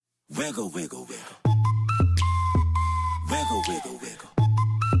Wiggle, wiggle, wiggle. Wiggle, wiggle, wiggle.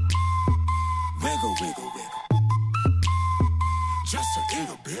 Wiggle, wiggle, wiggle. Just a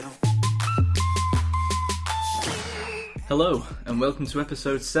little bit of... Hello, and welcome to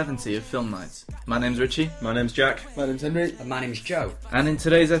episode 70 of Film Nights. My name's Richie. My name's Jack. My name's Henry. And my name's Joe. And in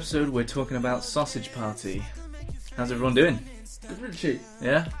today's episode, we're talking about Sausage Party. How's everyone doing? Good, Richie.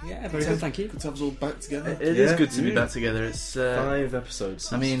 Yeah? Yeah, very good, thank you. Good to have us all back together. It is good to be back together. It's 5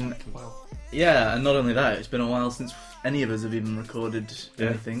 episodes. I mean, Wow. yeah, and not only that, it's been a while since any of us have even recorded Yeah.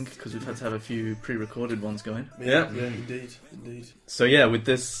 anything, because we've had to have a few pre-recorded ones going. Yeah. Indeed. So yeah, with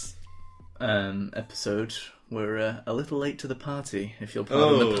this episode, we're a little late to the party, if you'll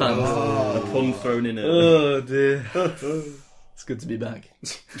pardon the pun. A pun thrown in it. Oh dear. It's good to be back.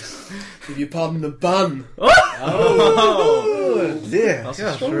 If you pardon the bun. Oh dear.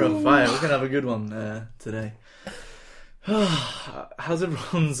 That's sure on fire. We're gonna have a good one today. How's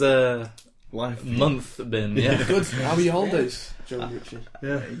everyone's Life. month been? Yeah, Good. How are your holidays, Joe and Richie?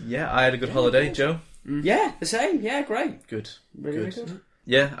 yeah. I had a good holiday. Joe, Yeah, the same. Yeah, great. good. Really good.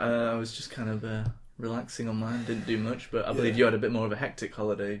 Yeah, I was just kind of relaxing on mine. Didn't do much, but I believe you had a bit more of a hectic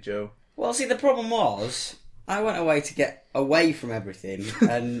holiday, Joe. Well, see, the problem was, I went away to get away from everything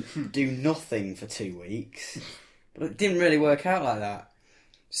and do nothing for 2 weeks. But it didn't really work out like that.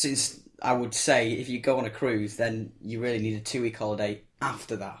 Since I would say, if you go on a cruise, then you really need a 2-week holiday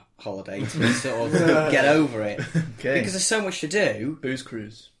after that holiday to sort of get over it. Okay. Because there's so much to do. Booze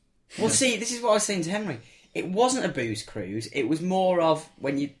cruise. Well, see, this is what I was saying to Henry. It wasn't a booze cruise. It was more of,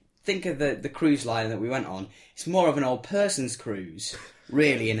 when you think of the cruise line that we went on, it's more of an old person's cruise,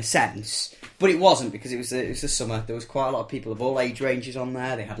 really, in a sense. But it wasn't, because it was the summer. There was quite a lot of people of all age ranges on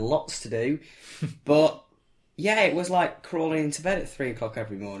there. They had lots to do. But, yeah, it was like crawling into bed at 3 o'clock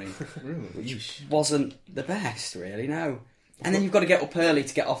every morning. Which wasn't the best, really, no. And then you've got to get up early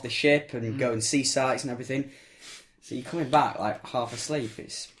to get off the ship and go and see sights and everything. So you're coming back, like, half asleep.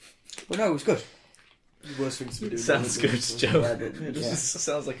 Well, no, it was good. The worst thing to be doing. Sounds good, Joe. Yeah, but- It just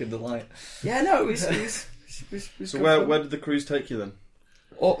sounds like a delight. Yeah, no, it was So good where fun. did the cruise take you then?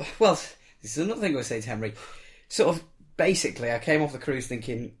 Oh, well, this is another thing I was saying to Henry. Sort of, basically, I came off the cruise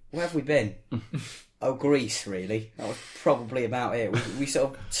thinking, where have we been? Oh, Greece, really. That was probably about it. We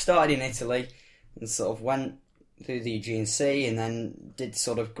sort of started in Italy and sort of went through the Aegean Sea and then did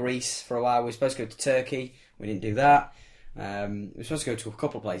sort of Greece for a while. We were supposed to go to Turkey. We didn't do that. We were supposed to go to a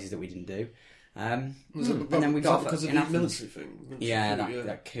couple of places that we didn't do. And then we got because of in the Athens. military thing. Yeah,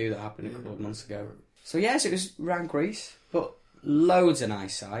 that coup that happened a couple of months ago. So yes, it was around Greece, but loads of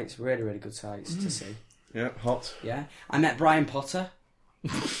nice sights, really, really good sights to see. Yeah, hot. Yeah, I met Brian Potter.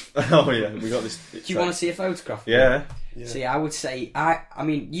 Oh yeah, we got this. Do you want to see a photograph? Yeah. See, I would say, I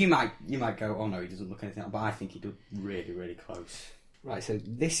mean, you might go, oh no, he doesn't look anything, but I think he did really, really close. Right, so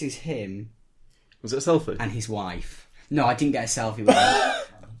this is him Was it a selfie? and his wife. No, I didn't get a selfie with him.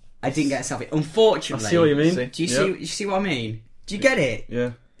 I didn't get a selfie. Unfortunately, I see what you mean. do you see what I mean? Do you get it?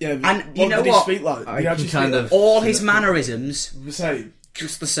 Yeah. Yeah, And you know what did what? his feet like? I Did he have can his kind feet of- like? All his mannerisms The same.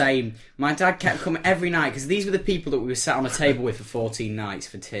 just the same. My dad kept coming every night because these were the people that we were sat on a table with for 14 nights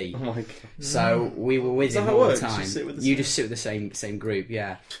for tea. Oh my god. So we were with Is that him how it all the works? time. You sit with the You same- just sit with the same group,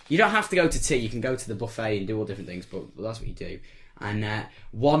 yeah. You don't have to go to tea. You can go to the buffet and do all different things, but that's what you do. And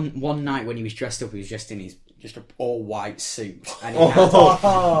one night when he was dressed up, he was just in his just an all white suit, and he had,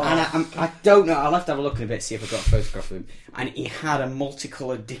 and I don't know. I'll have to have a look in a bit, see if I've got a photograph of him. And he had a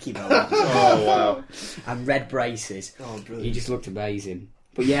multicoloured dicky belt Oh wow. and red braces. Oh, brilliant. He just looked amazing.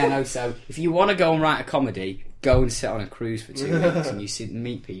 But yeah, no. So if you want to go and write a comedy, go and sit on a cruise for 2 weeks and you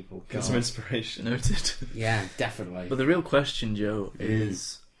meet people. Get some inspiration. Noted. Yeah, definitely. But the real question, Joe,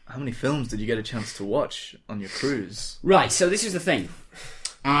 is how many films did you get a chance to watch on your cruise? Right, so this is the thing.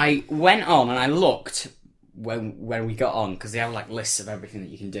 I went on and I looked when we got on, because they have like lists of everything that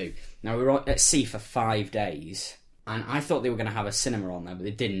you can do. Now we were at sea for 5 days, and I thought they were going to have a cinema on there, but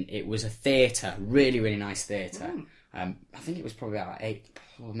they didn't. It was a theatre, really, really nice theatre. I think it was probably about 8,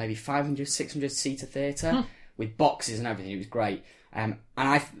 or maybe 500, 600 seater theatre with boxes and everything. It was great.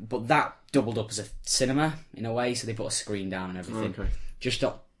 But that doubled up as a cinema in a way, so they put a screen down and everything.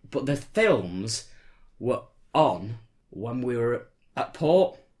 Okay. But the films were on when we were at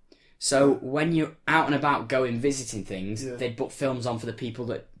port. So when you're out and about going visiting things, they'd put films on for the people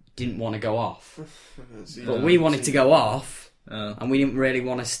that didn't want to go off. But we wanted to go off, and we didn't really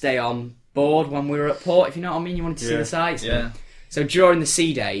want to stay on board when we were at port, if you know what I mean. You wanted to see the sights. Yeah. So during the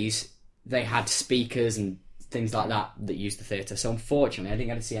sea days, they had speakers and things like that used the theatre. So unfortunately, I didn't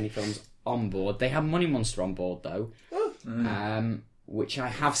get to see any films on board. They had Money Monster on board, though, which I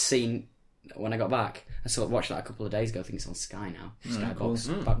have seen when I got back. I watched that a couple of days ago. I think it's on Sky now. Sky cool. Box.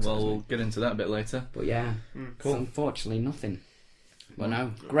 Box Well, or we'll something. get into that a bit later. But yeah, Cool. unfortunately nothing. But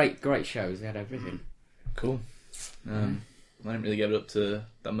no, great shows. They had everything. Cool. I didn't really get up to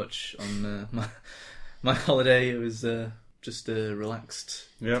that much on my holiday. It was just a relaxed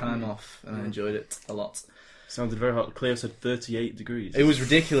time off, and I enjoyed it a lot. Sounded very hot. Cleo said 38 degrees. It was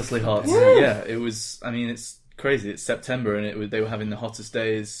ridiculously hot. Yeah, it was. I mean, it's crazy. It's September, and they were having the hottest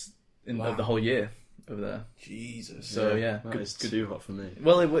days of the whole year over there. Jesus. So yeah, That good. is too hot for me.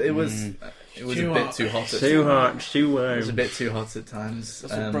 Well, it was Too a bit hot. too hot. Too hot, too warm. It was a bit too hot at times.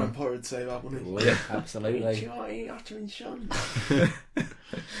 That's what Brian Potter would say about money. Yeah. Absolutely. After in Sean.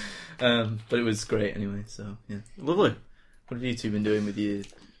 But it was great anyway. So yeah. Lovely. What have you two been doing with your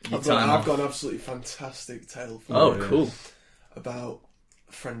I've time got off? an absolutely fantastic tale for Oh, you cool. about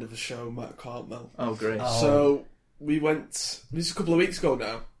a friend of the show, Matt Cartmel. Oh, great. So we went. This is a couple of weeks ago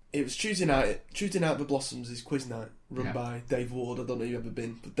now. It was Tuesday night. Tuesday night at the Blossoms is quiz night run by Dave Ward. I don't know if you've ever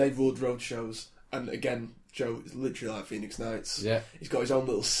been, but Dave Ward road shows. And again, Joe is literally like Phoenix Nights. Yeah. He's got his own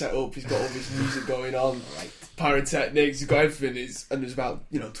little setup. He's got all this music going on, pyrotechnics. He's got everything. And there's about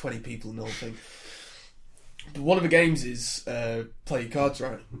 20 people in the whole thing. But one of the games is play your cards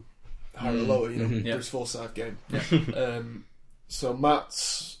right. Higher or lower, Bruce Forsyth game. Yeah. So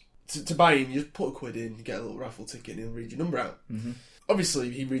Matt's to buy in, you just put £1 in, you get a little raffle ticket, and he'll read your number out. Mm-hmm. Obviously,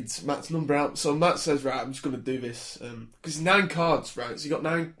 he reads Matt's number out. So Matt says, "Right, I'm just going to do this because 9 cards, right? So you got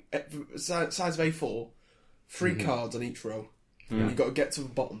 9 size of A4, 3 cards on each row, and you got to get to the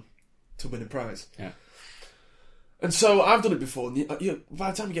bottom to win a prize." Yeah. And so I've done it before. And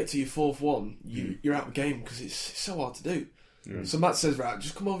by the time you get to your 4th one, you're out of the game because it's so hard to do. So Matt says, "Right,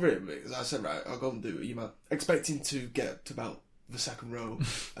 just come over here with me." Because I said, "Right, I'll go and do it." You Matt, expecting to get to about the 2nd row,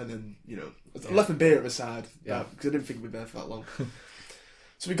 and then I left my beer at the side because I didn't think we'd be there for that long.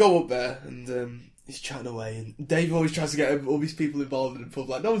 So we go up there, and he's chatting away, and Dave always tries to get all these people involved in the pub.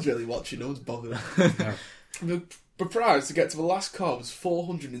 Like, no one's really watching, no one's bothered. The prize to get to the last card was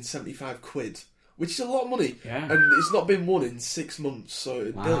 £475, which is a lot of money. Yeah. And it's not been won in 6 months, so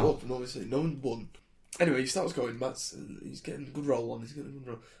it built up, and obviously no one won. Anyway, he starts going, he's getting a good roll on,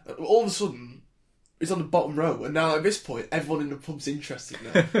 And all of a sudden, he's on the bottom row, and now at this point, everyone in the pub's interested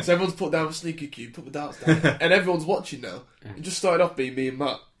now. So everyone's put down a sneaker cube, put the darts down, and everyone's watching now. It just started off being me and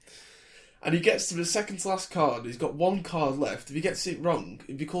Matt. And he gets to the 2nd to last card, he's got 1 card left. If he gets it wrong,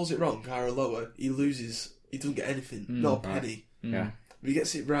 if he calls it wrong, higher or lower, he loses, he doesn't get anything, not a penny. Yeah. If he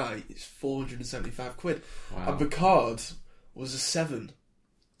gets it right, it's £475. Wow. And the card was a 7.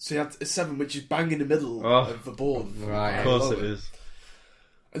 So he had a 7, which is bang in the middle of the board. Right. Of course it is.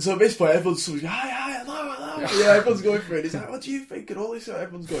 And so at this point, everyone's sort of hi, hello. Yeah, everyone's going for it. He's like, "What do you think?" And all this,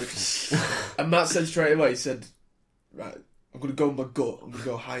 everyone's going. And Matt said straight away, he said, "Right, I'm going to go with my gut. I'm going to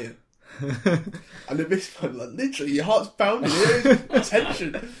go higher." And at this point, like, literally, your heart's pounding.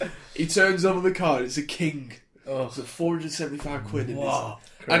 Tension. He turns over the card. It's a king. It's at £475 in this.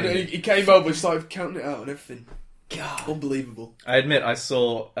 And he came over and started counting it out and everything. God, unbelievable. I admit I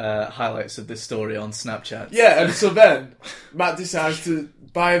saw highlights of this story on Snapchat. Yeah, and so then Matt decides to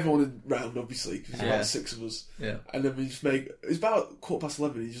buy everyone a round, obviously, because there's about 6 of us. Yeah. And then we just it's about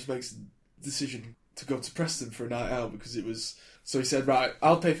 11:15, he just makes the decision to go to Preston for a night out because it was... So he said, "Right,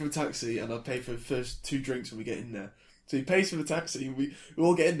 I'll pay for the taxi and I'll pay for the first 2 drinks when we get in there." So he pays for the taxi and we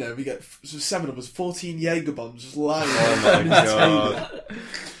all get in there. We get 7 of us, 14 Jaeger bombs just lying on his God. table.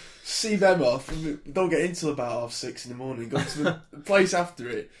 See them off, and we don't get in till about 6:30 in the morning. Go to the place after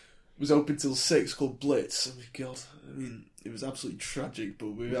it was open till 6, called Blitz. Oh my God, I mean, it was absolutely tragic.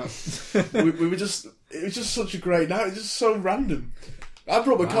 But we were just, it was just such a great night. It was just so random. I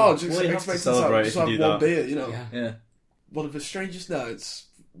brought my card just Well, you have to expecting celebrate just if have you do one that. beer, Yeah. One of the strangest nights,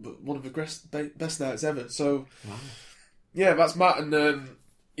 but one of the best nights ever. So, yeah, that's Matt, and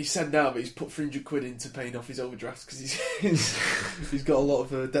he said now that he's put £300 into paying off his overdraft because he's got a lot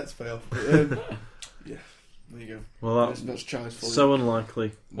of debt to pay off. But, yeah, there you go. Well, That's Charles for so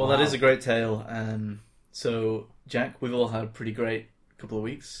unlikely. Well, that is a great tale. So, Jack, we've all had a pretty great couple of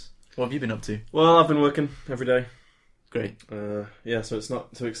weeks. What have you been up to? Well, I've been working every day. Great. Yeah, so it's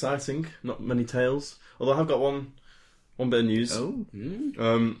not too exciting. Not many tales. Although I have got one bit of news. Oh.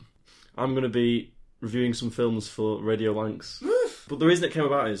 I'm going to be reviewing some films for Radio Lanx. But the reason it came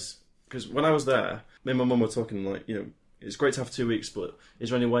about is because when I was there, me and my mum were talking like, it's great to have 2 weeks, but is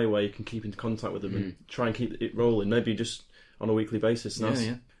there any way where you can keep in contact with them and try and keep it rolling, maybe just on a weekly basis?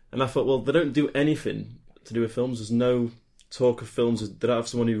 And I thought, well, they don't do anything to do with films. There's no talk of films. They don't have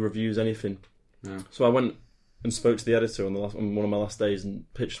someone who reviews anything. No. So I went and spoke to the editor on one of my last days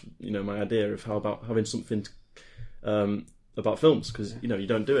and pitched, my idea of how about having something about films because you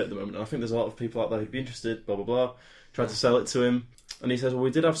don't do it at the moment. And I think there's a lot of people out there who'd be interested. Blah blah blah. Tried to sell it to him, and he says, "Well, we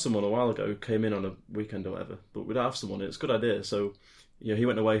did have someone a while ago who came in on a weekend or whatever, but we don't have someone. It's a good idea." So he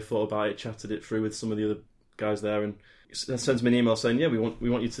went away, thought about it, chatted it through with some of the other guys there, and sends me an email saying, "Yeah, we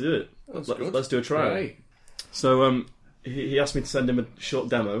want you to do it. Let's do a trial." Right. So he asked me to send him a short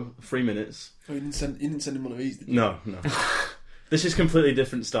demo, 3 minutes. Oh, you didn't send him one of these, did you? No. This is completely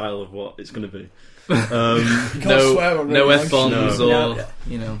different style of what it's going to be. You can't swear on no radio F-bombs No. or,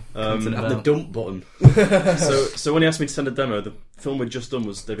 Have the dump button. So when he asked me to send a demo, the film we'd just done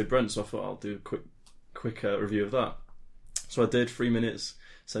was David Brent, so I thought I'll do a quick review of that. So I did 3 minutes,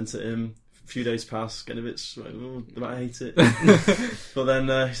 sent it in. A few days pass, getting a bit sweaty, they might hate it. But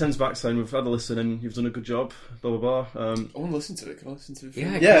then he sends back saying, "We've had a listen and you've done a good job, blah blah blah." I want to listen to it. Can I listen to it?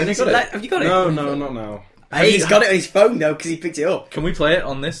 Yeah, have you got it? Have you got it? No, not now. Hey, he's got it on his phone though because he picked it up. Can we play it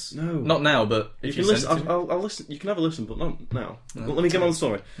on this? No. Not now, but You if can you listen. send it to me. I'll listen. You can have a listen, but not now. No. But let me get on the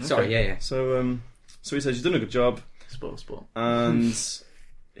story. Sorry, yeah. So he says you've done a good job, Sport. and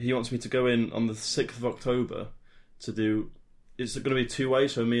he wants me to go in on the 6th of October to do. It's going to be 2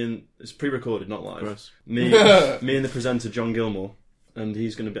 ways. So it's pre-recorded, not live. Gross. Me and the presenter John Gilmore, and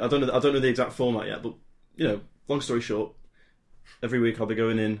he's going to be. I don't know the exact format yet, but long story short, every week I'll be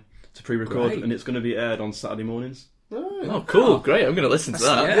going in to pre-record, Great. and it's going to be aired on Saturday mornings. Oh, cool. Great. I'm going to listen to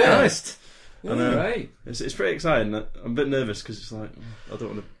that. Yeah. Nice. I know. Right. It's pretty exciting. I'm a bit nervous because it's like I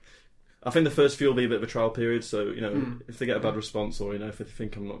don't want to. I think the first few will be a bit of a trial period, so if they get a bad response or if they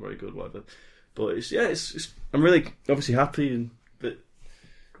think I'm not very good, whatever. But it's I'm really obviously happy but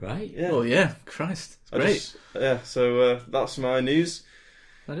Great. yeah. Oh, yeah. Christ. It's great. So that's my news.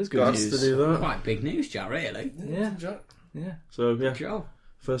 That is good Got news. to do that. Quite big news, Jack, really. Yeah. Jack. Yeah. So yeah, Good job.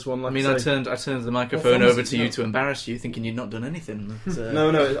 first one. I Like mean, I I say. turned the microphone film is over it to you now? to embarrass you, thinking you'd not done anything. But,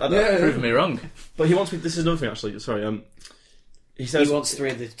 No, proving me wrong. But he wants me. This is another thing actually. Sorry. He says He wants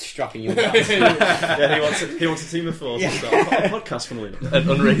 3 of the strapping young guys. yeah, he wants a team of 4 to start a podcast. Funnily enough. An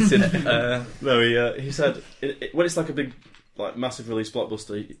unrated. No, he said when it's like a big, like massive release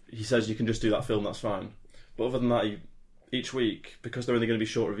blockbuster, he says you can just do that film. That's fine. But other than that, each week, because they're only going to be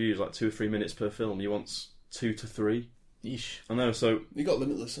short reviews, like 2 or 3 minutes per film, he wants 2 to 3. Yeesh. I know. So You got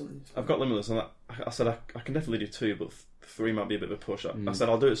Limitless, haven't you? I've got Limitless, and I said I can definitely do 2, but 3 might be a bit of a push. I said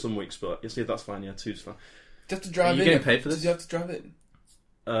I'll do it some weeks, but you see if that's fine. Yeah, 2's fine. Do you have to drive Are you in? getting paid for this? Did you have to drive in?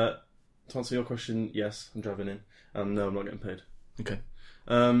 To answer your question, yes, I'm driving in, and no, I'm not getting paid. Okay.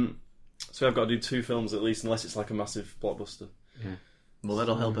 So I've got to do 2 films at least, unless it's like a massive blockbuster. Well,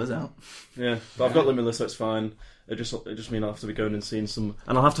 that'll help us out. Yeah, but I've got Limitless, so it's fine. It just means I'll have to be going and seeing some,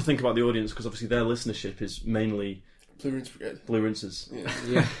 and I'll have to think about the audience because obviously their listenership is mainly Blue Rinse Brigade. Blue Rinses.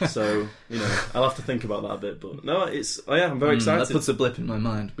 Yeah. So I'll have to think about that a bit. But no, I'm very excited. That puts a blip in my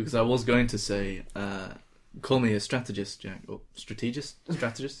mind because I was going to say, call me a strategist, Jack. Or strategist?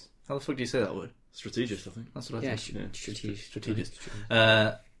 Strategist? How the fuck do you say that word? Strategist, I think. That's what I Yeah, think. strategist.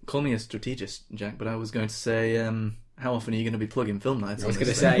 Call me a strategist, Jack, but I was going to say, how often are you going to say film nights? I was on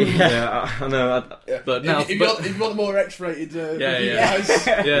going to this say, Yeah, I know. But now, if you want the more X-rated Yeah, review, yeah. guys,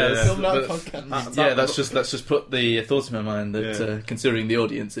 Yeah, Film Night but- podcast. that's just put the thoughts in my mind that Yeah. Considering the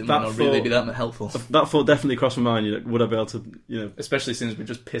audience, it might That not really thought- be that helpful. That thought definitely crossed my mind. Would I be able to, Especially since we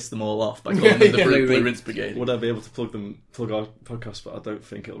just pissed them all off by calling them the Yeah. Blue Rinse Brigade. would I be able to plug our podcast? But I don't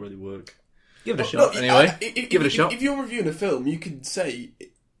think it'll really work. Give it a Look, shot, anyway. Give it a shot. If you're reviewing a film, you could say,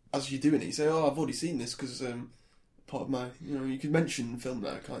 as you're doing it, you say, "Oh, I've already seen this because part of my," you could mention Film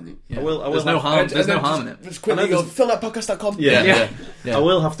Night, can't you? Yeah. I will There's no have- harm. And There's no then harm in it. Just quickly I know go, there's- filmnightpodcast.com. Yeah. I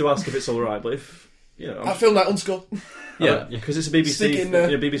will have to ask if it's all right. But if At Film Night _ Yeah. because it's a BBC. Stick in,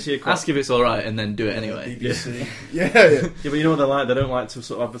 BBC. Are quite- Ask if it's all right, and then do it anyway. BBC. Yeah. Yeah, but you know what they're like. They don't like to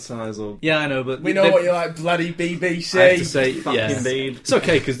sort of advertise or Yeah, I know, but We know what you like, bloody BBC. I have to say, fucking yeah, bead. it's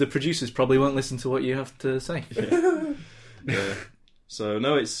okay because the producers probably won't listen to what you have to say. Yeah. So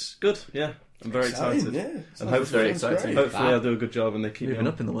no, it's good. Yeah, I'm very excited. Yeah. And Sounds hopefully- Very exciting. Hopefully, I'll do a good job and they keep me Moving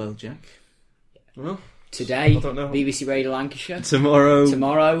on. up in the world, Jack. Well, today, I don't know. BBC Radio Lancashire. tomorrow,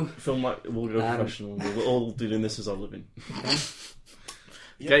 Tomorrow, film like we'll go Um, professional. We'll all be doing this as our living.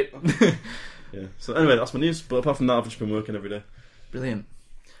 Okay. Yeah. So anyway, that's my news. But apart from that, I've just been working every day. Brilliant.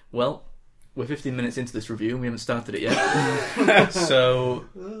 Well, we're 15 minutes into this review and we haven't started it yet. So,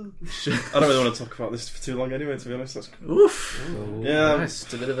 I don't really want to talk about this for too long anyway. To be honest, that's oof. yeah, Nice.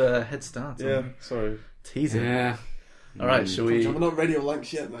 It's a bit of a head start. yeah. on Sorry. Teasing. yeah. All right, shall we? We're not Radio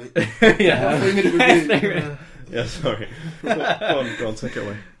Lancs yet, mate. Yeah. 3-minute review. Yeah, sorry. Go on, take it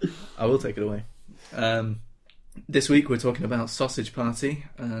away. I will take it away. This week we're talking about Sausage Party,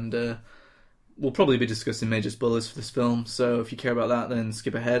 and we'll probably be discussing major spoilers for this film, so if you care about that, then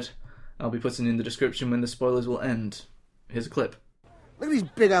skip ahead. I'll be putting in the description when the spoilers will end. Here's a clip. Look at these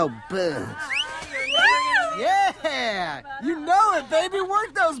big old buns. Yeah! You know it, baby.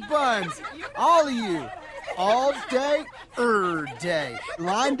 Work those buns. All of you. All day, day.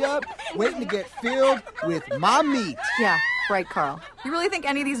 Lined up, waiting to get filled with my meat. Yeah, right, Carl. You really think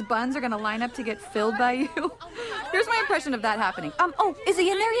any of these buns are going to line up to get filled by you? Here's my impression of that happening. Oh, is he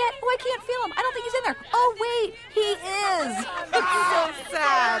in there yet? Oh, I can't feel him. I don't think he's in there. Oh, wait, he is. It's so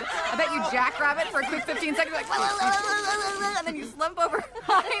sad. I bet you jackrabbit for a quick 15 seconds, like, and then you slump over.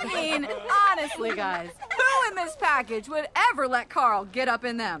 I mean, honestly, guys, who in this package would ever let Carl get up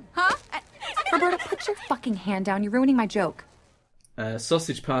in them? Huh? Roberta, put your fucking hand down. You're ruining my joke.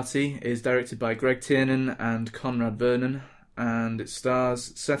 Sausage Party is directed by Greg Tiernan and Conrad Vernon, and it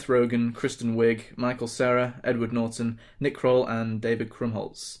stars Seth Rogen, Kristen Wiig, Michael Cera, Edward Norton, Nick Kroll, and David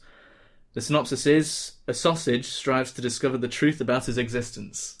Krumholtz. The synopsis is: a sausage strives to discover the truth about his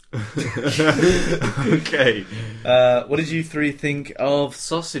existence. Okay. What did you three think of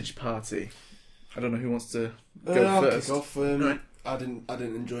Sausage Party? I don't know who wants to go I'll first. kick off. Right. I didn't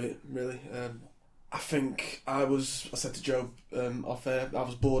enjoy it really. I think I said to Joe off air, I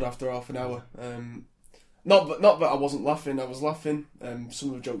was bored after half an hour. Not that I wasn't laughing. I was laughing. Some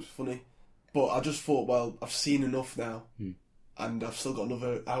of the jokes were funny, but I just thought, well, I've seen enough now, and I've still got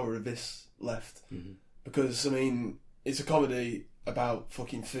another hour of this left. Because I mean, it's a comedy about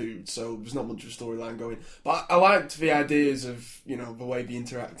fucking food, so there's not much of a storyline going. But I liked the ideas of, you know, the way they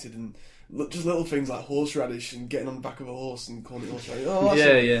interacted and just little things like horseradish and getting on the back of a horse and calling it horseradish. Oh, that's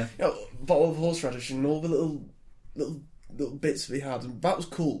Yeah. you know, bottle of horseradish and all the little bits we had, and that was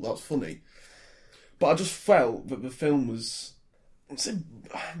cool. That was funny. But I just felt that the film was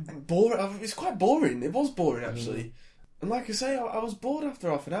boring. It's quite boring. It was boring actually. And like I say, I was bored after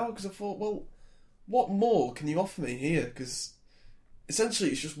half an hour because I thought, well, what more can you offer me here? Because essentially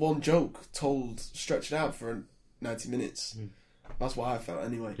it's just one joke told, stretched out for 90 minutes. That's what I felt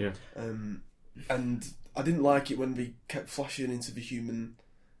anyway. Yeah. And I didn't like it when they kept flashing into the human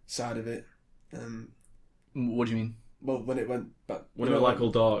side of it. What do you mean? Well, when it went back... When it went like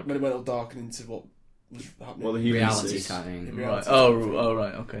all dark. When it went all dark and into what was happening. Well, the human Reality sees. type thing. In Right. reality Oh, type thing. oh,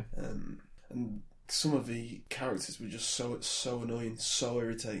 right. Okay. And some of the characters were just so annoying, so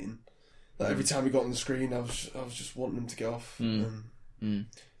irritating. That every time we got on the screen, I was just wanting them to get off.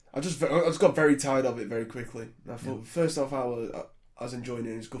 I just got very tired of it very quickly. I thought the first half hour I was enjoying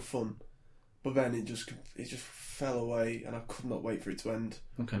it. It was good fun, but then it just fell away, and I could not wait for it to end.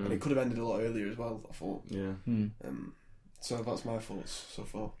 Okay. And it could have ended a lot earlier as well, I thought. Yeah. So that's my thoughts so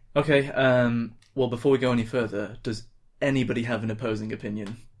far. Okay. Well, before we go any further, does anybody have an opposing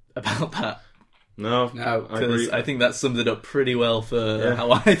opinion about that? No, No, I agree. Because I think that summed it up pretty well for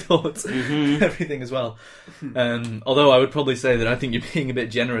how I thought everything as well. Although I would probably say that I think you're being a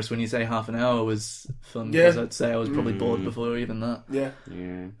bit generous when you say half an hour was fun. Yeah. Because I'd say I was probably bored before even that. Yeah.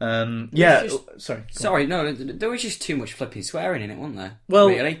 Yeah. Sorry. Sorry, no, there was just too much flipping swearing in it, wasn't there? Well,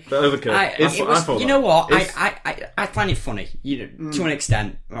 really. The overkill. I thought you that. know what? It's- I find it funny, you know, to an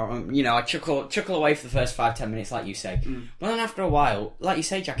extent. You know, I chuckle away for the first 5-10 minutes, like you say. But then after a while, like you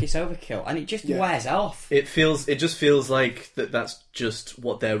say, Jack, it's overkill, and it just wears off. It just feels like that's just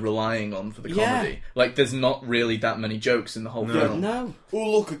what they're relying on for the comedy. Yeah. Like there's not really that many jokes in the whole film. No.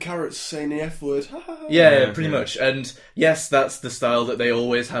 Oh, look, a carrot's saying the F word. Yeah, pretty much. And yes, that's the style that they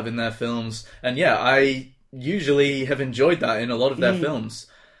always have in their films. And yeah, I usually have enjoyed that in a lot of their films.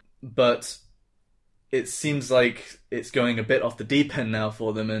 But it seems like it's going a bit off the deep end now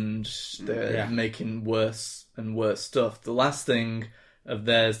for them, and they're making worse and worse stuff. The last thing of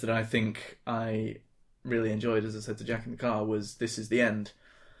theirs that I think I really enjoyed, as I said to Jack in the car, was This Is the End.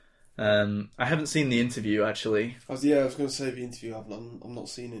 I haven't seen the interview, actually. I was going to say the interview. I've not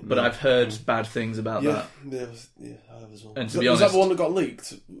seen it. But I've heard bad things about that. I have as well. And to was be was that honest- the one that got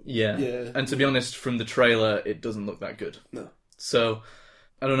leaked? Yeah. Yeah. And to be honest, from the trailer, it doesn't look that good. No. So,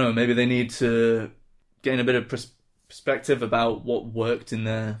 I don't know, maybe they need to gain a bit of perspective about what worked in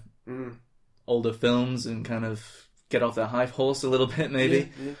their older films and kind of get off their high horse a little bit,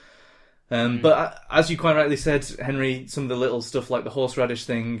 maybe. Yeah. But as you quite rightly said, Henry, some of the little stuff like the horseradish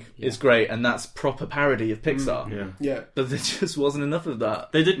thing is great, and that's proper parody of Pixar. Yeah. But there just wasn't enough of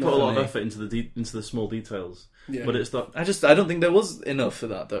that. They did put a lot of me. effort into the small details. Yeah. But it's not. I don't think there was enough for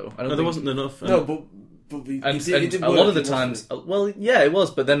that, though. I don't No, there think... wasn't enough. No, but it And did a lot of the work, times, wasn't well, yeah, it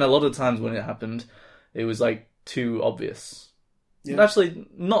was, but then a lot of the times when it happened, it was like too obvious. Yeah. Actually,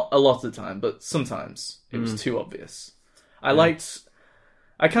 not a lot of the time, but sometimes it was too obvious.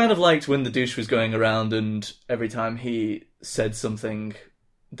 I kind of liked when the douche was going around, and every time he said something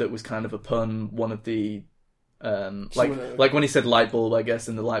that was kind of a pun, one of the like when he said light bulb, I guess,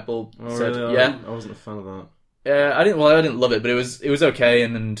 and the light bulb Oh, said, really? yeah. I wasn't a fan of that. I didn't love it, but it was okay,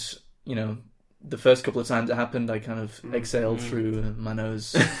 and you know, the first couple of times it happened, I kind of exhaled through my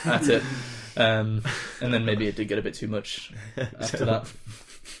nose at it, and then maybe it did get a bit too much after that.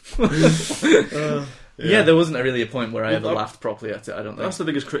 Yeah, there wasn't really a point where I ever laughed properly at it, I don't think. That's the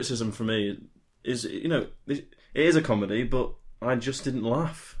biggest criticism for me, is, you know, it is a comedy, but I just didn't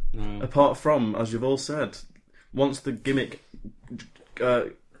laugh. Apart from, as you've all said, once the gimmick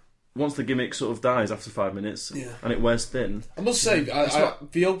sort of dies after 5 minutes, and it wears thin. I must say,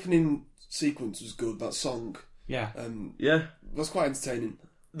 the opening sequence was good. That song, Yeah. was quite entertaining.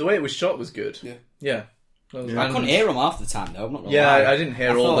 The way it was shot was good. Yeah. I couldn't hear them half the time though. I'm not gonna Yeah, lie. I didn't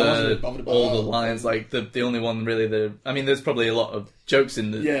hear I all thought I wasn't really bothered about the that. lines. Like the only one really I mean, there's probably a lot of jokes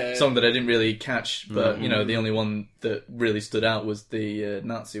in the song that I didn't really catch, but you know, the only one that really stood out was the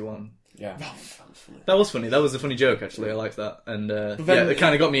Nazi one. Yeah. That was funny. That was funny. That was a funny joke, actually. I liked that, and then- it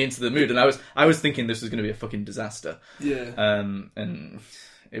kind of got me into the mood. And I was thinking this was going to be a fucking disaster. Yeah. And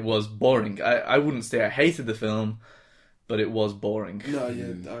it was boring. I wouldn't say I hated the film, but it was boring. No,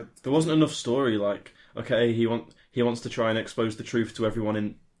 yeah. There wasn't enough story, like, okay, he wants to try and expose the truth to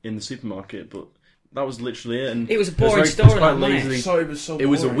everyone in the supermarket, but that was literally it. And It was a boring it was storyline, quite wasn't it? lazily- Sorry, it was so. It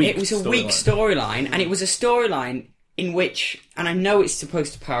was a boring. weak It was a weak storyline, and it was a storyline in which, and I know it's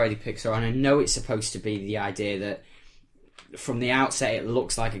supposed to parody Pixar, and I know it's supposed to be the idea that from the outset it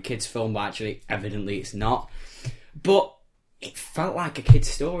looks like a kid's film, but actually, evidently, it's not. But it felt like a kid's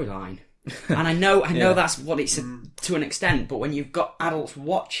storyline, and I know that's what it's to an extent. But when you've got adults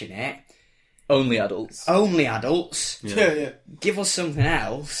watching it, Only adults. only adults, Yeah. give us something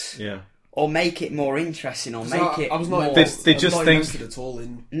else, Yeah. or make it more interesting, or make it. I was not. more... They I was just not think- invested at all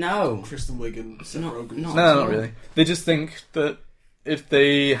in No, Kristen Wiig and Seth Not- Rogen. not- No, not really. They just think that if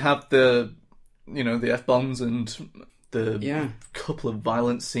they have the F-bombs and the couple of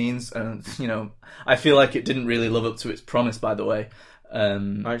violent scenes, and you know, I feel like it didn't really live up to its promise. By the way,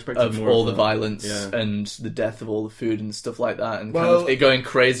 I expected of more all of the that. violence Yeah. and the death of all the food and stuff like that, and Well- kind of it going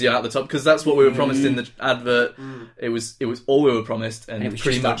crazy out the top, because that's what we were promised in the advert. It was all we were promised, and it was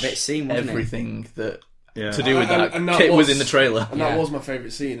pretty just that much bit scene, wasn't it? everything that Yeah. to do with that, And that kit was was- in the trailer. And that Yeah. was my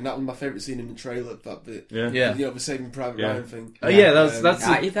favourite scene, and that was my favourite scene in the trailer. That bit, Yeah. Yeah. you know, the Saving Private Yeah. Ryan thing. Yeah, that's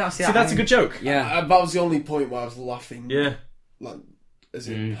that's a good joke. Yeah. That was the only point where I was laughing. Yeah. Like, as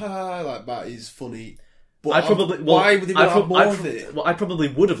in, like that is funny. But I probably why would they not have more I of it? Well, I probably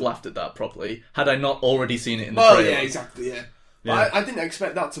would have laughed at that properly had I not already seen it in the Well, trailer. yeah, exactly, yeah. Yeah. But I didn't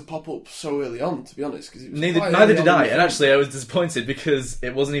expect that to pop up so early on, to be honest. Cause it was Neither quite early did on I, in the and film. actually I was disappointed because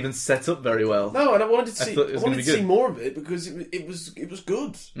it wasn't even set up very well. No, and I wanted to I see. thought it I was gonna wanted be to see good. more of it because it was good.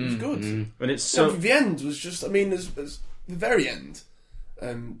 It was good. And it's So so the end was just. I mean, as the very end,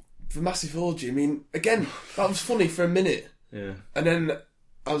 the massive orgy. I mean, again, that was funny for a minute, yeah. and then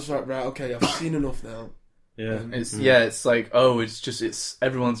I was like, right, okay, I've seen enough now. Yeah. It's like, oh, it's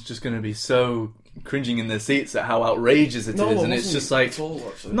everyone's just going to be so cringing in their seats at how outrageous it is, No, it and it's wasn't just like, at all,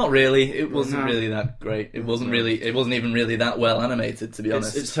 actually. not really. It wasn't really that great. It wasn't even really that well animated, to be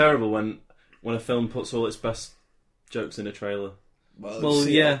honest. It's terrible when a film puts all its best jokes in a trailer. Well,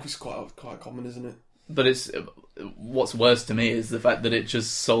 see, yeah. it's quite common, isn't it? But it's what's worse to me is the fact that it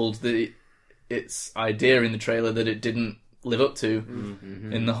just sold its idea in the trailer that it didn't live up to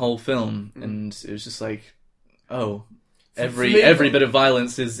in the whole film, and it was just like, oh, every bit of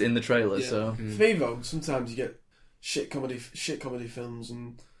violence is in the trailer. Yeah. So For me, though, sometimes you get shit comedy films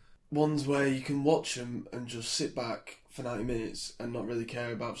and ones where you can watch them and just sit back for 90 minutes and not really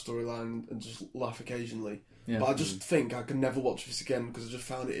care about storyline and just laugh occasionally. Yeah. But I just think I can never watch this again because I just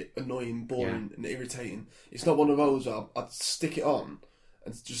found it annoying, boring, and irritating. It's not one of those where I'd stick it on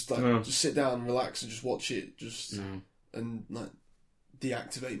and just just sit down and relax and just watch it, and like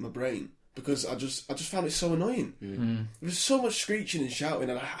deactivate my brain. Because I just found it so annoying. There was so much screeching and shouting,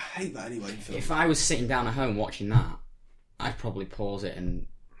 and I hate that anyway in film. If I was sitting down at home watching that, I'd probably pause it and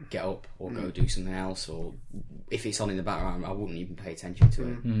get up or go do something else. Or if it's on in the background, I wouldn't even pay attention to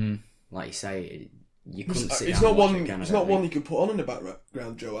it. Like you say, you couldn't sit It's down not and watch one. it again, I It's don't not one think. you can put on in the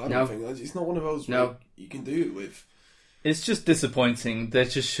background, Joe. I don't think it's not one of those. No. Where you can do it with. it's just disappointing. There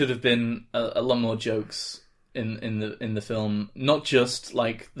just should have been a lot more jokes in the film. Not just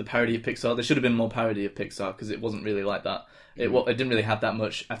like the parody of Pixar. There should have been more parody of Pixar because it wasn't really like that. It didn't really have that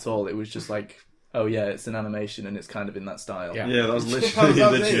much at all. It was just like, oh yeah, it's an animation and it's kind of in that style. Yeah. Yeah, that was That literally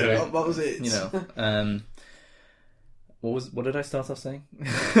was the it. joke. That was it. You know. What did I start off saying?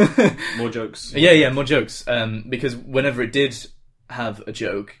 More jokes. Yeah, more jokes. Because whenever it did have a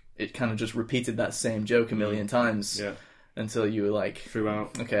joke, it kind of just repeated that same joke a million times. Yeah. Until you were like,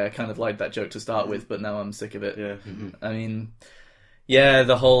 Throughout. okay, I kind of liked that joke to start with, but now I'm sick of it. Yeah. I mean, yeah,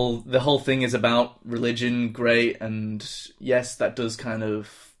 the whole thing is about religion, great, and yes, that does kind of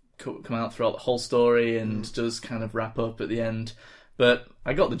come out throughout the whole story and does kind of wrap up at the end. But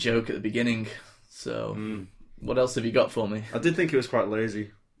I got the joke at the beginning, so what else have you got for me? I did think it was quite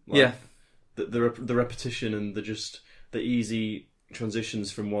lazy. Like, Yeah. The repetition and the easy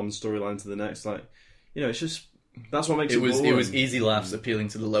transitions from one storyline to the next, like, you know, it's just that's what makes it It boring. was easy laughs appealing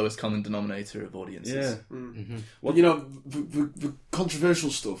to the lowest common denominator of audiences. Yeah. Well, you know, the controversial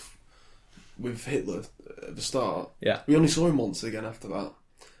stuff with Hitler at the start, Yeah. we only saw him once again after that.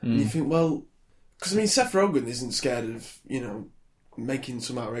 And you think, well, because I mean, Seth Rogen isn't scared of, you know, making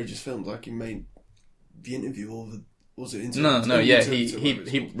some outrageous films like he made The Interview or was it No, yeah, Interview, whatever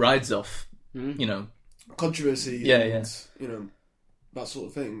it's he called. rides off, you know, Controversy, Yeah, and, you know, that sort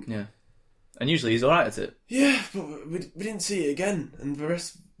of thing. yeah, and usually he's all right at it. Yeah, but we didn't see it again, and the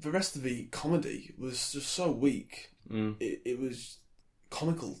rest of the comedy was just so weak. It was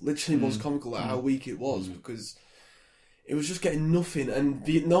comical, literally was comical at how weak it was because it was just getting nothing, and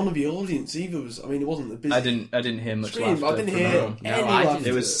none of the audience either was. I mean, it wasn't a busy. I didn't hear much Scream, laughter. I didn't from hear everyone. any I laughter.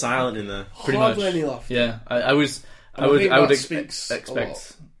 It was silent in there. Pretty Hardly much. any laughter. Yeah, I would that expect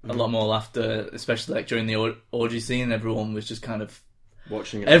speaks a lot more laughter, especially like during the orgy scene. Everyone was just kind of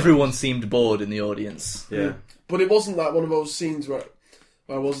Watching it. everyone seemed bored in the audience. Yeah. But it wasn't like one of those scenes where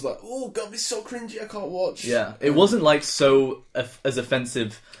I was like, "Oh God, it's so cringy, I can't watch." Yeah, it wasn't like so as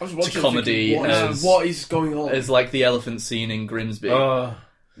offensive I was to watching comedy thinking, what is going on? as like the elephant scene in Grimsby,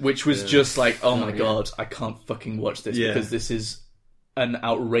 which was just like, oh my god, I can't fucking watch this Yeah. because this is an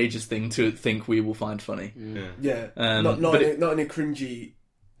outrageous thing to think we will find funny. Yeah, but not in a cringy,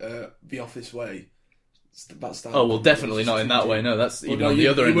 The Office way. That style. Oh well, definitely It's not just in that cringy. way. No, that's But even no, on the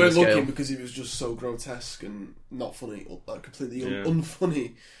other you end of weren't the scale. looking because it was just so grotesque and not funny, like completely Yeah.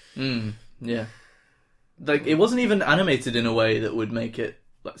 unfunny. Yeah, like it wasn't even animated in a way that would make it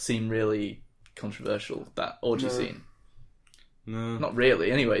like, seem really controversial. That orgy scene, No. not really.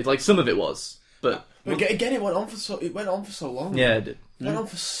 Anyway, like some of it was, but But again, it went on for so long. yeah, it did. It went on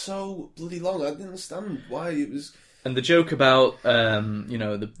for so bloody long. I didn't understand why it was. And the joke about you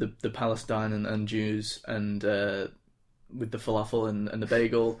know the Palestine and Jews and with the falafel and the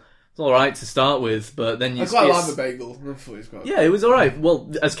bagel, it's all right to start with, but then you I quite like the bagel. I thought it was quite. yeah, it was all right.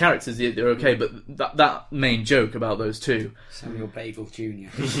 Well, as characters, they're okay, but that main joke about those two, Samuel Bagel Jr.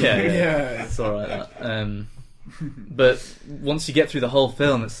 Yeah. it's all right. That. But once you get through the whole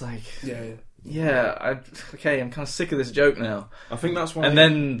film, it's like Yeah. I'm kind of sick of this joke now. I think that's why. And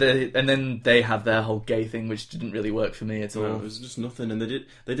then they have their whole gay thing, which didn't really work for me at all. No, it was just nothing, and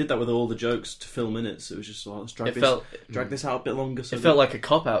they did that with all the jokes to fill minutes. It was just like, let's drag this out a bit longer. So It felt like a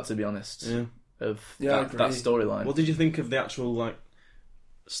cop out, to be honest. yeah. Of I that agree. storyline. What did you think of the actual like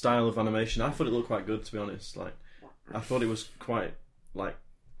style of animation? I thought it looked quite good, to be honest. Like, I thought it was quite like,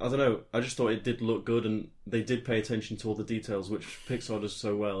 I don't know. I just thought it did look good, and they did pay attention to all the details, which Pixar does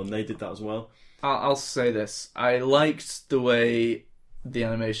so well, and they did that as well. I'll say this: I liked the way the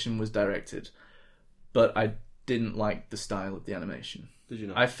animation was directed, but I didn't like the style of the animation. Did you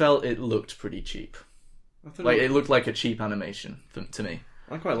know? I felt it looked pretty cheap. I thought Like it looked like a cheap animation to me,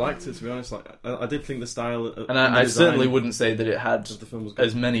 I quite liked it, to be honest. Like, I did think the style, and I certainly wouldn't say that it had of the film was good.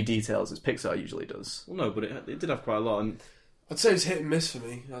 as many details as Pixar usually does. Well, no, but it did have quite a lot, and I'd say it was hit and miss for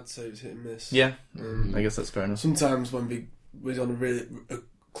me. I'd say it was hit and miss. Yeah, I guess that's fair enough. Sometimes when we're on a really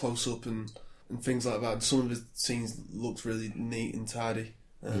close up and things like that, and some of the scenes looked really neat and tidy,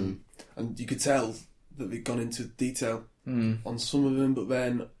 and you could tell that they'd gone into detail on some of them. But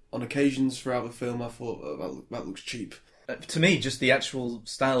then on occasions throughout the film, I thought that looks cheap. To me, just the actual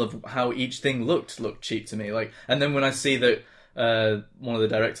style of how each thing looked cheap to me. Like, and then when I see that one of the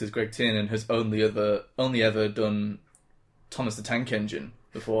directors, Greg Tiernan, has only ever done Thomas the Tank Engine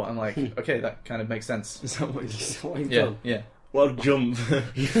before, I'm like, okay, that kind of makes sense. is that what you Yeah, yeah, What a jump!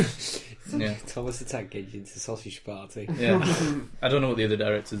 yeah, Thomas the Tank Engine to Sausage Party. yeah. I don't know what the other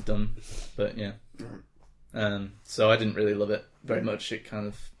director's done, but yeah. So I didn't really love it very much. It kind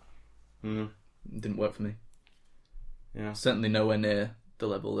of didn't work for me. Yeah. Certainly nowhere near the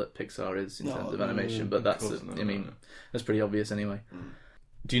level that Pixar is in terms of animation, but that's that's pretty obvious anyway.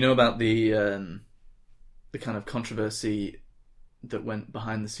 Do you know about the kind of controversy that went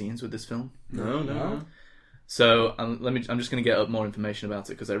behind the scenes with this film? No. So I'm just going to get up more information about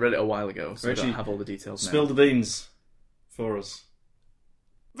it because I read it a while ago, so Richie, I don't have all the details Spill now. the beans for us.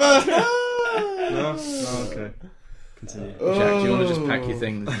 No, okay. Continue. Jack, do you want to just pack your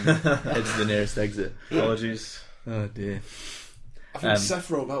things and head to the nearest exit? Apologies. Oh dear. I think Seth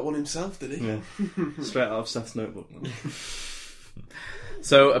wrote that one himself, did he? Yeah. Straight out of Seth's notebook.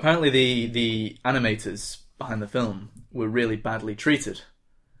 So apparently the animators behind the film were really badly treated.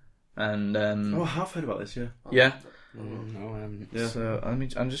 And Oh, I have heard about this. Yeah. yeah, No, Yeah. so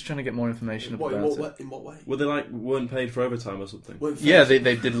I'm just trying to get more information about it. In what way? Well, they weren't paid for overtime or something. Yeah, they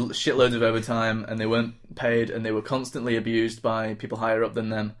did shitloads of overtime, and they weren't paid, and they were constantly abused by people higher up than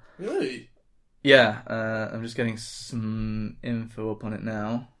them. Really? Yeah, I'm just getting some info up on it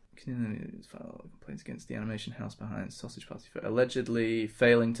now. File complaints against the animation house behind Sausage Party for allegedly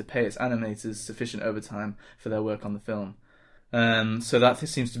failing to pay its animators sufficient overtime for their work on the film. So that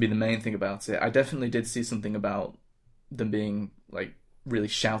seems to be the main thing about it. I definitely did see something about them being like really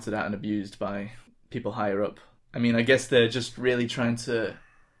shouted at and abused by people higher up. I mean, I guess they're just really trying to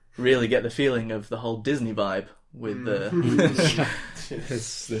really get the feeling of the whole Disney vibe with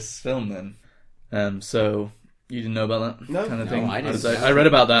this film then. So you didn't know about that No. kind of No, thing? I didn't. I read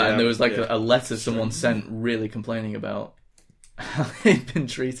about that, Yeah, and there was like yeah. a letter someone sent really complaining about how they'd been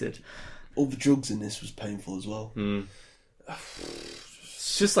treated. All the drugs in this was painful as well.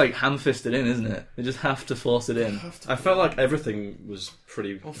 It's just like ham-fisted in, isn't it? They just have to force it in. I felt like everything was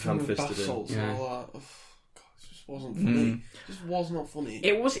pretty Bath ham-fisted in. salts Yeah. and all that. Ugh, God, it just wasn't funny. It just was not funny.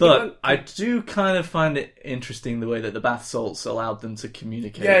 It was. But I do kind of find it interesting the way that the bath salts allowed them to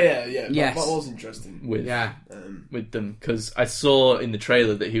communicate Yeah. Yes. That was interesting. with yeah. with them, because I saw in the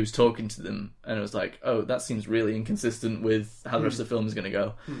trailer that he was talking to them, and it was like, oh, that seems really inconsistent with how the rest of the film is going to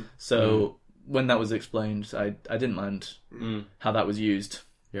go. So when that was explained, I didn't mind how that was used.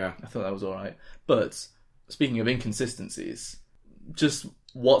 Yeah. I thought that was all right. But speaking of inconsistencies, just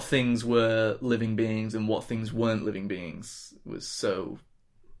what things were living beings and what things weren't living beings was so.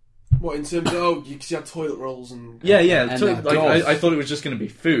 What, in terms of, you had toilet rolls and... Yeah. And Like, dolls. I thought it was just going to be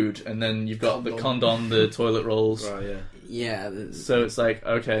food, and then you've got the condom, the toilet rolls. Right, yeah. Yeah. The So it's like,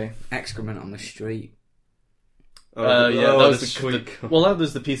 okay. excrement on the street. That was the sweet corn. well, that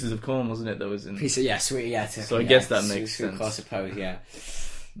was the pieces of corn, wasn't it? That was in. Piece of, sweet. Yeah. So I guess that makes sense. I suppose. Yeah.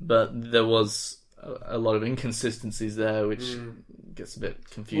 But there was a lot of inconsistencies there, which gets a bit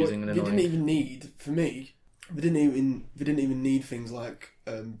confusing and They annoying. didn't even need, for me, they didn't even need things like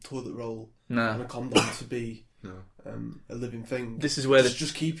toilet roll and a No. condom to be a living thing. This is where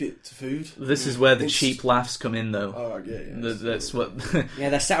just keep it to food. This is where the It's- cheap laughs come in, though. Oh, yeah. That's what. Yeah.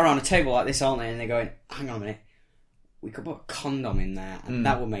 They're sat around a table like this, aren't they? And they're going, "Hang on a minute. We could put a condom in there, and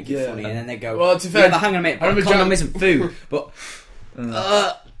that would make it Yeah. funny." And then they go, Well, to be "Yeah, fair, but hang on a minute. I But a remember condom Jack- isn't food." But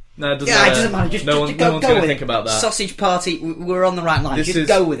No, it doesn't yeah, matter. it doesn't matter. Just, no just one, go, no one's go going to with think it. about that. Sausage Party. We're on the right line. Just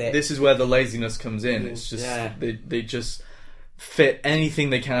go with it. This is where the laziness comes in. It's just Yeah. they just fit anything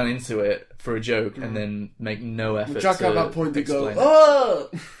they can into it for a joke, and then make no effort. Jack to at that point they go, explain "Oh!"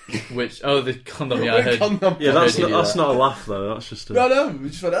 it. Which the condom? Yeah, I heard. Condom. Yeah, that's I heard you not, do that's that. not a laugh though. That's just a No, we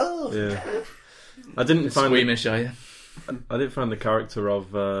just went, "Oh!" yeah. I didn't find Squeamish, are you? I didn't find the character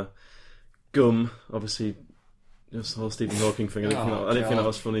of Gum, obviously, just the whole Stephen Hawking thing. I didn't think that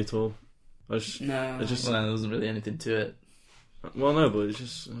was funny at all. I just, No. it just, Well, there wasn't really anything to it. well, no, but it's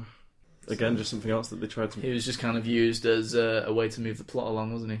just again just something else that they tried to. He was just kind of used as a way to move the plot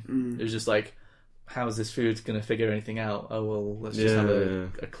along, wasn't he? It was just like, how is this food going to figure anything out? Oh well, let's just have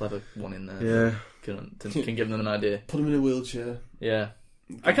a clever one in there. Yeah, Can give them an idea. Put him in a wheelchair. Yeah,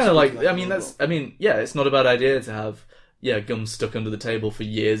 I kind of like. I mean, yeah, it's not a bad idea to have Gum stuck under the table for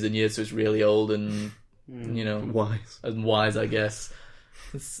years and years, so it's really old and wise. and wise, I guess.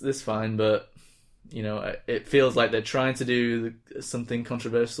 It's fine, but it feels like they're trying to do something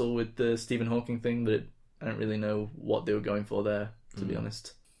controversial with the Stephen Hawking thing, but I don't really know what they were going for there, to be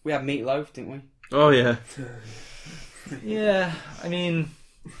honest. We had Meatloaf, didn't we? Oh yeah, Yeah, I mean,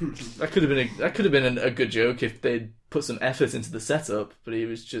 that could have been a good joke if they'd put some effort into the setup, but it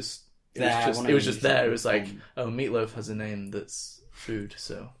was just there. It was just there. It was like, oh, Meatloaf has a name that's food,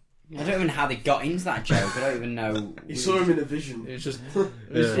 so I don't even know how they got into that joke. I don't even know. You saw him in a vision. it was just Yeah.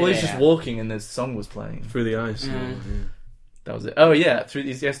 he's just walking and the song was playing. through the ice. Yeah. That was it. Oh yeah,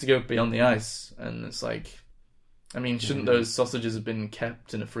 he has to go beyond the ice, and it's like, I mean, shouldn't those sausages have been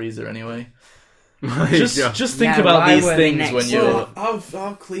kept in a freezer anyway? Just think Yeah, about why these were they things next when door? you're.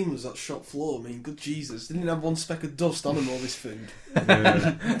 How clean was that shop floor? I mean, good Jesus. They didn't have one speck of dust on them, all this food.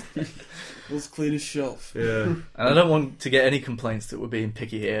 Yeah. It was clean as shelf. Yeah. And I don't want to get any complaints that we're being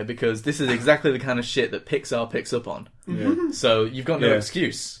picky here, because this is exactly the kind of shit that Pixar picks up on. Yeah. So you've got no Yeah.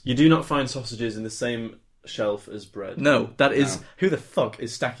 excuse. You do not find sausages in the same shelf as bread. No, that is who the fuck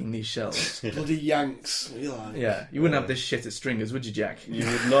is stacking these shelves? Bloody Yanks. What are you like? Yeah, you wouldn't have this shit at Stringers, would you, Jack? You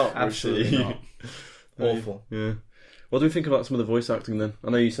would not. Absolutely not. Awful. Yeah. What do we think about some of the voice acting then?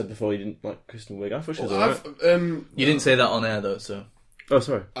 I know you said before you didn't like Kristen Wiig. I thought she was Well, alright. You didn't say that on air though, so Oh,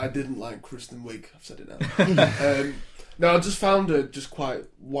 sorry. I didn't like Kristen Wiig. I've said it now. No, I just found her just quite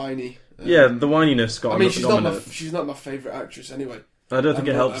whiny Yeah, the whininess got I mean, she's not nominated. my favourite actress anyway. I don't think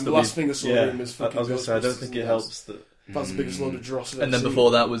it helps. And that the last thing I saw yeah, him was I fucking was going to say, I don't Ghostbusters, think it and helps that. That's the biggest load of dross I've ever And then seen.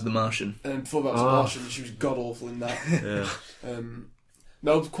 before that was The Martian. And before that was Ah. Martian, she was god awful in that. Yeah.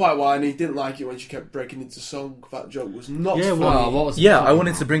 No, quite whiny. Didn't like it when she kept breaking into song. That joke was not Yeah, funny. Oh, what was Yeah, I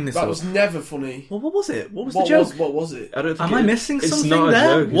wanted to bring this that up. was never funny. Well, what was it? What was the joke? What was it? I don't think Am I missing it's something not a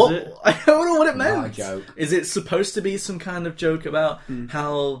there? joke, What? is it? I don't know what it meant. Not a joke. Is it supposed to be some kind of joke about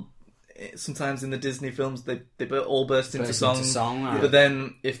how sometimes in the Disney films they all burst into Burst into song? song, right. But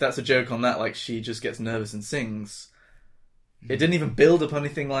then if that's a joke on that, like she just gets nervous and sings. It didn't even build up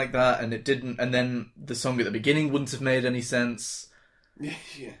anything like that, and it didn't. And then the song at the beginning wouldn't have made any sense.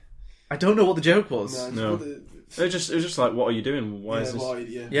 Yeah. I don't know what the joke was. No. It was just like, what are you doing? Why is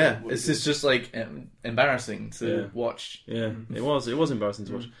this? Yeah, it's just like embarrassing to Yeah. watch. Yeah, it was embarrassing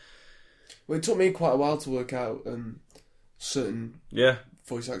to watch. Well, it took me quite a while to work out certain Yeah,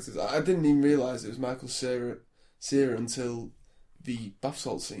 voice actors. I didn't even realise it was Michael Cera until the bath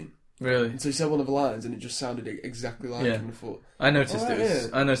salt scene. Really, Until he said one of the lines, and it just sounded exactly like Yeah. him. I thought, I noticed Oh, it was. yeah.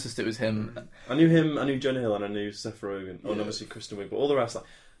 I noticed it was him. I knew him, I knew Jonah Hill, and I knew Seth Rogen, Yeah. and obviously Kristen Wiig, but all the rest,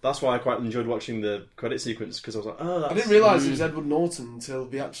 that's why I quite enjoyed watching the credit sequence, because I was like, oh, that's... I didn't realise it was Edward Norton until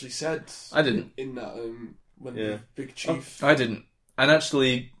they actually said. I didn't. in that when Yeah. the big chief. I didn't. And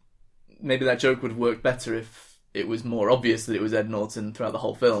actually, maybe that joke would work better if it was more obvious that it was Ed Norton throughout the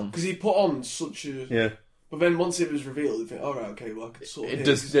whole film. Because he put on such a. Yeah. But then once it was revealed, you think, all right, okay, well, I could sort of. It hear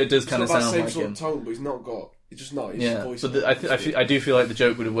does. this. It does It's kind got of that sound same like sort him. of tone, but he's not got. It's just not. His Yeah, voice. but I do feel like the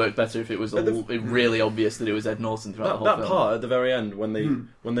joke would have worked better if it was really obvious that it was Ed Norton throughout the whole That film. part at the very end, when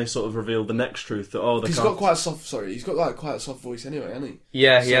they sort of revealed the next truth, that, He's got quite a soft. Sorry, he's got like quite a soft voice anyway, hasn't he?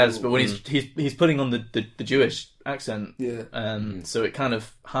 Yeah, he So- has. But when he's putting on the Jewish accent, Yeah. so it kind of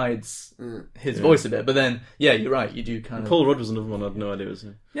hides his voice a bit. But then, yeah, you're right. You do kind of. Paul Rudd was another one I had no idea was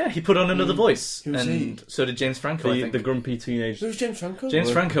him. Yeah, he put on another voice, Who was and he? so did James Franco. I The, think the grumpy teenage Who's James Franco? James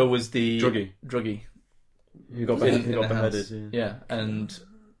Franco was the Druggy. who got in beheaded. the house. Yeah,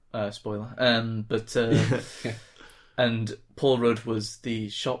 and spoiler. But and Paul Rudd was the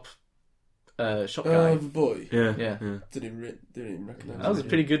shop guy. The boy. Yeah. Yeah. Didn't even recognise. That was a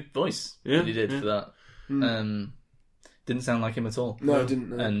pretty good voice that he did Yeah. for that. Didn't sound like him at all. No, I didn't.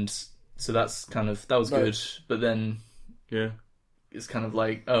 No. And so that was Right. good. But then Yeah. it's kind of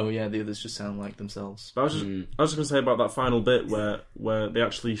like, oh yeah, the others just sound like themselves. But I was just going to say about that final bit where they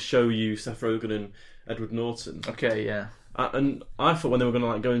actually show you Seth Rogen and Edward Norton. Okay, yeah. And I thought when they were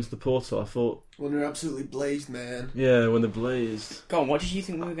going to go into the portal, I thought, When they're absolutely blazed, man. yeah, when they blazed. Go on, what did you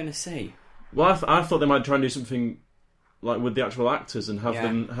think we were going to say? Well, I thought they might try and do something like with the actual actors and have Yeah.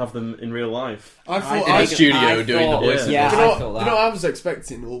 them in real life. I I thought. did. In the studio doing the voices. Yeah, Do you know, I felt do that. you know what I was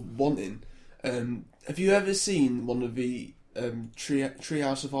expecting or wanting? Have you ever seen one of the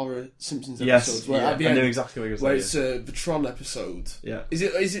Treehouse of Horror Simpsons episodes? Where at the I end, knew exactly what you were where saying. it's the Tron episode. Yeah. Is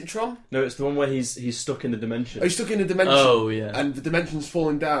it Tron? No, it's the one where he's stuck in the dimension. Oh, he's stuck in a dimension. Oh, yeah. And the dimension's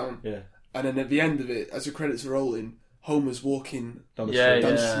falling down. Yeah. And then at the end of it, as the credits are rolling, Homer's walking Down the Yeah, street.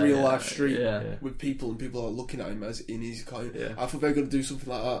 down this real life street yeah. with people, and people are looking at him as in his kind. Yeah. I thought they were going to do something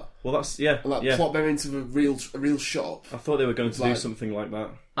like that, Well, that's yeah. and like yeah. plot them into a real shop. I thought they were going to do Like- something like that.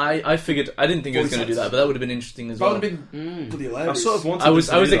 I figured I didn't think it was Voice going to do that, actors. but that would have been interesting as That well. would have been bloody I hilarious. sort of wanted. I was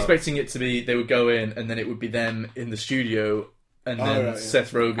them to do that. expecting it to be they would go in and then it would be them in the studio and Oh, then right, yeah.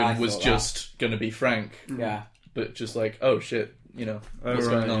 Seth Rogen I was thought just going to be Frank, Yeah. but just like, oh shit, Oh, what's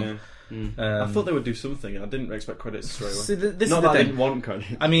right, going on? yeah. Um, I thought they would do something. I didn't expect credits straight away. see, this Not is that the I thing. didn't want credits.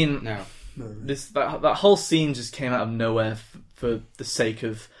 I mean, No. that whole scene just came out of nowhere for the sake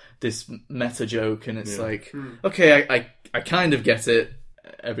of this meta joke, and it's Yeah. like, okay, I kind of get it.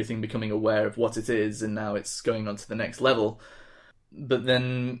 Everything becoming aware of what it is, and now it's going on to the next level. But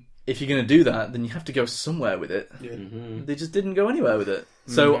then, if you're going to do that, then you have to go somewhere with it. Yeah. They just didn't go anywhere with it.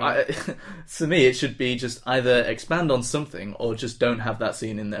 So, to me, it should be just either expand on something or just don't have that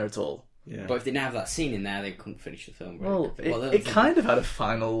scene in there at all. Yeah. But if they didn't have that scene in there, they couldn't finish the film. Really. Well, that it was- kind of had a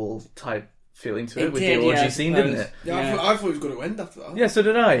final type feeling to it, It with did, the orgy yeah, I scene, suppose. didn't it? Yeah, Yeah. I thought it was going to end after that. Yeah, so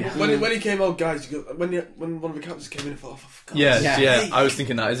did I. When he came out, guys, when one of the captains came in, I thought, oh, for God's Yeah, sake. yeah, I was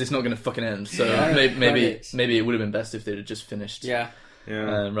thinking that. Is this not going to fucking end? So Yeah. Credits. maybe it would have been best if they'd have just finished, Yeah.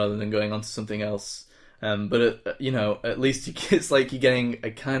 Yeah. rather than going on to something else. But at least it's like you're getting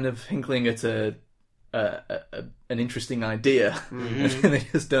a kind of inkling at an interesting idea, and they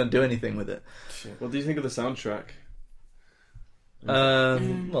just don't do anything with it. What do you think of the soundtrack? Well,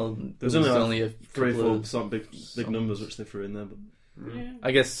 There's there was only, only a Three or couple four of some big numbers which they threw in there, but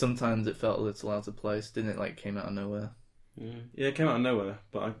I guess sometimes it felt a little out of place, didn't it? Like came out of nowhere. Yeah, it came out of nowhere,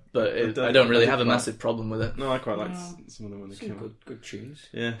 but I don't really have a massive problem with it. No, I quite liked some of them when they came out. Good tunes.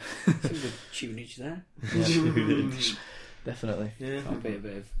 Yeah. Some good tunage there. Definitely. Yeah. Got a bit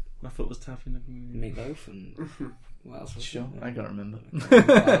of My foot was tapping. Meatloaf and what else was Sure, there? I can't remember.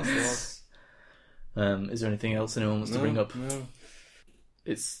 What else was? Is there anything else anyone wants to bring up? No.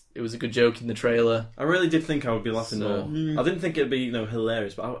 It was a good joke in the trailer. I really did think I would be laughing So- more. I didn't think it'd be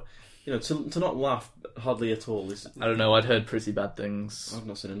hilarious, but to not laugh hardly at all is. I don't know. I'd heard pretty bad things, I've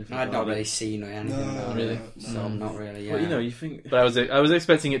not seen anything. I'd not about really it. seen anything No, about really? it, so I'm not really. Yeah. But you think. but I was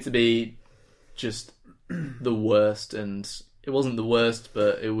expecting it to be just the worst, and it wasn't the worst,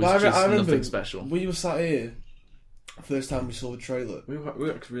 but it was But I just remember nothing special. We were sat here first time we saw the trailer. We were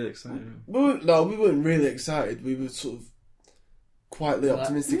really excited. We weren't really excited. We were sort of quietly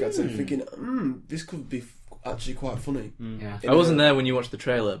optimistic, I'd say, thinking, this could be actually quite funny. Yeah. I wasn't there when you watched the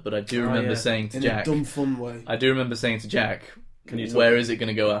trailer, but I do remember yeah. saying to In Jack, a dumb, fun way. I do remember saying to Jack, Can you where is it going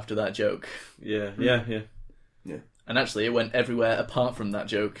to go after that joke? Yeah. And actually, it went everywhere apart from that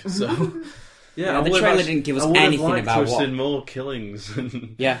joke. So Yeah, the trailer didn't give us anything about to have what. seen more killings.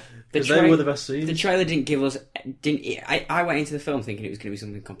 Yeah, Because they were the best scenes. The trailer didn't give us. I went into the film thinking it was going to be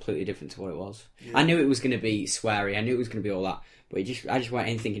something completely different to what it was. Yeah. I knew it was going to be sweary. I knew it was going to be all that. But I just went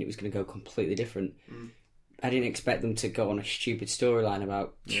in thinking it was going to go completely different. I didn't expect them to go on a stupid storyline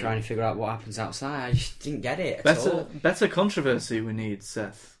about trying to figure out what happens outside. I just didn't get it at all. Better controversy we need,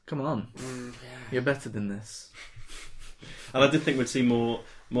 Seth. Come on. You're better than this. And I did think we'd see more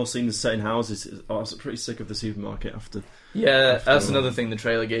scenes set in houses. I was pretty sick of the supermarket after. Yeah, that's another thing the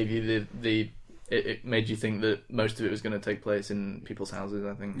trailer gave you. It made you think that most of it was going to take place in people's houses,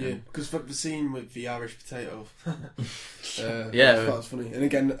 I think. Yeah, because the scene with the Irish potato. Yeah. That was funny. And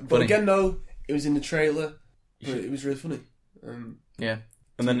again, no, it was in the trailer, but it was really funny. Yeah.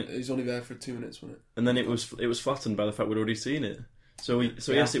 And then it was only there for 2 minutes, wasn't it? And then it was flattened by the fact we'd already seen it. So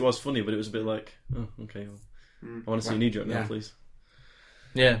yes, it was funny, but it was a bit like, oh, okay, well, I want to see a new joke now, please.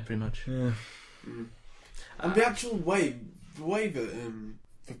 Yeah, pretty much. Yeah. And the actual way that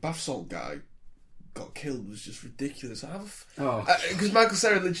the bath salt guy got killed was just ridiculous. Because Michael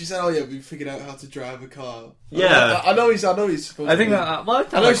Cera literally said, "Oh yeah, we figured out how to drive a car." Yeah, I know he's supposed. I think that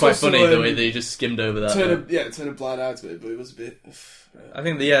was quite funny the way they just skimmed over that. Turn a blind eye to it, but it was a bit. I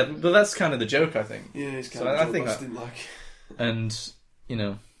think but that's kind of the joke. I think. Yeah, it's kind So of. I think I didn't like. And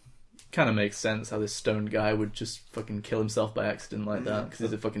kind of makes sense how this stoned guy would just fucking kill himself by accident like that because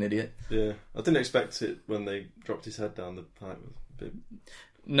he's a fucking idiot. Yeah, I didn't expect it when they dropped his head down the pipe.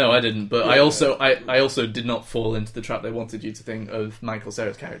 No, I didn't. But I also did not fall into the trap they wanted you to think of Michael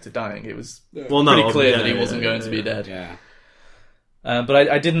Cera's character dying. It was pretty clear that he wasn't going to be dead. Yeah. But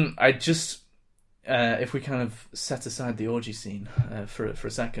I didn't. I just if we kind of set aside the orgy scene for a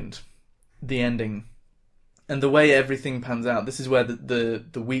second, the ending. And the way everything pans out, this is where the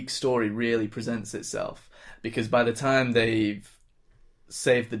weak story really presents itself. Because by the time they've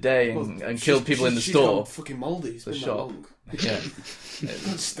saved the day and killed people in the store, fucking mouldy. It's the been shop, that long. yeah,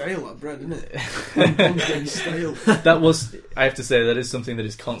 It's stale, that bread, isn't it? It's getting stale. That was. I have to say that is something that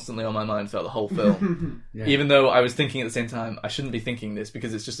is constantly on my mind throughout the whole film. Yeah. Even though I was thinking at the same time, I shouldn't be thinking this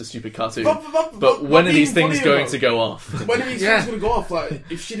because it's just a stupid cartoon. But when are these things going to go off? When are these things going to go off? Like,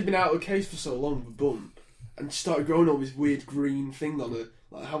 if she'd have been out of the case for so long, the bum, and started growing all this weird green thing on her,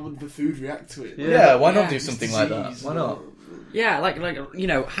 like, how would the food react to it? Yeah, why not do something like that? Why not? Yeah, like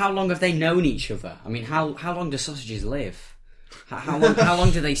how long have they known each other? I mean, how long do sausages live? How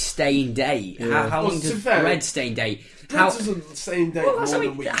long do they stay in date? Yeah. How long does bread stay in date? Bread doesn't stay in date more than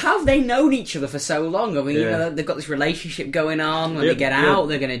a week. How have they known each other for so long? I mean, they've got this relationship going on. When they get out,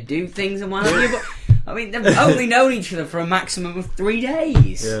 they're going to do things and what have you. But I mean, they've only known each other for a maximum of 3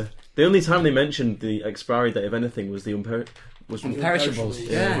 days. Yeah. The only time they mentioned the expiry date of anything was the imperishables.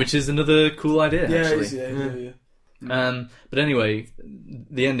 Yeah. Which is another cool idea, actually. Yeah. But anyway,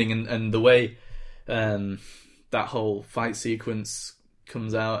 the ending and the way that whole fight sequence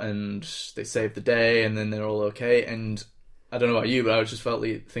comes out and they save the day and then they're all okay. And I don't know about you, but I just felt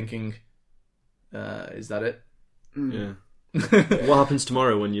thinking, is that it? Yeah. What happens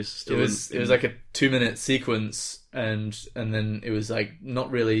tomorrow when you're still? It was like a 2-minute sequence, and then it was like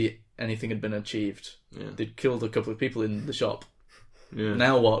not really anything had been achieved. Yeah. They'd killed a couple of people in the shop. Yeah.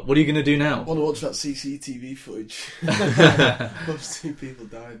 Now what? What are you going to do now? I want to watch that CCTV footage. Those 2 people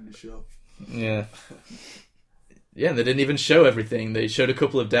died in the shop. Yeah. Yeah, they didn't even show everything. They showed a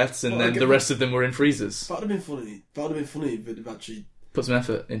couple of deaths, and then the rest of them were in freezers. That'd have been funny. That'd have been funny if they'd actually put some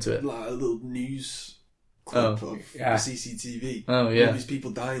effort into it. Like a little news clip of the CCTV. Oh, yeah. All these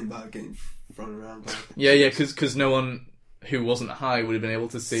people dying by getting thrown around. Yeah, because no one who wasn't high would have been able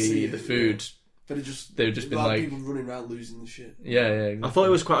to see the food They'd have just been like people running around losing the shit. Yeah, exactly. I thought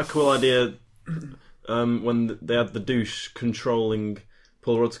it was quite a cool idea when they had the douche controlling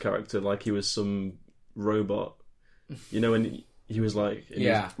Paul Rudd's character like he was some robot. You know, and he was like...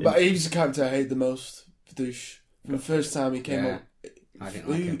 But he was the character I hated the most, the douche. From the first time he came up. I didn't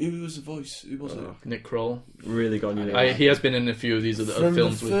like him. Who was the voice? Who was it? Nick Kroll. Really got on your He has been in a few of these other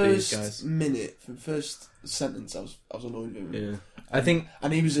films with these guys. From the first sentence, I was annoyed with him. Yeah. I think...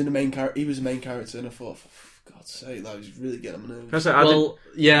 And he was in the main character. He was the main character, and I thought, for God's sake, that was really getting on my nerves.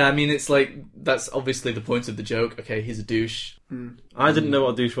 I mean, it's like, that's obviously the point of the joke. Okay, he's a douche. I didn't know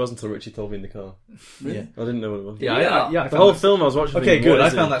what a douche was until Richie told me in the car. Really? Yeah. I didn't know what it was. Yeah, the whole film I was watching... Okay, thinking, good. I what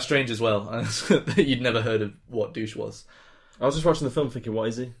is found he? that strange as well. That you'd never heard of what douche was. I was just watching the film thinking, what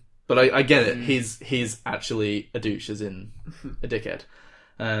is he? But I get it. He's actually a douche, as in a dickhead.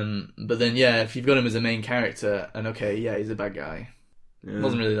 But then, if you've got him as a main character, and he's a bad guy. Yeah. It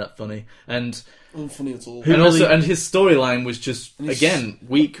wasn't really that funny. And unfunny at all. And his storyline was just, again,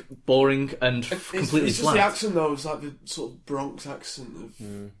 weak, boring, and completely it's flat. just the accent, though. It's like the sort of Bronx accent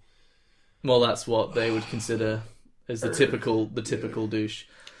of... Well, that's what they would consider as the typical douche.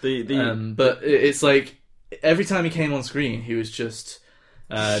 But it's like, every time he came on screen, he was just...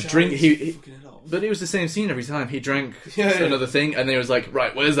 but it was the same scene every time. He drank another thing, and then he was like,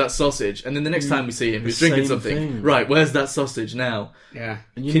 right, where's that sausage? And then the next time we see him, he's drinking something. Thing. Right, where's that sausage now? Yeah.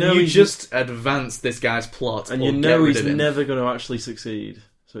 And Can you just advance this guy's plot? And or you know get rid he's of him? never going to actually succeed.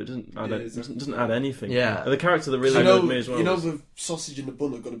 So it doesn't add, doesn't add anything. Yeah. And the character that really annoyed me as well. You know the sausage and the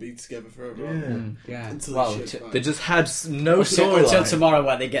bun are going to be together forever. Yeah. Until they just had no until storyline. tomorrow,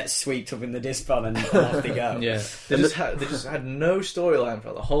 where they get swept up in the disc pan and off they go. Yeah, they just had no storyline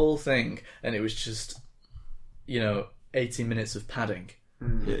for the whole thing, and it was just 18 minutes of padding.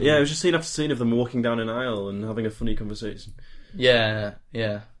 Yeah, it was just scene after scene of them walking down an aisle and having a funny conversation. Yeah.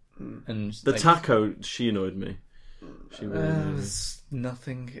 And the taco, she annoyed me. She really annoyed me.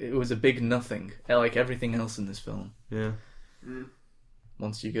 Nothing. It was a big nothing, like everything else in this film. Yeah.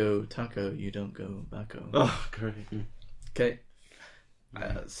 Once you go taco, you don't go backo. Oh, great. Okay.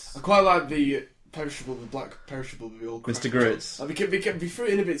 I quite like the black perishable with the old Mr. Grits. We threw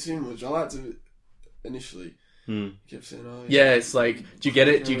it in a bit too much. I liked it initially. Kept saying, yeah, it's like, do you get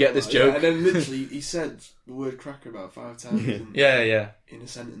it? Do you get this joke? And then literally he said the word cracker about 5 times. Yeah. In a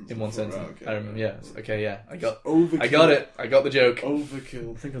sentence. In one sentence. Right, okay. I remember. Yeah. Okay. Yeah. I got overkill. it. I got the joke.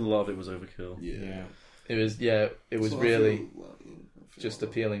 Overkill. I think a lot of it was overkill. Yeah. It was. Yeah. It was really just like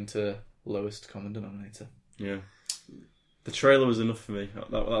appealing to lowest common denominator. Yeah. The trailer was enough for me.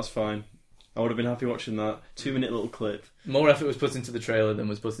 That's fine. I would have been happy watching that 2-minute little clip. More effort was put into the trailer than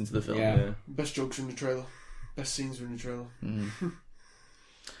was put into the film. Yeah. Best jokes in the trailer. Best scenes were in the trailer.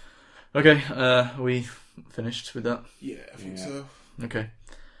 Okay, are we finished with that? Yeah, I think so. Okay.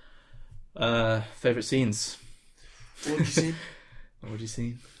 Favourite scenes? What have you seen? What have you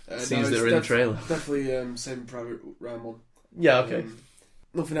seen? Scenes that are in the trailer. Definitely Saving Private Ryan one. Yeah, okay.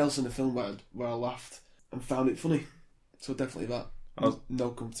 Nothing else in the film where I laughed and found it funny. So definitely that. No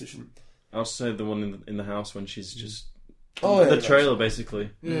competition. I'll say the one in the house when she's just... the trailer, basically.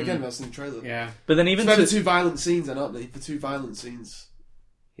 Yeah, again, that's in the trailer. Yeah. But then even the 2 violent scenes, aren't they? The 2 violent scenes.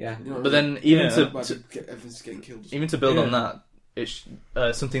 Yeah. You know but then even everyone's getting killed. Even to build on that, it's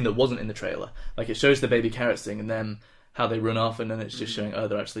something that wasn't in the trailer. Like, it shows the baby carrots thing, and then how they run off, and then it's just showing,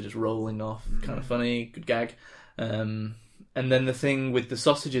 they're actually just rolling off. Kind of funny, good gag. And then the thing with the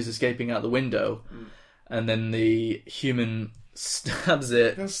sausages escaping out the window, and then the human stabs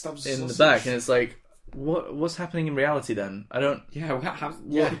it in the back, and it's like, what's happening in reality then? I don't... Yeah,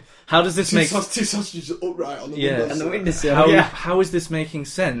 How does this make... 2 sausages upright on the window. And the windowsill. How is this making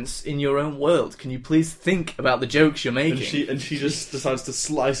sense in your own world? Can you please think about the jokes you're making? And she just decides to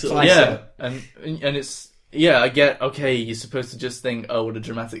slice it. And it's... Yeah, I get, okay, you're supposed to just think, oh, what a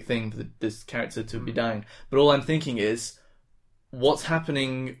dramatic thing for this character to be dying. But all I'm thinking is, what's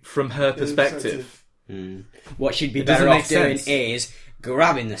happening from her perspective? What she'd be It doesn't better make off doing sense. is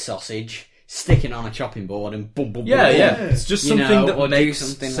grabbing the sausage, sticking on a chopping board, and boom, boom, boom. Yeah. boom. It's just You something know, that or do makes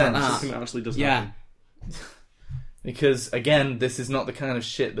something like sense. that. Something that actually does Yeah. happen. Because, again, this is not the kind of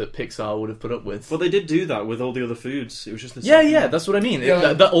shit that Pixar would have put up with. Well, they did do that with all the other foods. It was just the Yeah, that's what I mean.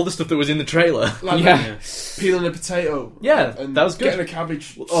 Yeah. All the stuff that was in the trailer. Like peeling a potato. Yeah, and that was good. Getting a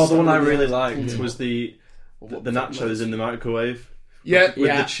cabbage. Oh, the one I really like liked was the nachos in the microwave. Yeah,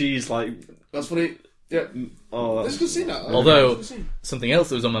 With the cheese, like... That's funny. Yeah. Oh, That's a good scene, that. Although, That's a good scene. something else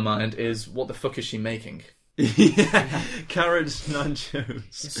that was on my mind is, what the fuck is she making? Carrots, nachos.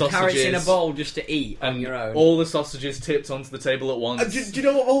 Sausages, Carrots in a bowl just to eat on and your own. all the sausages tipped onto the table at once. Do you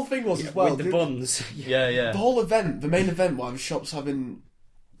know what the whole thing was as well? with the buns. Yeah. The whole event, the main event, why the shop's having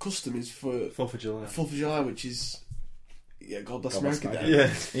custom is for 4th of July. 4th of July, which is God bless God bless America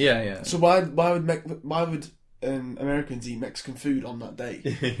America. Day. Yeah. Yeah. So why would Americans eat Mexican food on that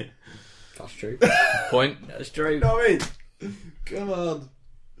day? That's true. Point. That's true. You know what I mean? Come on.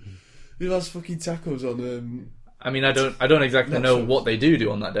 Who has fucking tacos on? I mean, I don't exactly know Nachos. what they do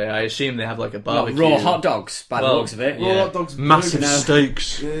on that day. I assume they have like a Well, barbecue. raw hot dogs, by the Well, looks of it. Raw Yeah. hot dogs, Massive burgers.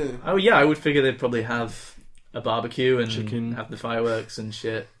 steaks. Yeah. Oh yeah, I would figure they'd probably have a barbecue and Chicken. have the fireworks and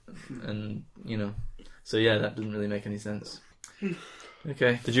shit, and So yeah, that doesn't really make any sense.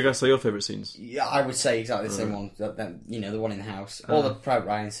 Okay. Did you guys say your favourite scenes? Yeah, I would say exactly the same one. That, the one in the house. Or the Private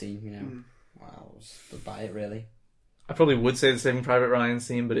Ryan scene, Wow, that was about it, really. I probably would say the Saving Private Ryan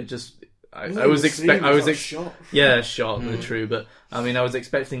scene, but it just I It was not shot. yeah, shot, true, but I mean, I was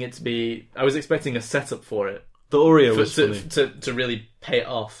expecting a setup for it. The Oreo was funny. to really pay it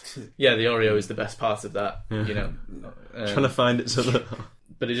off. Yeah, the Oreo is the best part of that, Trying to find it so that...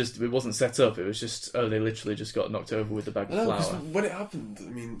 but it wasn't set up. It was just they literally just got knocked over with the bag I of know, 'cause flour. when it happened, I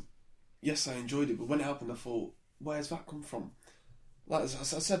mean, yes, I enjoyed it, but when it happened, I thought, where's that come from? Like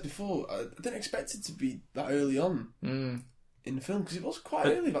as I said before, I didn't expect it to be that early on in the film, because it was quite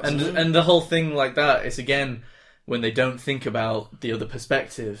early. And the whole thing like that is again when they don't think about the other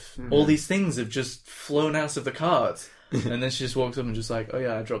perspective. All these things have just flown out of the cart. And then she just walks up and just like, oh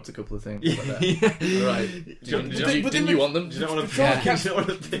yeah, I dropped a couple of things. Like that. Right. Didn't you want them? You don't want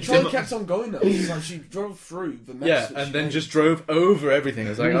to... The trolley kept on going though. It's like she drove through the mess. Yeah, that and she then made. just drove over everything.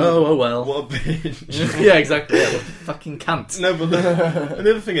 It's like, oh well. What a bitch. Yeah, exactly. Yeah, what a fucking cunt. No, but and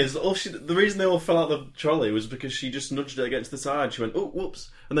the other thing is, the reason they all fell out of the trolley was because she just nudged it against the side. She went, oh,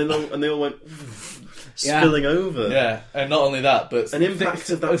 whoops. And they all went spilling over. Yeah, and not only that, but An impact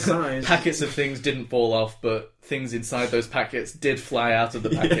of that size. packets of things didn't fall off, but things inside those packets did fly out of the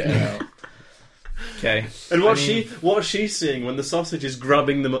packet and out. Okay. And what's she seeing when the sausage is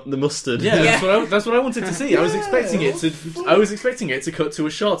grabbing the mustard? Yeah, that's what I wanted to see. I was expecting it to cut to a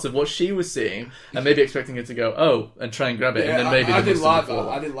shot of what she was seeing, and maybe expecting it to go, oh, and try and grab it, and then maybe I the didn't mustard like would that. fall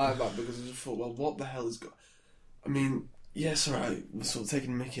I off. didn't like that because I just thought, well, what the hell is going? I mean, yes, alright, we're sort of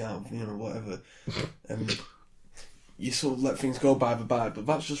taking Mickey out, whatever. You sort of let things go by, but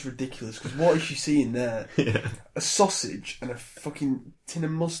that's just ridiculous. Because what is she seeing there? Yeah. A sausage and a fucking tin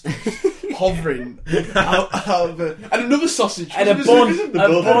of mustard hovering out of a... And another sausage. And a Because bun. it's-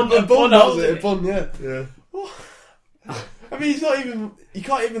 A bun, was it? A bun, yeah. Yeah. I mean, it's not even... You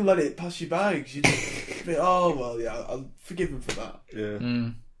can't even let it pass you by. Because you just think, oh, well, yeah, I'll forgive him for that. Yeah.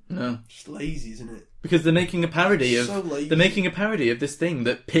 No. Just lazy, isn't it? Because they're making a parody of So lazy. they're making a parody of this thing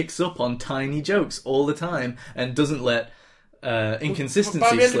that picks up on tiny jokes all the time and doesn't let inconsistency By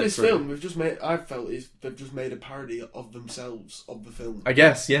the end of slip this through. film, they've just made a parody of themselves, of the film. I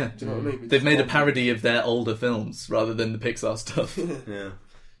guess, yeah. Do you know what I mean? They've made a parody of their older films rather than the Pixar stuff, Yeah.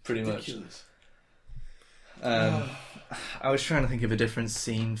 pretty much. Ridiculous. I was trying to think of a different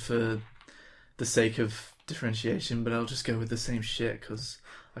scene for the sake of differentiation, but I'll just go with the same shit because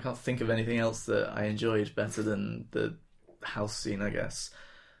I can't think of anything else that I enjoyed better than the house scene, I guess.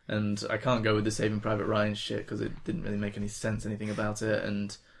 And I can't go with the Saving Private Ryan shit because it didn't really make any sense, anything about it,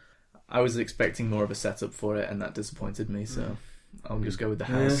 and I was expecting more of a setup for it, and that disappointed me. So I'll just go with the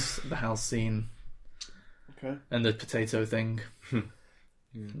house scene, Okay. and the potato thing.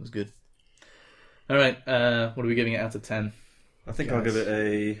 It was good. All right, what are we giving it out of 10? I think I'll give it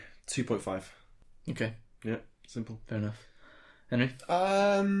a 2.5. Okay, Yeah, simple. fair enough. Henry?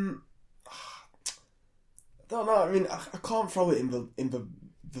 I don't know. I mean, I can't throw it in the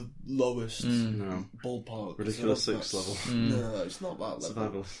lowest No. ballpark. Ridiculous So 6 level. No, it's not that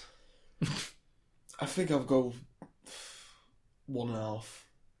level. Survivalist. I think I'll go 1.5.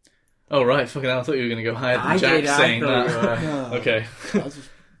 Oh, right, fucking hell, I thought you were going to go higher than I Jack did, I saying thought that. you No, Okay, That's just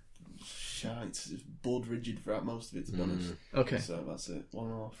shite. It's bored rigid throughout most of it, to be honest. okay. So that's it.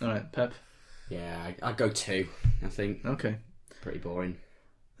 1.5. Alright, Pep. Yeah, I'd go 2, I think. Okay. Pretty boring.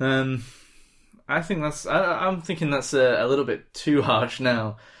 I think I'm thinking that's a little bit too harsh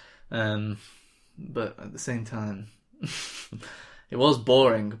now. But at the same time, it was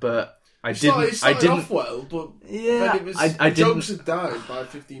boring, but I It started didn't off well, but Yeah, then it was, I the jokes didn't- had died by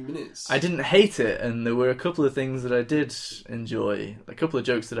 15 minutes. I didn't hate it, and there were a couple of things that I did enjoy, a couple of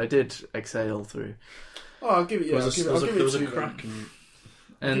jokes that I did exhale through. Oh, I'll give it. Yeah, I'll give it. I'll give there it was a a 2. crack.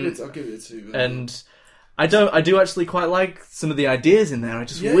 And I'll give it a 2. and I do actually quite like some of the ideas in there. I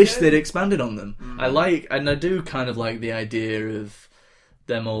just Yeah, wish yeah. they'd expanded on them. I do kind of like the idea of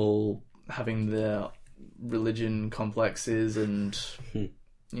them all having their religion complexes, and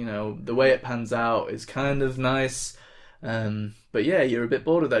the way it pans out is kind of nice. But yeah, you're a bit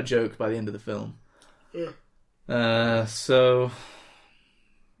bored of that joke by the end of the film. Yeah. So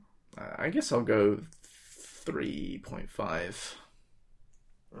I guess I'll go 3.5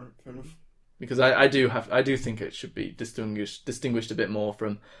 Right, fair enough. because I do think it should be distinguished a bit more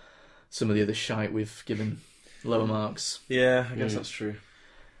from some of the other shite we've given lower marks. Yeah, I guess that's true.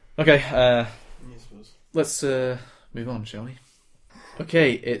 Okay, Yeah, I suppose. let's move on, shall we?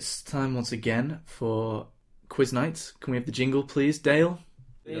 Okay, it's time once again for quiz night. Can we have the jingle, please, Dale?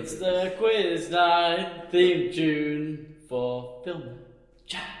 It's the quiz night theme tune for film.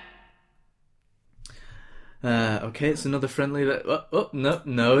 Okay, it's another friendly that...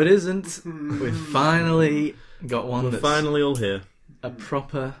 No, it isn't. We've finally got one We're that's finally all here. a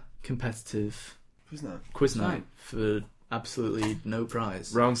proper competitive Who's that? quiz night for absolutely no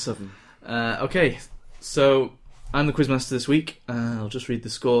prize. Round 7. Okay, so I'm the quizmaster this week. I'll just read the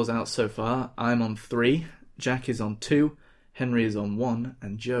scores out so far. I'm on 3, Jack is on 2, Henry is on 1,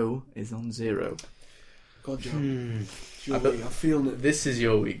 and Joe is on 0. God, Joe. It's your week. I'm feeling it. This is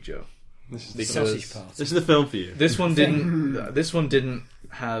your week, Joe. Sausage party. This is the film for you. This one didn't. This one didn't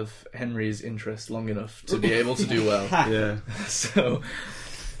have Henry's interest long enough to be able to do well. Yeah. So,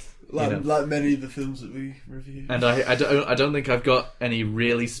 Like many of the films that we review. and I don't think I've got any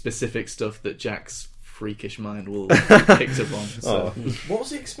really specific stuff that Jack's freakish mind will pick up on. So. What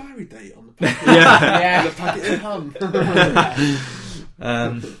was the expiry date on the packet? Yeah. The packet in hand.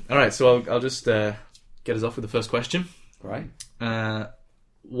 All right, so I'll just get us off with the first question. Right.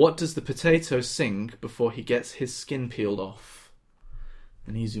 What does the potato sing before he gets his skin peeled off?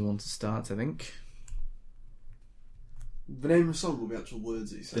 An easy one to start, I think. The name of the song will be actual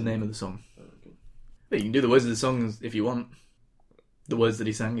words that he said. The name of the song. Oh, okay. But you can do the words of the song if you want. The words that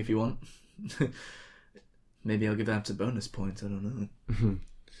he sang if you want. Maybe I'll give that a bonus point, I don't know.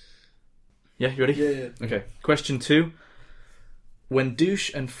 Yeah, you ready? Yeah. Okay, question 2. When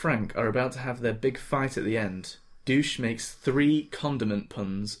Douche and Frank are about to have their big fight at the end, Douche makes 3 condiment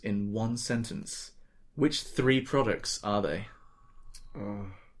puns in one sentence. Which 3 products are they?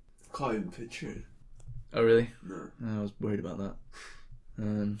 Can't even picture it. Oh, really? No. I was worried about that.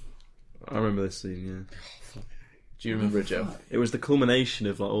 I remember this scene, yeah. Do you remember it, Joe? It was the culmination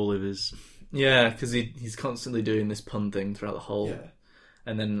of like all of his... Yeah, because he's constantly doing this pun thing throughout the whole... Yeah.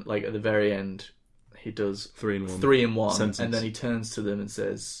 And then, like, at the very end, he does 3 in 1. 3 in 1, sentence. and then he turns to them and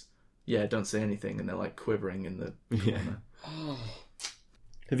says, yeah, don't say anything, and they're, like, quivering in the Yeah. corner.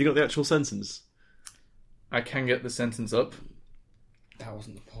 Have you got the actual sentence? I can get the sentence up, That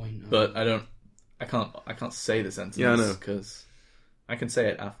wasn't the point. No. but I can't say the sentence. Yeah, I know. Because I can say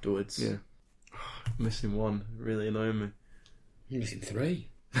it afterwards. Yeah. Missing 1. Really annoying me. You're missing 3.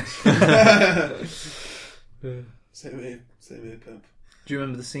 Same here, Pep. Do you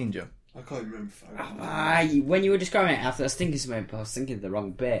remember the scene, Joe? I can't even remember. When you were describing it after, I was thinking something, but I was thinking of the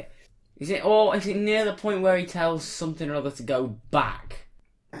wrong bit. Is it near the point where he tells something or other to go back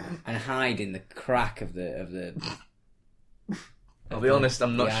and hide in the crack of the I'll be honest,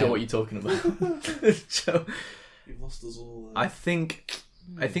 I'm not Yeah. sure what you're talking about. So, You've lost us all. I think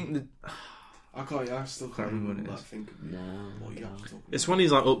the I still can't remember what remember it that is. thing. What you have to talk It's when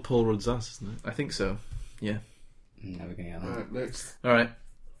he's like up Paul Rudd's ass, isn't it? I think so. Yeah. Never gonna get that. Alright, next. All right.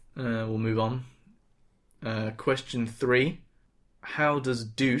 We'll move on. Question 3. How does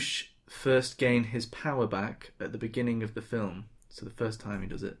Douche first gain his power back at the beginning of the film? So the first time he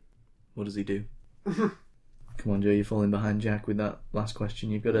does it, what does he do? Come on, Joe, you're falling behind Jack with that last question.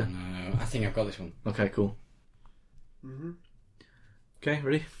 You've got to... No, I think I've got this one. Okay, cool. Mm-hmm. Okay,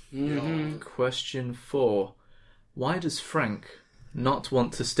 ready? Mm-hmm. Question 4. Why does Frank not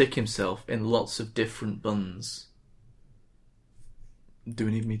want to stick himself in lots of different buns? Do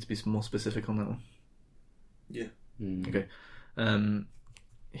we need me to be more specific on that one? Yeah. Okay.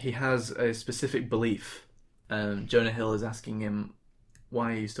 He has a specific belief. Jonah Hill is asking him,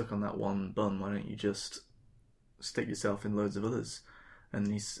 why are you stuck on that one bun? Why don't you just stick yourself in loads of others? And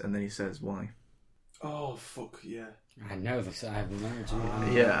then he says, why? Oh, fuck, yeah. I know this. I have no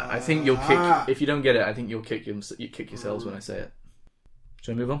idea. Yeah, I think you'll kick... If you don't get it, I think you'll kick yourselves when I say it.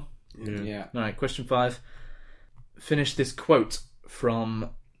 Shall we move on? Yeah. Alright, question 5. Finish this quote from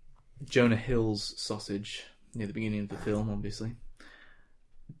Jonah Hill's Sausage, near the beginning of the film, obviously.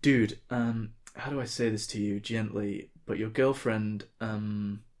 Dude, how do I say this to you gently? But your girlfriend,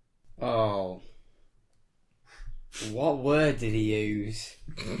 Oh. What word did he use?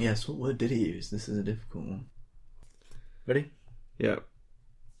 Yes, what word did he use? This is a difficult one. Ready? Yeah.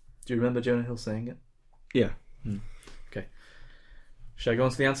 Do you remember Jonah Hill saying it? Yeah. Okay. Shall I go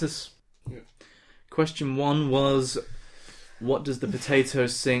on to the answers? Yeah. Question 1 was, what does the potato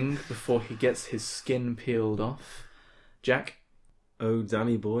sing before he gets his skin peeled off? Jack? Oh,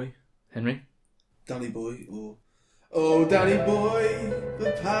 Danny boy. Henry? Danny Boy, or Oh, Danny boy,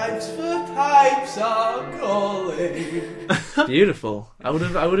 the pipes are calling. Beautiful. I would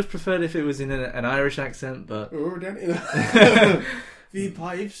have preferred if it was in an Irish accent, but Oh, Danny. The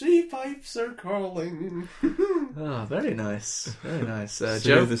pipes are calling. oh, very nice, very nice. Joe,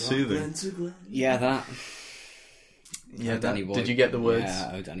 Joe, soothing. Glen to Glen. Yeah, that. yeah, Danny boy. did you get the words?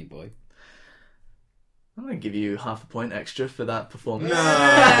 Yeah, oh, Danny boy. I'm gonna give you half a point extra for that performance.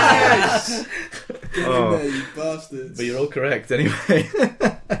 Yes! Get Oh. in there, you bastards. But you're all correct anyway.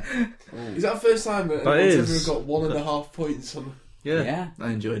 Is that the first time that That anyone's is. ever got 1.5 points on? Yeah, Yeah.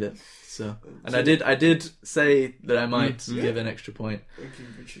 I enjoyed it. So, and I did say that I might give an extra point. Thank you,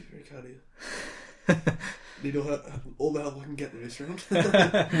 Richard Riccardi. Need all the help I can get in this round.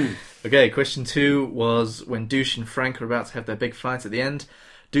 Okay, question 2 was when Douche and Frank are about to have their big fight at the end.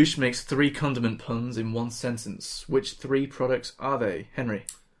 Douche makes 3 condiment puns in one sentence. Which 3 products are they? Henry?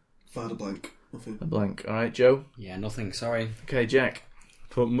 Find a blank. Nothing. A blank. Alright, Joe? Yeah, nothing, sorry. Okay, Jack?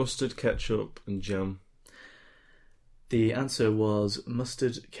 Put mustard, ketchup, and jam. The answer was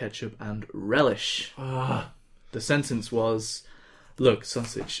mustard, ketchup, and relish. The sentence was, look,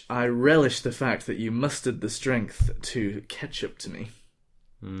 sausage, I relish the fact that you mustered the strength to ketchup to me.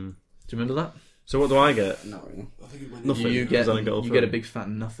 Do you remember that? So what do I get? Not really. I think it went Nothing. You because get I didn't get all you get a 3. big fat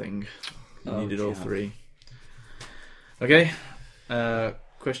nothing. You Oh, needed all yeah. 3. Okay.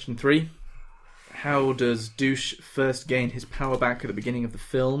 Question 3. How does Douche first gain his power back at the beginning of the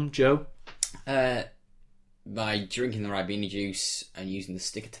film, Joe? By drinking the Ribena juice and using the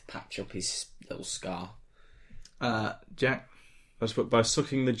sticker to patch up his little scar. Jack? I just put by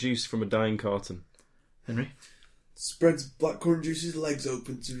sucking the juice from a dying carton. Henry? Spreads blackcurrant juice's legs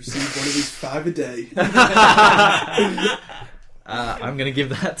open to receive one of his 5 a day. I'm going to give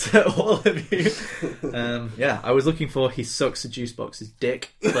that to all of you. Yeah, I was looking for he sucks a juice box's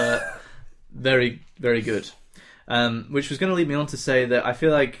dick, but very, very good. Which was going to lead me on to say that I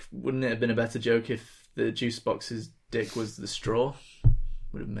feel like wouldn't it have been a better joke if the juice box's dick was the straw?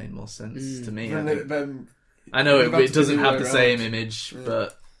 Would have made more sense to me. I think. I know it doesn't have the same image,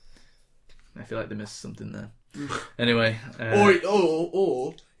 but I feel like they missed something there. Anyway,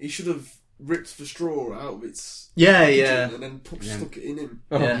 or he should have ripped the straw out of its yeah, and then stuck it in him.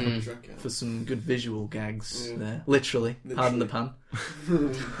 yeah, Drank it. for some good visual gags Yeah. there. Literally, pardon the pan.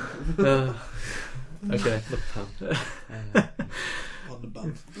 Okay. On the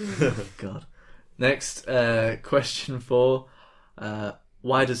bump. God. Next, question 4.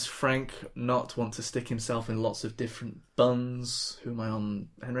 Why does Frank not want to stick himself in lots of different buns? Who am I on,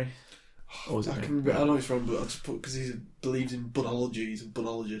 Henry? Or was it I me? know it's wrong, but I just put because he believes in bunology. He's a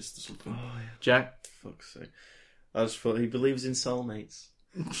bunologist or something. Jack? Fuck's sake. I just thought he believes in soulmates.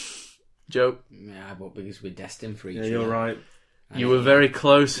 Joe? Yeah, but because we're destined for each Yeah, other. you're right. You were very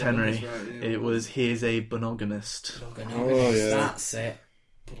close, Yeah, Henry. that's right, yeah. It was he is a monogamist. Oh, yeah. That's it.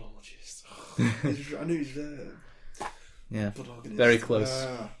 Bunologist. I knew he was there. Yeah. Bunologist. Very close.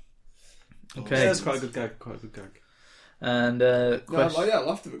 Okay. Yeah, that's quite a good gag. Quite a good gag. And I question,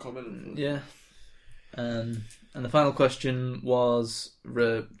 laughed at the comment. yeah. And the final question was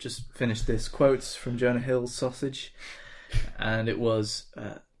just finish this quote from Jonah Hill's Sausage, and it was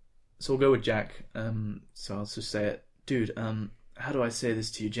so we'll go with Jack. So I'll just say it, dude. How do I say this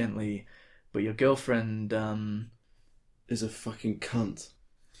to you gently? But your girlfriend Is a fucking cunt.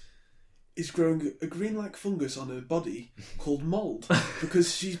 Is growing a green-like fungus on her body called mould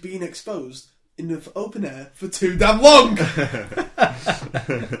because she's been exposed in the open air for too damn long.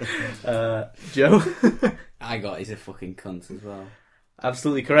 Joe. I got he's a fucking cunt as well.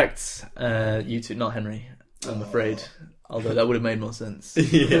 Absolutely correct. You two, not Henry. I'm afraid. Although that would have made more sense.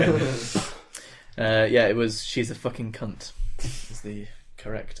 Yeah, it was she's a fucking cunt is the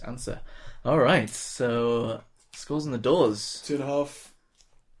correct answer. Alright, so scores on the doors. 2.5.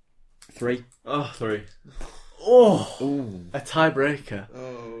 3. Oh, 3. Oh, Ooh. a tiebreaker.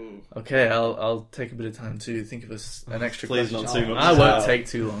 Oh. Okay, I'll take a bit of time to think of an extra Please question. not too much. I won't take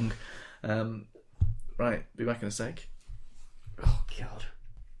too long. Right, be back in a sec. Oh god.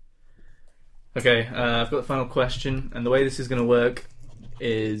 Okay, I've got the final question, and the way this is going to work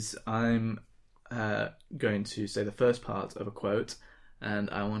is I'm going to say the first part of a quote, and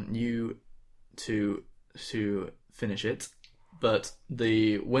I want you to finish it, but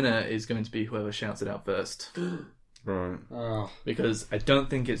the winner is going to be whoever shouts it out first, Right. Oh. because I don't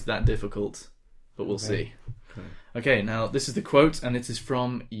think it's that difficult, but we'll see. Okay, now this is the quote, and it is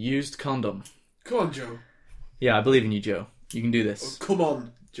from Used Condom. Come on, Joe. Yeah, I believe in you, Joe. You can do this. Come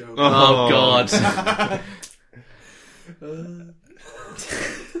on, Joe. Oh, God.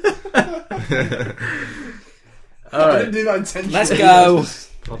 I didn't do that intentionally. Let's go.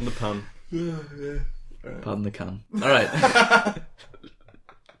 Pardon the pan. Pardon the can. All right.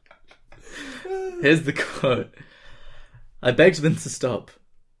 Here's the quote. I begged them to stop,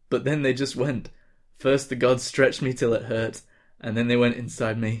 but then they just went. First the gods stretched me till it hurt, and then they went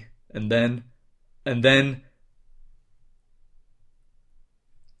inside me, and then...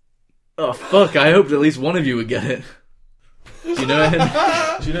 Oh, fuck, I hoped at least one of you would get it. Do you know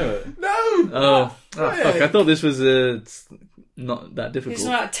it? Do you know it? No! Oh, fuck, I thought this was not that difficult. It's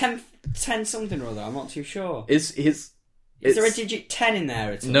like 10 something or other, I'm not too sure. Is there a digit 10 in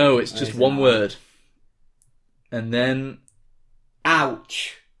there at all? No, it's just one not? word. And then...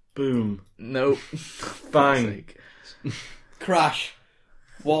 Ouch. Boom. No. Bang. Crash.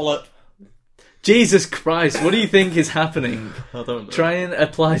 Wallop. Jesus Christ, what do you think is happening? I don't know. Try and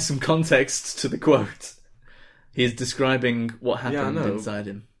apply some context to the quote. He's describing what happened know. inside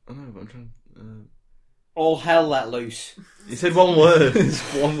him. I know, but I'm trying... All hell let loose. You said one word. It's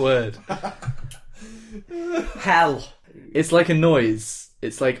one word. Hell. It's like a noise.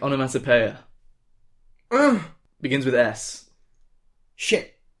 It's like onomatopoeia. Begins with S.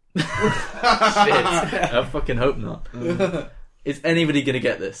 Shit. Shit. I fucking hope not. Is anybody going to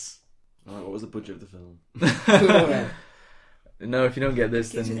get this? Alright, what was the budget of the film? No, if you don't get this,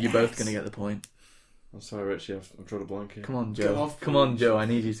 then you're both going to get the point. I'm sorry, Richie, I've drawn a blank here. Come on, Get Joe. off Come on, point. Joe. I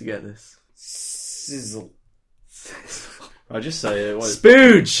need you to get this. Sizzle. I just say it. What,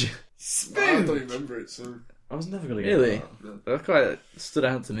 Spooge! I don't remember it, so... I was never going to get Really? that. That quite stood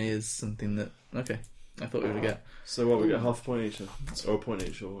out to me as something that... Okay, I thought we would get. So what, we get half a point each? Or a point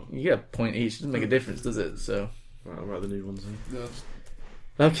each, or what? You get a point each. Doesn't make a difference, does it? So... Right, I'll write the new ones in. No.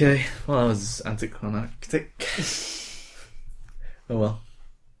 Okay, well, that was anticlimactic. Oh well.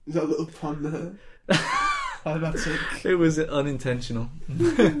 Is that a little pun there? Climatic. It was unintentional.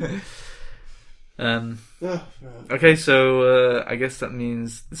 Oh, right. Okay, so I guess that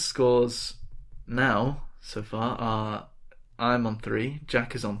means the scores now, so far, are I'm on 3,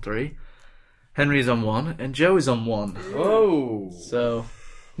 Jack is on 3, Henry is on 1, and Joe is on 1. Oh. So,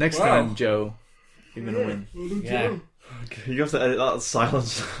 next Wow. time, Joe, you're going to win. Yeah. Okay, you have to edit that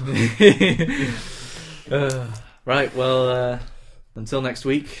silence. Right, well, until next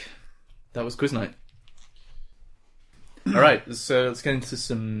week, that was Quiz Night. Alright, so let's get into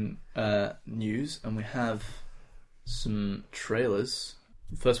some news, and we have some trailers.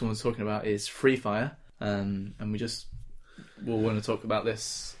 The first one we're talking about is Free Fire, and we'll want to talk about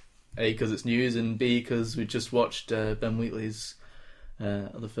this, A, because it's news, and B, because we just watched Ben Wheatley's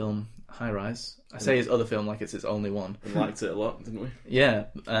other film, High Rise. I say his other film like it's his only one. We liked it a lot, didn't we? Yeah.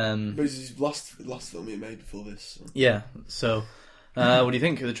 But it's his last film he made before this. So. Yeah, so what do you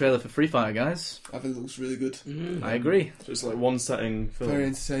think of the trailer for Free Fire, guys? I think it looks really good. I agree. So it's like one setting film. Very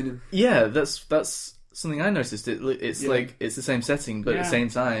entertaining. Yeah, that's something I noticed. It's Yeah. like it's the same setting, but at Yeah. the same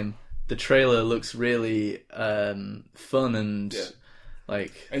time, the trailer looks really fun and Yeah.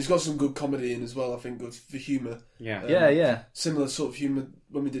 like And he's got some good comedy in as well, I think, good for humour. Yeah. yeah. Similar sort of humour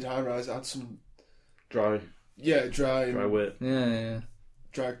when we did High Rise, it had some, Dry dry wit. Yeah.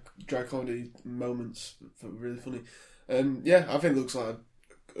 dry comedy moments that were really funny. I think it looks like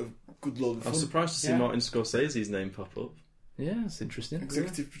a good load of I was fun. surprised to see Yeah. Martin Scorsese's name pop up. Yeah, it's interesting.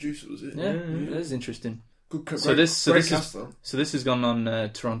 Executive producer, was it? Yeah, it is interesting. Good, So great, this great is cast, though. so this has gone on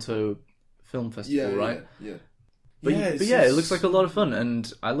Toronto Film Festival, right? Yeah. But it's- yeah, it looks like a lot of fun, and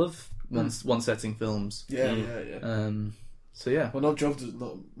I love one setting films. Yeah. So yeah. Well, no, Joe is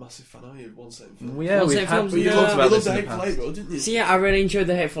not a massive fan, are you? of One setting film. Well, yeah, One we've Setting had Films, we've yeah. talked You about loved this the in the Hateful past. Eight, though, didn't you? So yeah, I really enjoyed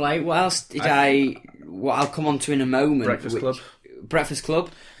the Hateful Eight. What else did what I'll come on to in a moment. Breakfast Club. Breakfast Club.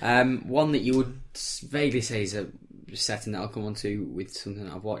 One that you would vaguely say is a setting that I'll come on to with something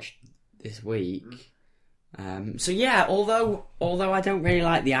that I've watched this week. So yeah, although I don't really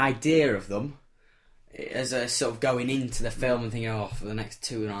like the idea of them as a sort of going into the film and thinking, oh, for the next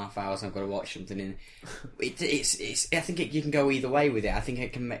 2.5 hours I've got to watch something in. It's I think you can go either way with it. I think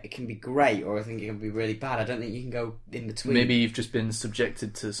it can be great, or I think it can be really bad. I don't think you can go in between. Maybe you've just been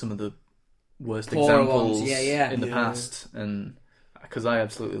subjected to some of the worst Poorer examples ones, yeah. in the Yeah. past, and because I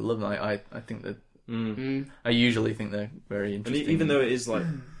absolutely love them, I think that I usually think they're very And interesting. even though it is like,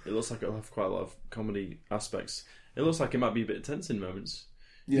 it looks like it'll have quite a lot of comedy aspects, it looks like it might be a bit tense in moments.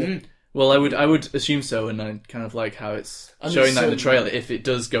 Yeah. well, I would assume so, and I kind of like how it's And showing it's, that in the trailer. If it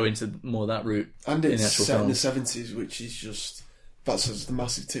does go into more that route, And in it's the actual set in the film. 70s, which is just... That's just the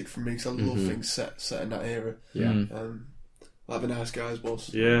massive tick for me, because I love things set in that era. Yeah. Like The Nice Guys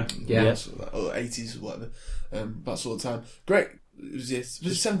was. Yeah. Yeah. So that, or 80s or whatever. That sort of time. Great. It was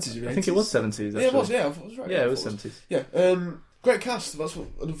 70s or 80s? I think it was 70s. Actually. Yeah, it was, yeah. I was right. Yeah, I it was thought 70s. Yeah. Great cast. That's what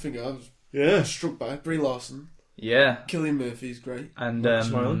another thing I was Yeah. struck by. Brie Larson. Yeah, Cillian Murphy's great. and Mark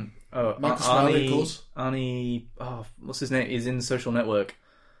Smiley. Oh, Michael Smiley, of course. Arnie. Oh, what's his name? He's in Social Network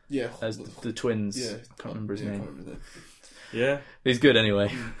Yeah. as the twins. Yeah. I can't remember his Yeah, I name. can't remember his name. Yeah, He's good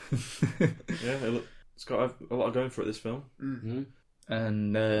anyway. yeah. It's got a lot going for it. This film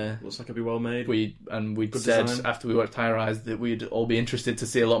And looks like it'll be well made. we'd Good said design. after we watched High Rise that we'd all be interested to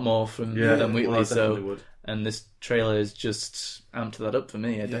see a lot more from yeah, Dan Wheatley. well, I definitely So, would. and this trailer is just amped that up for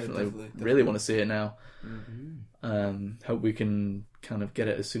me. I definitely really want to see it now. Hope we can kind of get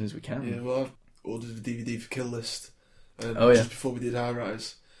it as soon as we can. Yeah, well, I've ordered a DVD for Kill List. Yeah. Just before we did High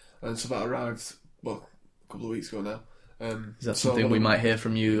Rise. And so that arrived, well, a couple of weeks ago now. Is that so something we might hear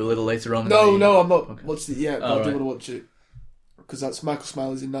from you a little later on? No, in the- I'm not Okay. watched it yet, but Oh, I do right. want to watch it. Because that's Michael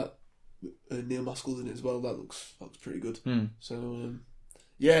Smiley's in that. Neil Maskell's in it as well. That looks pretty good. So,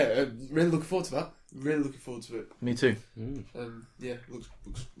 yeah, really looking forward to that. Really looking forward to it. Me too. Yeah,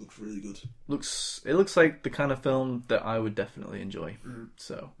 looks really good. It looks like the kind of film that I would definitely enjoy.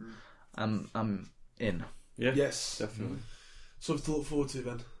 So, I'm in. Yeah, Yes. definitely. Something to look forward to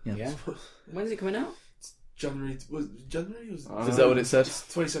then. Yeah. When's it coming out? January. Was it January? Was Is that what it said? It's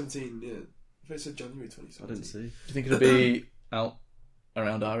 2017, yeah. If it said January 2017. I didn't see. Do you think it'll be out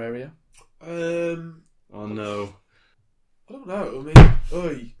around our area? Oh no. I don't know. I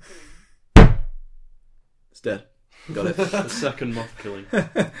mean, It's dead. Got it. The second moth killing.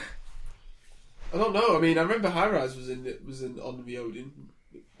 I don't know. I mean, I remember High Rise was on the Odin.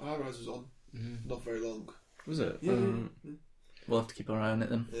 High Rise was on not very long. Was it? Yeah, We'll have to keep our eye on it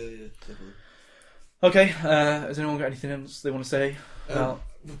then. yeah, definitely. Okay. Has anyone got anything else they want to say about?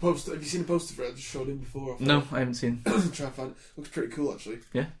 The poster. Have you seen the poster for it? I just showed him before. No, I haven't seen. Try and find it. Looks pretty cool actually.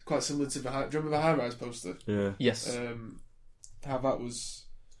 Yeah. Quite similar to the. Do you remember the High Rise poster? Yeah. Yes. How that was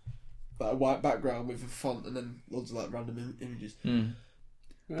like a white background with a font and then loads of like random images.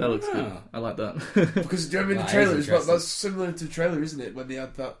 That looks good. I like that. Because do you remember in the That is trailer? interesting. That's similar to the trailer, isn't it? When they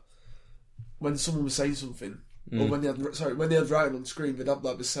had that, when someone was saying something, or when they had writing on screen, they'd have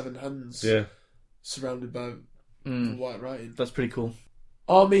like the 7 hands, Yeah. surrounded by white writing. That's pretty cool.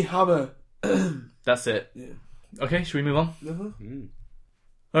 Army Hammer. That's it. Yeah. Okay, should we move on? Uh-huh.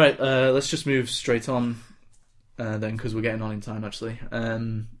 All right, let's just move straight on then, because we're getting on in time actually.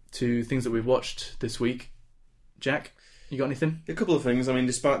 To things that we've watched this week. Jack, you got anything? A couple of things. I mean,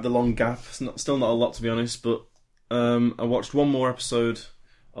 despite the long gap, it's still not a lot to be honest. But I watched one more episode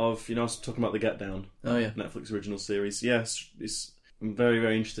of I was talking about the Get Down. Oh yeah. Netflix original series. Yes, I'm very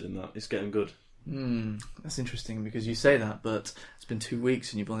very interested in that. It's getting good. That's interesting because you say that, but it's been 2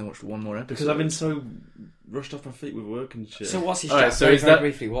 weeks and you've only watched one more episode. Because I've been so rushed off my feet with work and shit. So what's his Alright, Jack? so very, is very that-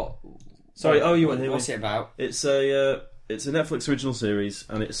 briefly, what? Sorry, you weren't here. What's it about? It's a Netflix original series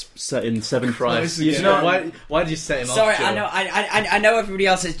and it's set in 7 Christ. Nice. You know, why did you set him Sorry, off? Joe? I know everybody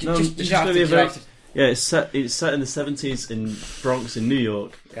else is No, just it's just gonna be a drafted. very- Yeah, it's set in the 70s in Bronx in New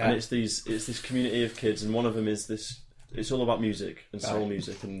York, Yeah. and it's this community of kids, and one of them is this. It's all about music and soul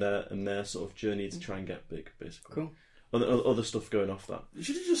music, and their sort of journey to try and get big, basically. Cool. Other stuff going off that. You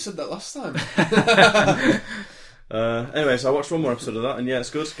should have just said that last time. Anyway, so I watched one more episode of that, and yeah, it's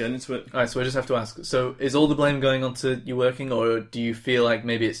good. Getting into it. All right, so I just have to ask. So, is all the blame going on to you working, or do you feel like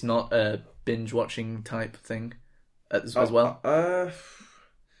maybe it's not a binge watching type thing as well?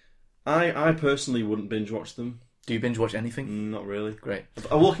 I personally wouldn't binge watch them. Do you binge watch anything? Not really. Great.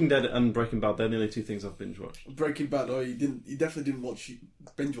 Walking Dead and Breaking Bad, they're the only two things I've binge watched. Breaking Bad. Oh, you didn't. You definitely didn't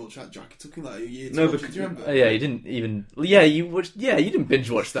binge watch that, Jack. It took him like a year to No, watch but- it. Do you remember? Yeah, you didn't even. Yeah, you watched. Yeah, you didn't binge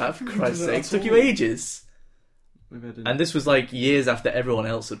watch that for Christ's sake. It took you ages. Maybe I didn't. And this was like years after everyone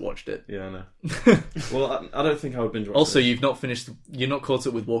else had watched it. Yeah, I know. Well, I don't think I would binge watch. Also, this. you've not finished. You're not caught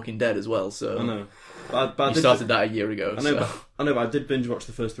up with Walking Dead as well. So I know. But I you did- started that a year ago. I know, so. but I did binge watch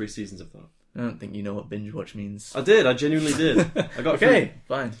the first 3 seasons of that. I don't think you know what binge watch means. I did. I genuinely did. I got Okay, through.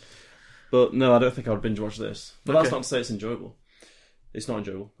 fine. But no, I don't think I would binge watch this. But Okay. that's not to say it's enjoyable. It's not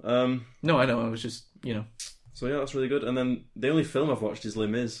enjoyable. No, I know. I was just, So yeah, that's really good. And then the only film I've watched is Les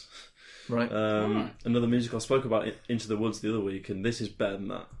Mis. right. Another musical. I spoke about Into the Woods the other week, and this is better than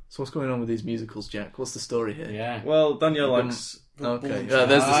that. So what's going on with these musicals, Jack? What's the story here? Yeah. Well, Danielle likes Okay, yeah,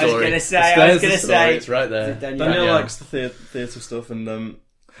 there's the I was story. gonna say, There's I was the gonna story, say. it's right there. Danielle Yeah. likes the theatre stuff, and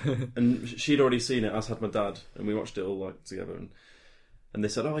and she'd already seen it, as had my dad, and we watched it all like together. And they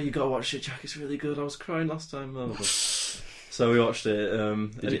said, "Oh, you gotta watch it, Jack. It's really good. I was crying last time." Blah, blah, blah. So we watched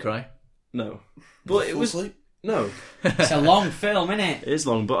it. Did you cry? No, but it Fall was asleep? no. It's a long film, isn't it? It is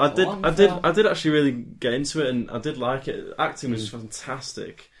long, but I did actually really get into it, and I did like it. Acting was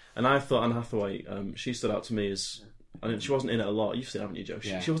fantastic, and I thought Anne Hathaway, she stood out to me as. I mean, she wasn't in it a lot. You've seen it, haven't you, Joe?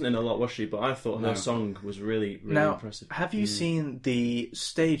 Yeah. She wasn't in it a lot, was she? But I thought her song was really, really Now, impressive. have you seen the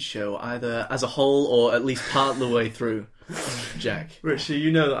stage show either as a whole or at least part of the way through? Jack. Richie,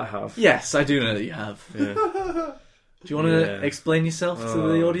 you know that I have. Yes, I do know that you have. Yeah. Do you want to explain yourself to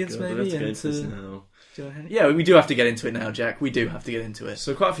the audience, God, we have maybe? to get And into this now. Yeah, we do have to get into it now, Jack. We do have to get into it.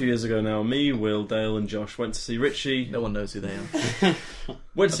 So quite a few years ago now, me, Will, Dale, and Josh went to see Richie. No one knows who they are.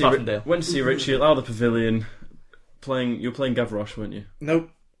 Went to Apart from Dale. see Richie at the Pavilion. You were playing Gavroche, weren't you? Nope.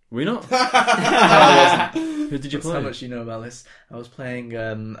 Were you not? Who did you That's play? how much you know about this. I was playing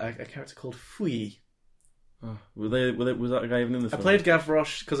a character called Fui. Oh, was that guy even in the I film? played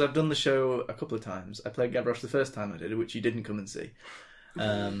Gavroche because I've done the show a couple of times. I played Gavroche the first time I did it, which you didn't come and see.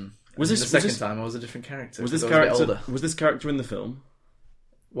 Was the this second time I was a different character? Was this 'cause I was a bit character? older. Was this character in the film?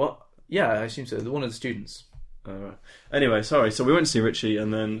 What? Yeah, I assume so. One of the students. Right. Anyway, sorry. So we went to see Richie,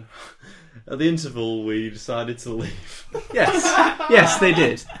 and then at the interval, we decided to leave. Yes, they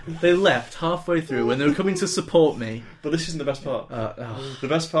did. They left halfway through when they were coming to support me. But this isn't the best part. The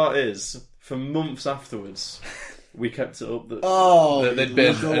best part is, for months afterwards, we kept it up that Oh, They'd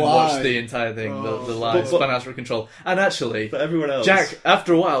been the and lie. watched the entire thing, the live, But- Span Out of Control. And actually, for everyone else. Jack,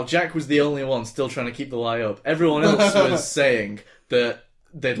 after a while, Jack was the only one still trying to keep the lie up. Everyone else was saying that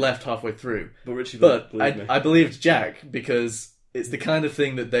they'd left halfway through. But Richie, But believed me. I believed Jack because it's the kind of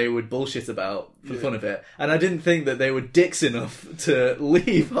thing that they would bullshit about for the fun of it. And I didn't think that they were dicks enough to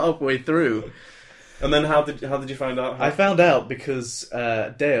leave halfway through. And then how did you find out? I found out because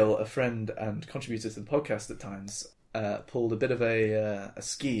Dale, a friend and contributor to the podcast at times, pulled a bit of a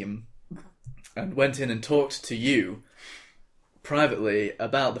scheme and went in and talked to you privately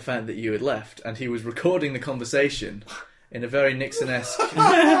about the fact that you had left, and he was recording the conversation in a very Nixon-esque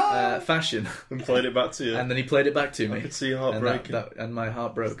fashion, and played it back to you. and then he played it back to me. I could see your heart and breaking. and my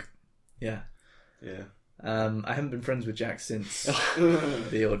heart broke. Yeah. Yeah. I haven't been friends with Jack since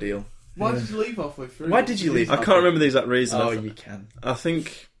the ordeal. Why did you leave halfway through? Why did you leave? I can't remember the exact reason. Oh, you can. I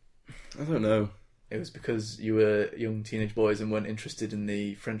think I don't know. It was because you were young teenage boys and weren't interested in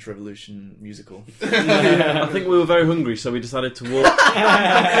the French Revolution musical. I think we were very hungry, so we decided to walk.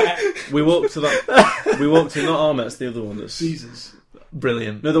 We walked to that. We walked to not Armet's, the other one. That's Jesus.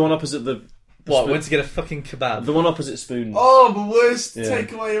 Brilliant. no, the one opposite the. What? Spoon- Went to get a fucking kebab. The one opposite Spoons. Oh, the worst Yeah.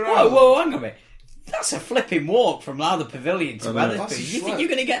 takeaway around. Whoa, hang on a minute. That's a flipping walk from Lowther Pavilion to I know. Weatherspoon. That's a You think slap. you're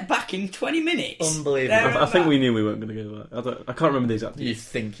going to get back in 20 minutes? Unbelievable. I think we knew we weren't going to go back. I can't remember the exact. You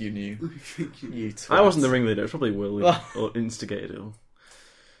think you knew? You twat. I wasn't the ringleader. It was probably Will or instigated it all.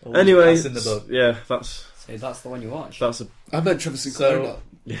 Always Anyway, pass in the book. yeah, that's So that's the one you watched. a I met Trevor Sinclair So-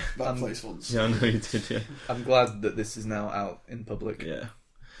 in yeah. that place once. Yeah, I know you did. Yeah, I'm glad that this is now out in public. yeah,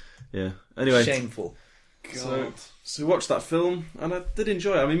 yeah. Anyway, Shameful. God. so we watched that film, and I did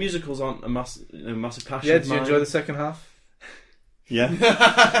enjoy it. I mean, musicals aren't a massive passion. Yeah, of did you mine. enjoy the second half? Yeah.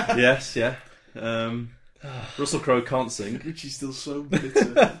 Yes, yeah. Russell Crowe can't sing. Richie's still so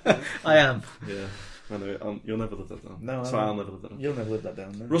bitter. I am. Yeah, I know. You'll never live that down. No, so I I'll never live that down. You'll never live that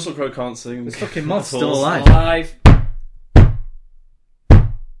down. No. Russell Crowe can't sing. This fucking moth's At still all. alive. Alive.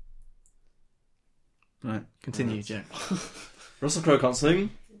 Right, continue, Jack. Russell Crowe can't sing.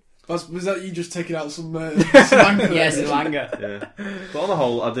 Was that you just taking out some slang? Yes, Langer. Yeah, but on the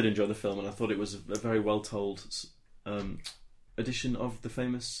whole, I did enjoy the film, and I thought it was a very well told edition of the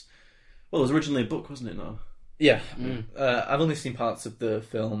famous. Well, it was originally a book, wasn't it? No. Yeah, I've only seen parts of the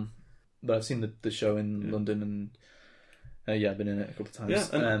film, but I've seen the show in Yeah. London, and I've been in it a couple of times. Yeah,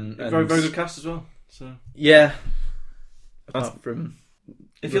 and and very very good cast as well. So Yeah, apart from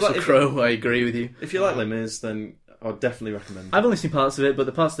if you Russell like, Crowe, I agree with you. if you like Les Mis, then I'd definitely recommend. I've only seen parts of it, but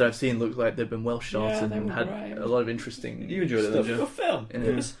the parts that I've seen look like they've been well shot Yeah, they and were had great. a lot of interesting. You enjoyed it, stuff. didn't Good film.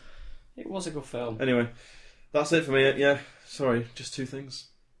 Yeah. It was a good film. Anyway, that's it for me. Yeah, sorry, just two things.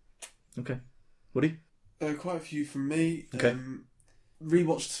 Okay, Woody. Quite a few from me. Okay.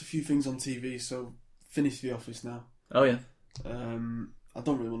 Rewatched a few things on TV, so finished The Office now. Oh yeah, I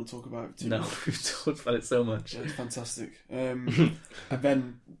don't really want to talk about it too no, much. we've talked about it so much. Yeah, it's fantastic. I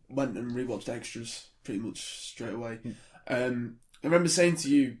then went and rewatched Extras pretty much straight away. I remember saying to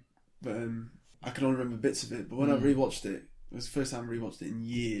you, but I can only remember bits of it. But when I rewatched it, it was the first time I rewatched it in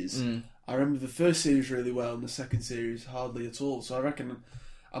years. I remember the first series really well, and the second series hardly at all. So I reckon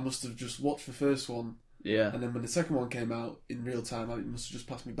I must have just watched the first one, Yeah. and then when the second one came out in real time, it must have just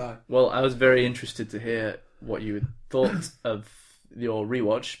passed me by. Well, I was very interested to hear what you thought of your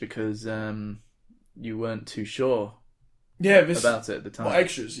rewatch because you weren't too sure Yeah, about it at the time. What,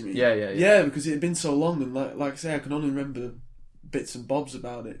 Extras, you mean? Yeah. Yeah, because it had been so long, and like I say, I can only remember bits and bobs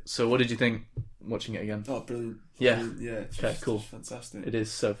about it. So, what did you think watching it again? Oh, brilliant! Yeah. Brilliant. Yeah. It's Okay, just cool. fantastic. It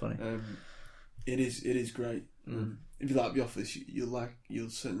is so funny. It is great. If you like The Office, you'll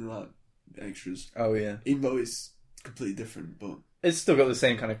certainly like Extras. Oh yeah, Even though it's completely different, but it's still got the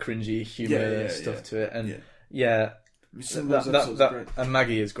same kind of cringy humour Yeah, stuff yeah. to it, and Yeah. yeah, I mean, some of those episodes are great. And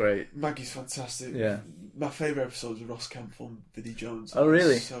Maggie is great. Maggie's fantastic. Yeah. My favourite episode was Ross Kemp on Vinnie Jones. Oh,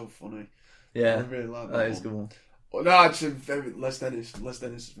 really? It's so funny. Yeah, I really like that. that is a good one. Oh, no, actually, Les Dennis. Les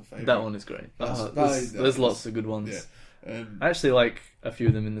Dennis is my favourite. That one is great. There's lots of good ones. Yeah. I actually like a few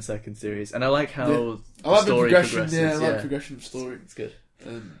of them in the second series, and I like how I like the story progression. progresses. Yeah, I like progression of story. It's good.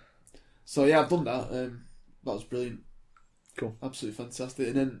 So yeah, I've done that. That was brilliant. Cool. Absolutely fantastic.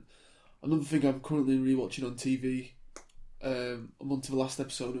 And then another thing I'm currently rewatching on TV. I'm on to the last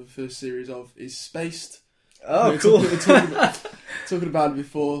episode of the first series of is Spaced. Oh, cool. We were talking about it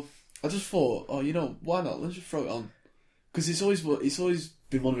before. I just thought, why not? Let's just throw it on, because it's always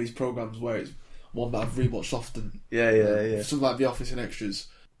been one of these programs where it's one that I've rewatched often. Yeah. Something like The Office and Extras,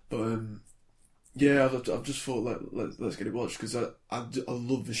 but I've just thought let's get it watched because I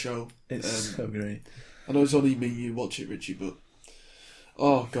love the show. It's so great. I know it's only me and you watch it, Richie, but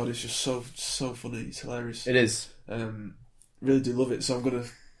oh god, it's just so funny. It's hilarious. It is. Really do love it. So I'm gonna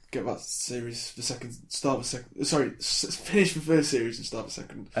get that series finish the first series and start the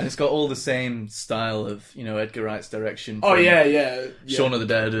second. And it's got all the same style of, Edgar Wright's direction. Oh from yeah. Shaun of the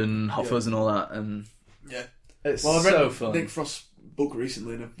Dead and Hoffers and all that, and yeah, it's I read so fun. Nick Frost's book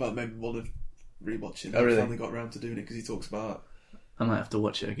recently, and that made me want to rewatch it. Oh, really? I finally got around to doing it because he talks about I might have to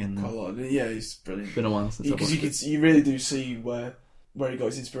watch it again quite a then. lot. And yeah, he's brilliant. It's been a while since I've watched it. You really do see where he got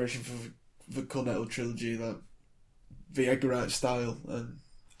his inspiration for the Cornetto trilogy, like the Edgar Wright style,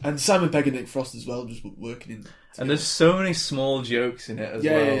 and Simon Pegg and Nick Frost as well, just working in. Together. And there's so many small jokes in it as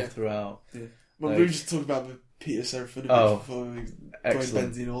well throughout. Yeah. Well, we were just talking about the Peter Serafinovich before going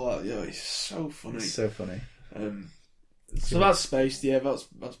Benzie and all that. Yeah, it's so funny. It's so funny. So that's Spaced. Yeah,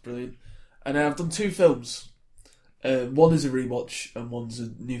 that's brilliant. And I've done 2 films. One is a rewatch, and one's a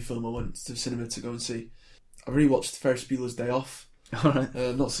new film I went to the cinema to go and see. I rewatched Ferris Bueller's Day Off. Alright.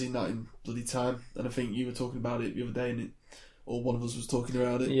 I've not seen that in bloody time, and I think you were talking about it the other day, or one of us was talking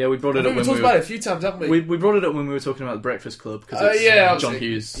about it. Yeah, we brought it up. We talked about it a few times, haven't we? We brought it up when we were talking about the Breakfast Club because it's John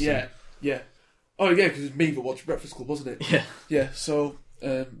Hughes. Yeah. Oh yeah, because it was me that watched Breakfast Club, wasn't it? Yeah. Yeah. So,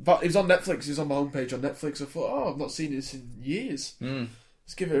 but it was on Netflix. It was on my homepage on Netflix. I thought, I've not seen this in years.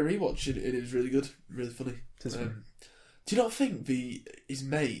 Let's give it a rewatch. It is really good, really funny. Do you not think his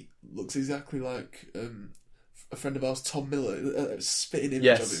mate looks exactly like a friend of ours, Tom Miller, a spitting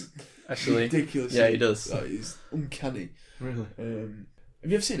image of him? Actually, ridiculous. Yeah, he does. He's uncanny. Really? Have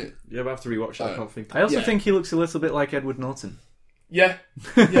you ever seen it? Yeah, but I have to rewatch it. I can't think. I also think he looks a little bit like Edward Norton. Yeah,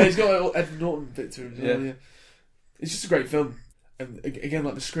 he's got an Ed Norton bit to him. As well, yeah, it's just a great film, and again,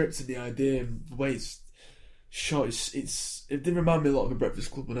 like the script and the idea and the way it's shot, it did remind me a lot of The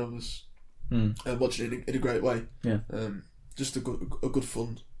Breakfast Club when I was watching it in a great way. Yeah, just a good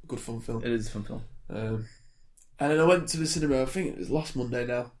fun film. It is a fun film. And then I went to the cinema. I think it was last Monday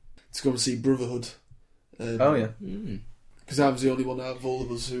now to go and see Brotherhood. Because I was the only one out of all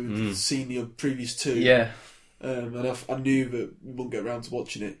of us who had seen the previous 2. Yeah. And I knew that we wouldn't get around to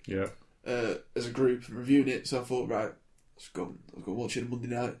watching it. Yeah. As a group and reviewing it, so I thought, right, let's go watch it on Monday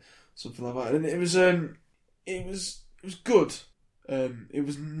night, something like that. And it was good. It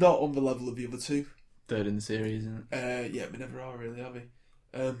was not on the level of the other 2. Third in the series, isn't it? Yeah, we never are really, have we?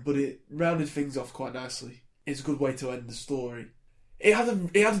 But it rounded things off quite nicely. It's a good way to end the story. It had a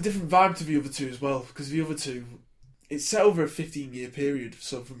different vibe to the other 2 as well, because the other 2, it's set over a 15-year period.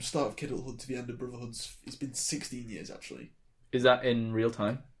 So from start of Kidulthood to the end of Brotherhoods, it's been 16 years actually. Is that in real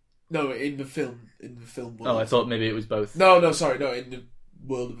time? No, in the film world. Oh, I thought maybe it was both. No, sorry, no, in the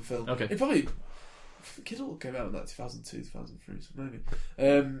world of the film. Okay. It probably Kidulthood came out in like 2002, 2003, so maybe.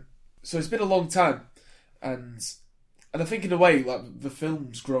 So it's been a long time, and I think in a way, like the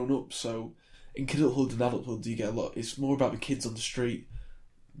film's grown up. So in Kidulthood and Adulthood, you get a lot. It's more about the kids on the street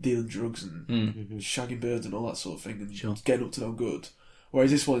dealing drugs and shagging birds and all that sort of thing, and getting up to no good.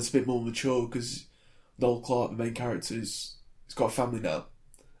 Whereas this one, it's a bit more mature because Noel Clarke, the main character, he's got a family now,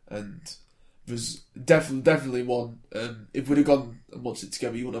 and there's definitely one. If we'd have gone and watched it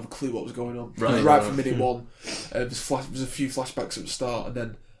together, you wouldn't have a clue what was going on. Right from minute one, there's a few flashbacks at the start, and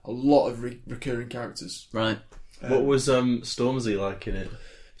then a lot of recurring characters. Right. What was Stormzy like in it?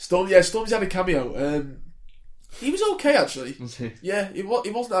 Stormzy had a cameo. He was okay actually. Was he? Yeah, he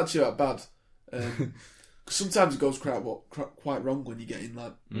wasn't actually that bad. Cause sometimes it goes quite wrong when you get in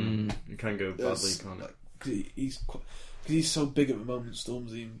like. It can go badly, can't it? Because he's so big at the moment,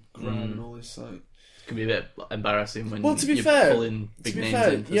 Stormzy and Grime and all this. Like, it can be a bit embarrassing when to be you're fair, pulling big names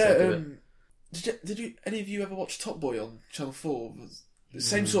in for the sake of it. Did any of you ever watch Top Boy on Channel 4? The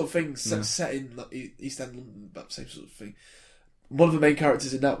same sort of thing, set in like, East End London, about the same sort of thing. One of the main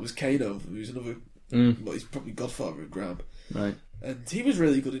characters in that was Kano, who's another. Well, he's probably godfather of Grime. Right. And he was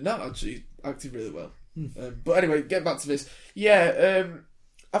really good in that, actually. Acted really well. But anyway, getting back to this. Yeah,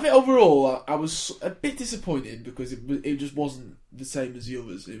 I think overall I was a bit disappointed because it just wasn't the same as the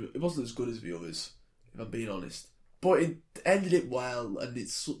others. It wasn't as good as the others, if I'm being honest. But it ended it well, and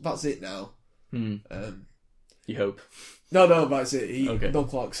that's it now. You hope. No, that's it. Okay. Don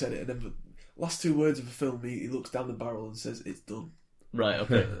Clark said it, and then the last 2 words of the film, he looks down the barrel and says, "It's done." Right.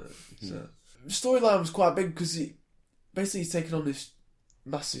 Okay. So the storyline was quite big because he's taken on this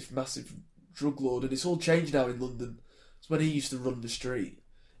massive drug lord, and it's all changed now in London. So when he used to run the street,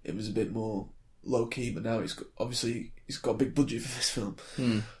 it was a bit more low key, but now he's got a big budget for this film.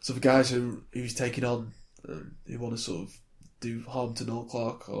 So the guys who he's taking on, who want to sort of do harm to Noel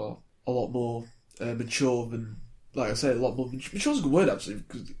Clark, are a lot more mature than, like I say, a lot more mature is a good word actually,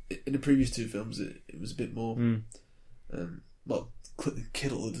 because in the previous 2 films it was a bit more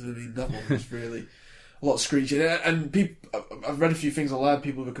kittled. I mean, that one was really a lot of screeching, and people. I've read a few things online.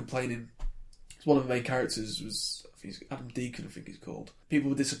 People were complaining. One of the main characters was, I think Adam Deacon, I think he's called.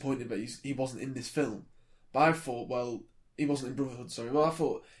 People were disappointed that he wasn't in this film. But I thought, well, he wasn't in Brotherhood, sorry. Well, I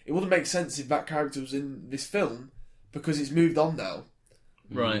thought it wouldn't make sense if that character was in this film because it's moved on now.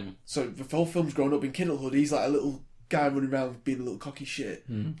 Right. So the whole film's grown up in Kiddlehood. He's like a little guy running around being a little cocky shit.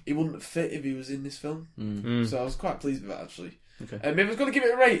 He wouldn't fit if he was in this film. So I was quite pleased with that, actually. Okay. If I was going to give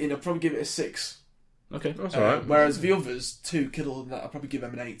it a rating, I'd probably give it a 6. Okay. That's alright. Whereas the others, 2, Kiddlehood and that, I'd probably give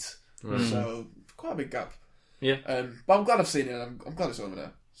them an 8. So quite a big gap. Yeah. But I'm glad I've seen it. I'm glad it's over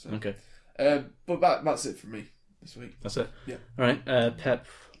there. So. Okay. But that's it from me this week. That's it. Yeah. All right. Pep,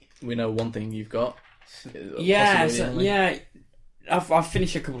 we know one thing you've got. Yeah, Possibly the only. yeah. I've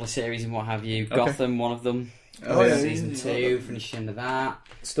finished a couple of series and what have you. Gotham, one of them. Oh, yeah. Season 2, finished the end of that.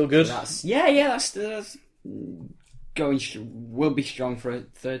 Still good. So that's going. Will be strong for a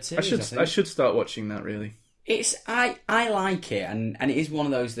 3rd series. I should start watching that. Really. I like it, and it is one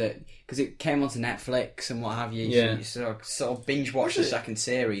of those that, because it came onto Netflix and what have you. Yeah. So you sort of binge watched the second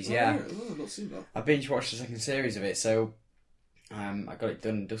series. Yeah. I've not seen that. I binge watched the second series of it, so I got it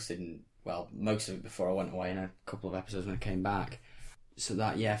done and dusted, and most of it before I went away, and a couple of episodes when I came back. So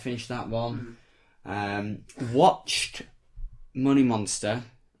that finished that one. Watched Money Monster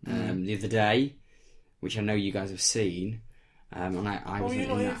the other day, which I know you guys have seen, and I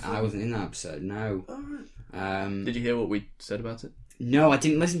wasn't in that episode. No. Did you hear what we said about it? No, I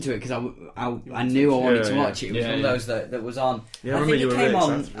didn't listen to it because I knew I wanted to watch it. It was one of those that was on. Yeah, I think it came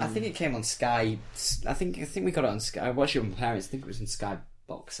on. excited. I think it came on Sky. I think we got it on Sky. I watched it with my parents. I think it was in Sky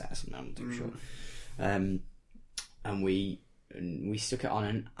box set or something. I'm not too sure. And we stuck it on,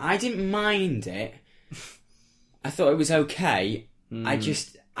 and I didn't mind it. I thought it was okay. I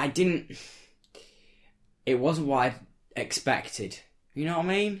didn't. It wasn't what I expected. You know what I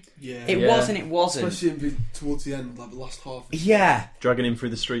mean? Yeah. It wasn't. Especially towards the end, like the last half. Yeah. Dragging him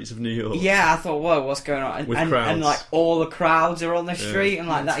through the streets of New York. Yeah, I thought, whoa, what's going on? With and crowds. like all the crowds are on the street, and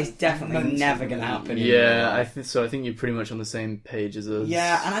like that is definitely never going to happen. Yeah, I think so. I think you're pretty much on the same page as us.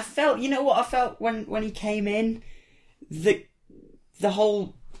 Yeah, and I felt, you know what I felt when he came in? The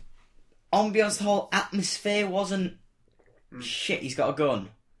whole ambience, the whole atmosphere wasn't shit, he's got a gun.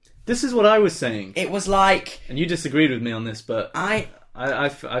 This is what I was saying. It was like... And you disagreed with me on this, but I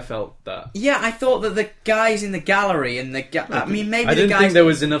felt that. Yeah, I thought that the guys in the gallery and I mean, maybe I the didn't guys... think there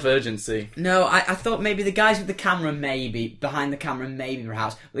was enough urgency. No, I thought maybe the guys with the camera, maybe, behind the camera, maybe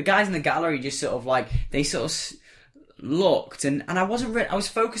perhaps. The guys in the gallery just sort of like, they sort of looked, and I wasn't I was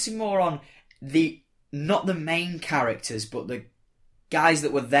focusing more on not the main characters, but the guys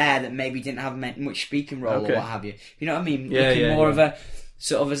that were there that maybe didn't have much speaking role or what have you. You know what I mean? Looking more of a,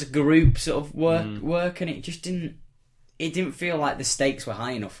 sort of as a group sort of work, and it just didn't feel like the stakes were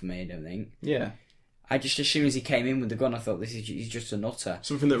high enough for me, I don't think. Yeah. I just, as soon as he came in with the gun, I thought, he's just a nutter.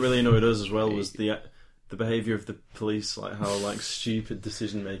 Something that really annoyed us as well was the behaviour of the police, like how like stupid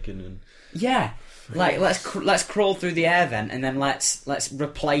decision making and like let's crawl through the air vent and then let's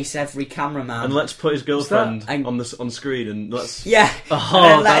replace every cameraman and let's put his girlfriend and, on screen and let's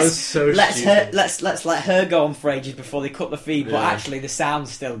that was so stupid. Let's let her go on for ages before they cut the feed, but actually the sound's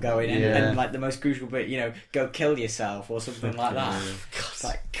still going and like the most crucial bit, you know, go kill yourself or something like that. It's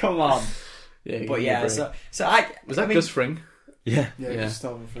like, come on. But so I was that Gus Fring? Yeah.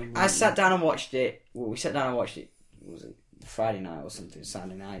 I sat down and watched it. Well, we sat down and watched it. Was it Friday night or something?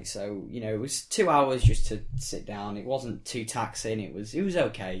 Saturday night. So you know, it was 2 hours just to sit down. It wasn't too taxing. It was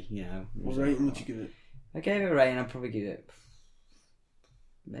okay. You know. What rating would you give it? I gave it a rating. I'd probably give it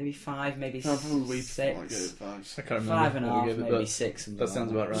maybe 5, maybe 6. I give it 5. I can't remember. 5.5, maybe 6. That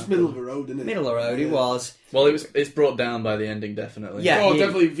sounds about right. It's middle of the road, isn't it? Middle of the road. It was. Well, it's brought down by the ending, definitely. Yeah. Oh,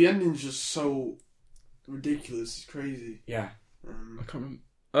 definitely. The ending's just so ridiculous. It's crazy. Yeah. I can't remember.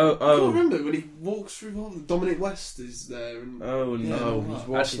 I can't Oh, remember when he walks through Holland. Dominic West is there. And, oh Yeah. no! He's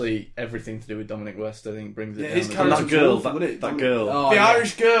Walking- Actually, everything to do with Dominic West, I think, brings it Yeah, down. his a bit. character that was girl, awful, wasn't it? that girl. Oh, the yeah.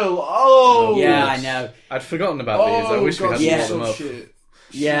 Irish girl. Oh, Yeah, I know. I'd forgotten about these. I wish we God, had she Yeah. was brought them so up. shit.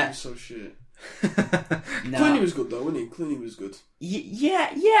 Yeah. She was so shit. No. Clooney was good though, wasn't he? Clooney was good. Yeah,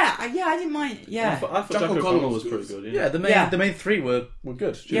 I didn't mind. I Yeah, thought Jack Jack O'Connell O'Connell was was pretty good. good. Yeah, the main three were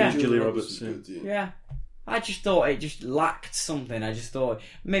good. Yeah. Julia Roberts, was good, yeah. yeah. I just thought it just lacked something. I just thought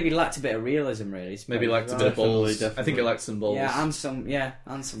maybe it lacked a bit of realism. Really, Maybe Suppose, lacked a right? bit of balls. Definitely. I think it lacked some balls. Yeah, and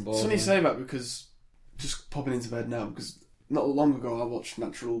some balls. It's funny you say that because just popping into bed now because not long ago I watched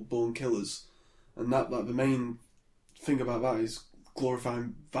Natural Born Killers, and that like the main thing about that is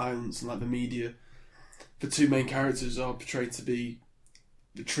glorifying violence and like the media. The two main characters are portrayed to be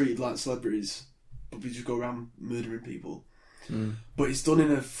treated like celebrities, but we just go around murdering people. But it's done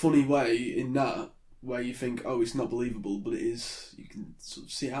in a funny way in that where you think, oh, it's not believable, but it is. You can sort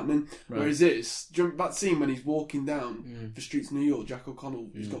of see it happening. Right. Whereas this, do you remember that scene when he's walking down the streets of New York, Jack O'Connell,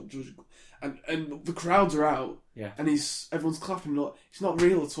 he's got and the crowds are out, Yeah. and everyone's clapping. It's not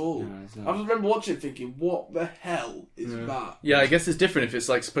real at all. No, it's not. I remember watching it thinking, what the hell is that? Yeah, I guess it's different if it's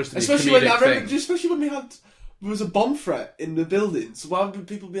like supposed to be Especially a when comedic thing. especially when there was a bomb threat in the building. So why would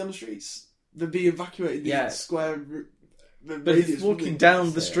people be on the streets? They'd be evacuated. Yeah. The square. But he's walking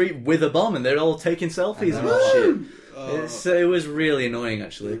down the street with a bomb, and they're all taking selfies and know. shit. It was really annoying,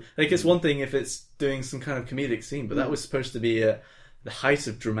 actually. Like, it's one thing if it's doing some kind of comedic scene, but that was supposed to be the height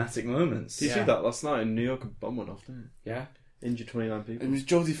of dramatic moments. Did you see that last night in New York? A bomb went off, didn't it? Yeah. Injured 29 people. And it was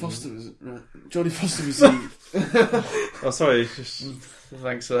Jodie Foster, was it? Right. Jodie Foster was the. Oh, sorry, just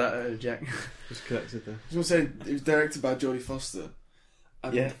Thanks for that, Jack. connected there. I was going to say, it was directed by Jodie Foster.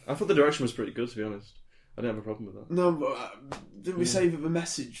 And Yeah. I thought the direction was pretty good, to be honest. I didn't have a problem with that. No, but didn't we say that the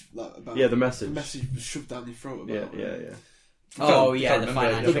message about Yeah, the message. the message was shoved down your throat about Yeah. Oh Can't yeah, the remember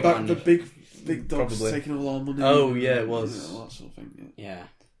it. financial the, one. the big dog's Probably. taking all our money. Oh, yeah, it was. You know, that sort of thing. Yeah. Yeah.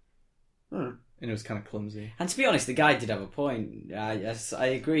 Oh. And it was kind of clumsy. And to be honest, the guy did have a point. Yes, I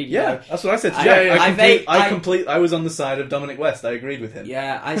agreed. you Yeah, know. that's what I said to I- Jack. I- I was on the side of Dominic West. I agreed with him.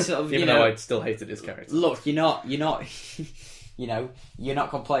 Yeah, I sort of Even you know. though I still hated his character. Look, you're not. You know, you're not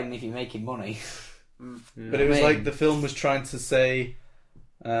complaining if you're making money. But it was I mean- like the film was trying to say,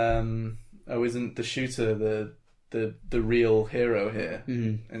 isn't the shooter the real hero here?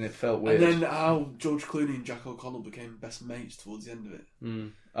 And it felt weird. And then how George Clooney and Jack O'Connell became best mates towards the end of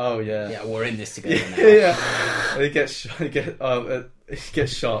it. Oh yeah, Yeah, we're in this together now. yeah. He gets shot. He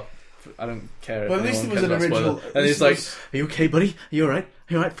gets shot. I don't care. But if at least anyone it was cares an about original- spoiler. at And least he's it like, was- "Are you okay, buddy? Are you all right? Are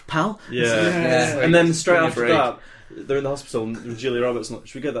you all right, pal?" Yeah. And then straight Give me a after break. that, they're in the hospital and Julia Roberts. Like,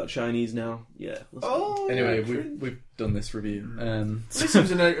 should we get that Chinese now? Yeah. let's go. Oh, Anyway, yeah. we've done this review. At least it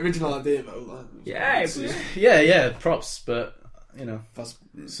was an original idea though. Like, Yeah, it was- yeah, props, but you know, That's,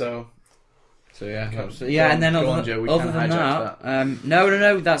 so yeah, Go yeah, on- and then go other, on, Joe, we other kinda than hijacked that,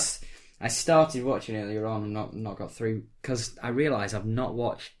 no, that's I started watching it earlier on and not got through because I realised I've not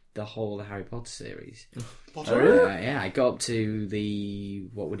watched the whole of the Harry Potter series. Potter. Yeah, I got up to the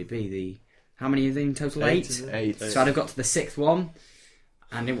what would it be the how many are there in total? 8. is it? 8. So I'd have got to the 6th one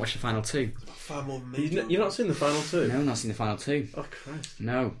and didn't watch the final 2. Far more than me. You've not seen the final two? No, not seen the final 2. Oh, Christ.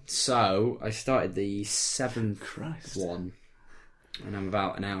 No. So I started the 7th Christ. one, and I'm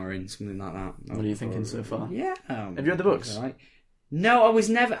about an hour in, something like that. What are you thinking so far? Yeah. Have you read the books? Right. No, I was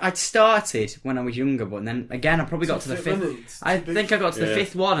never. I'd started when I was younger, but then again, I probably got to the Too big, 5th. wasn't it? It's I too big. think I got to the Yeah.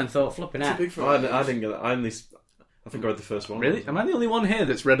 5th one and thought, flipping Too out. big for I it. didn't get that. I think I read the first one. Really? Am I the only one here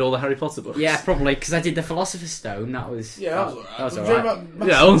that's read all the Harry Potter books? Yeah, probably because I did the Philosopher's Stone. That was Yeah, that was alright. That was Do you remember alright. that-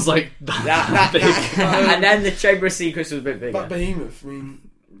 Yeah, I was like, And then the Chamber of Secrets was a bit bigger. That Behemoth. I mean,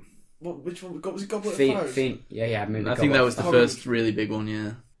 which one? Was it Goblet of Fire? Fiend. Yeah. Maybe I think that was the Goblet. first really big one,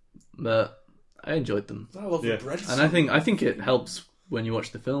 yeah. But I enjoyed them, I love Yeah. the bread. and I think it helps when you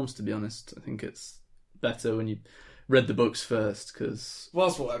watch the films. To be honest, I think it's better when you read the books first because Well,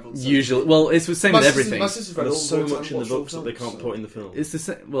 that's what everyone says. usually, well, it's the same with everything. My sister's read all There's the so books much and in the watched all books that they films, can't so- put in the film. It's the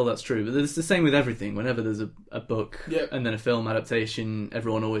same. Well, that's true, but it's the same with everything. Whenever there's a book Yeah. and then a film adaptation,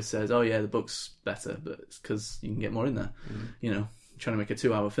 everyone always says, "Oh yeah, the book's better," but it's because you can get more in there. You know, trying to make a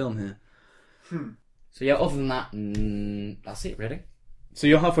 2-hour film here. So yeah, other than that, that's it really. So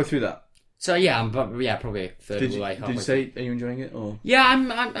you're halfway through that. So yeah, I'm probably a third Did of the you, way. did halfway you say? Are you enjoying it, or through. Yeah,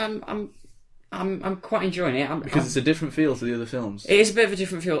 I'm quite enjoying it. because it's a different feel to the other films? It is a bit of a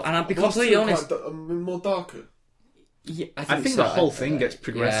different feel, and I'll be What's completely the honest. more darker. Yeah, I think so. the whole thing gets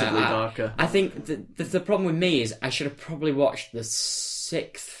progressively Yeah, darker. I think the problem with me is I should have probably watched the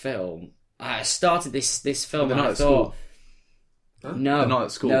 6th film. I started this film They're and not I at thought, school. No, They're not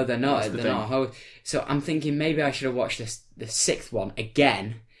at school. No, they're not. That's the They're thing. not. So I'm thinking maybe I should have watched the sixth one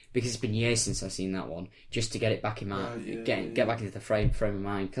again because it's been years since I've seen that one, just to get it back in my get back into the frame of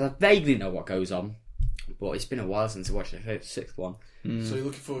mind because I vaguely know what goes on, but it's been a while since I watched the sixth one. So you're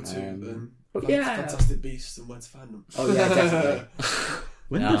looking forward to yeah. Fantastic Beasts and Where to Find Them. Oh yeah, definitely.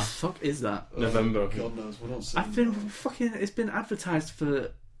 When No. the fuck is that? November. God knows, we're not seeing I've been fucking. It's been advertised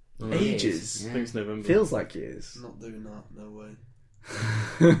for ages. I think it's November. Feels like years. I'm not doing that, no way.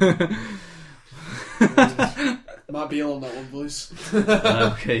 Okay. Might be ill on that one, boys.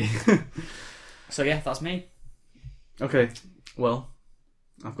 So yeah, that's me. Okay. Well,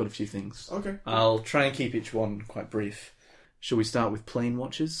 I've got a few things. Okay. I'll try and keep each one quite brief. Shall we start with plane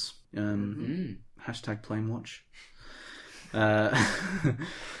watches? Hashtag plane watch.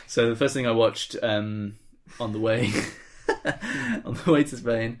 So the first thing I watched on the way to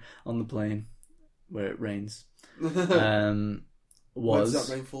Spain on the plane where it rains Where does was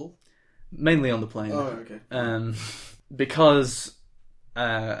that rain fall? mainly on the plane. Oh, okay. Because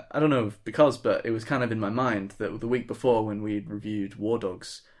I don't know if because, but it was kind of in my mind that the week before when we'd reviewed War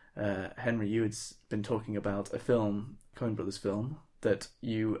Dogs, Henry, you had been talking about a film, Coen Brothers film, that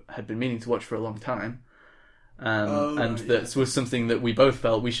you had been meaning to watch for a long time. And that was something that we both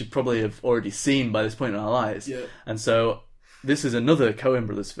felt we should probably have already seen by this point in our lives. Yeah. And so this is another Coen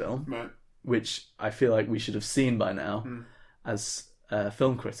Brothers film, Right. which I feel like we should have seen by now as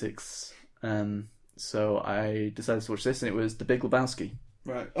film critics. So I decided to watch this, and it was The Big Lebowski.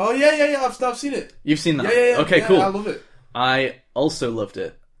 Right. Oh, yeah. I've seen it. You've seen that? Yeah. Okay, yeah, cool. I love it. I also loved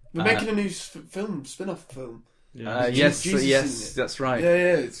it. We're making a new film, spin-off film. Yes, Jesus, yes, isn't it? that's right.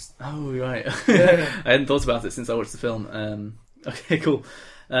 Yeah. It's... Oh, right. Yeah. I hadn't thought about it since I watched the film. Okay, cool.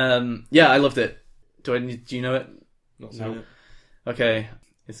 Yeah, I loved it. Do you know it? Not seen it. Okay,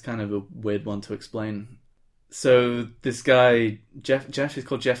 it's kind of a weird one to explain. So this guy, Jeff is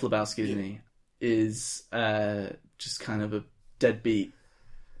called Jeff Lebowski, isn't he? Is just kind of a deadbeat.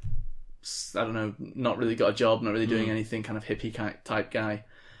 I don't know, not really got a job, not really doing anything, kind of hippie type guy.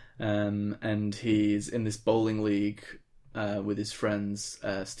 And he's in this bowling league with his friends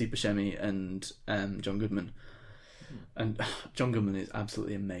Steve Buscemi and John Goodman. And John Goodman is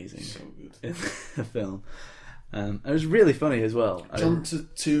absolutely amazing So good. in the film. And it was really funny as well. John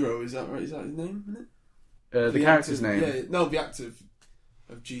Turturro, is that right? Is that his name, isn't it? The character's name. Yeah, no, the actor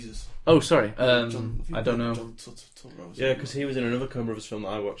of Jesus. Oh, sorry. John, I don't know. John Turturro. Yeah, because he was in another Coen Brothers film that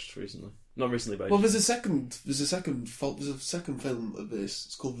I watched recently. Not recently, but Well, there's a second film of this.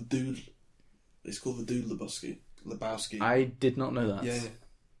 It's called The Dude. It's called The Dude Lebowski. I did not know that. Yeah.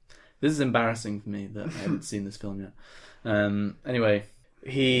 This is embarrassing for me that I haven't seen this film yet. Anyway,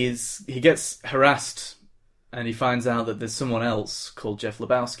 he gets harassed, and he finds out that there's someone else called Jeff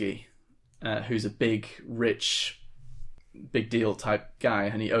Lebowski, who's a big, rich, big deal type guy,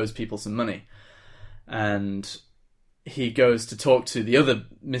 and he owes people some money. And he goes to talk to the other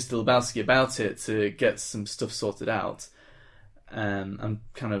Mr. Lebowski about it to get some stuff sorted out. I'm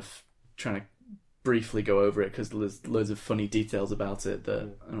kind of trying to briefly go over it because there's loads of funny details about it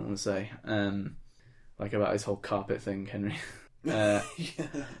that I don't want to say. Like about his whole carpet thing, Henry.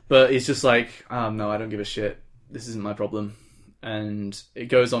 But he's just like, oh, no, I don't give a shit. This isn't my problem. And it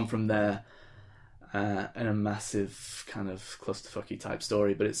goes on from there in a massive kind of clusterfucky type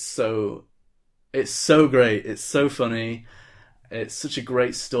story. But it's so great. It's so funny. It's such a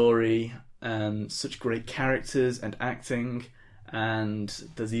great story. Such great characters and acting. And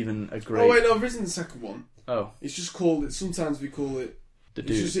there's even a great... Oh, wait, no, I've written the second one. Oh. It's just called... Sometimes we call it... The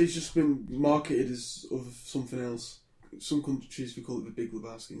Dude. It's just been marketed as of something else. Some countries we call it The Big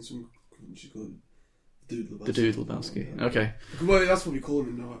Lebowski, and some countries call it The Dude Lebowski. The Dude Lebowski. Okay. Well, that's what we call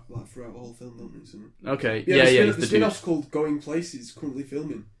him like throughout the whole film, don't we? So, Okay. yeah. He's The the spin-off's Dude. called Going Places, currently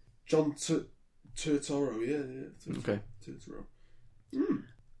filming. John Turturro, yeah. Okay. Turturro.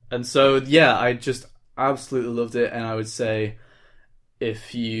 And so, yeah, I just absolutely loved it, and I would say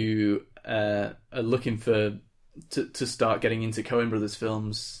if you are looking to start getting into Coen Brothers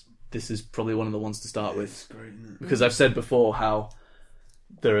films, this is probably one of the ones to start with. It's great, isn't it? Because I've said before how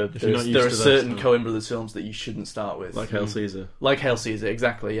there are you're not used there are to certain this, Coen Brothers films that you shouldn't start with. like Hail Caesar. Like Hail Caesar,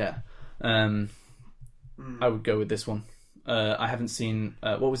 exactly, yeah. I would go with this one. I haven't seen...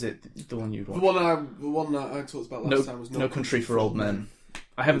 what was it? The one you'd watch? The one that I talked about last time was No Country for Old Men.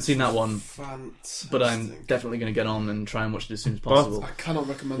 I haven't seen that one, Fantastic. but I'm definitely going to get on and try and watch it as soon as possible. I cannot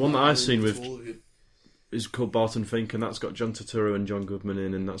recommend One that I've seen to with- all of you. It's called Barton Fink, and that's got John Turturro and John Goodman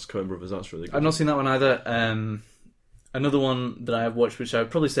in, and that's Coen Brothers. That's really good. I've not seen that one either. Another one that I've watched, which I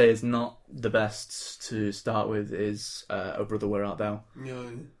would probably say is not the best to start with, is Oh Brother, Where Art Thou? Yeah.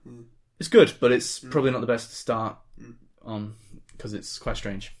 It's good, but it's probably not the best to start on. because it's quite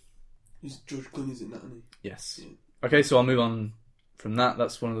strange. George Clooney's in that, isn't Yes. Yeah. Okay, so I'll move on from that.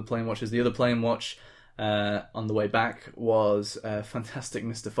 That's one of the plane watches. The other plane watch on the way back was Fantastic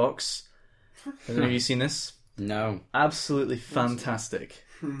Mr. Fox. Have any of you seen this? No. Absolutely fantastic,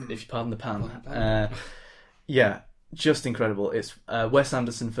 if you pardon the pun. Yeah, just incredible. It's a Wes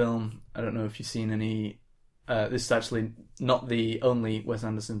Anderson film. I don't know if you've seen any... this is actually not the only Wes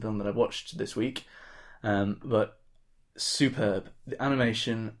Anderson film that I've watched this week, but superb. The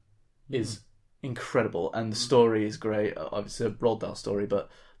animation is incredible, and the story is great. Obviously, a Roald Dahl story, but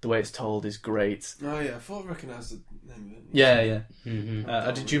the way it's told is great. he? Oh yeah, I thought I recognised the name of it. Yeah.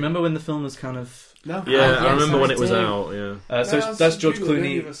 Mm-hmm. Did you remember when the film was kind of... No. Yeah, yes, I remember I when it was do. out. Yeah. So Yeah, that's George Google it, Clooney.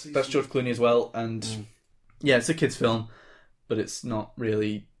 any of us see That's some- George Clooney as well, and yeah, it's a kids' film, but it's not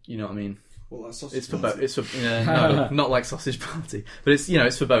really. You know what I mean? Well, that's sausage It's for party. both. It's for no, not like Sausage Party, but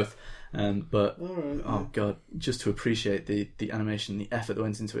it's for both. But Alright, oh god, just to appreciate the animation, the effort that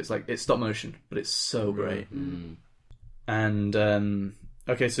went into it. It's stop motion, but it's so great. And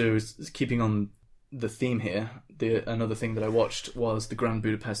okay, so keeping on the theme here, another thing that I watched was the Grand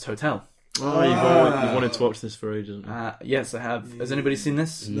Budapest Hotel. Oh, you've wanted to watch this for ages. Yes, I have. Has anybody seen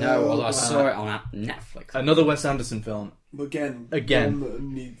this? No, although I saw it on Netflix. Another Wes Anderson film. But again, Again. one that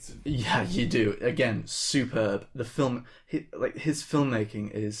needs. Yeah, you do. Again, superb. The film, his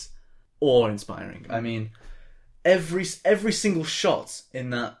filmmaking is awe-inspiring. I mean, every single shot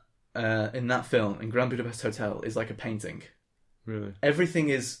in that film, in Grand Budapest Hotel, is like a painting. Really? Everything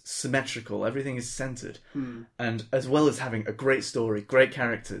is symmetrical. Everything is centered, and as well as having a great story, great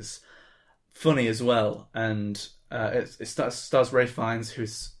characters, funny as well, and it stars Ralph Fiennes,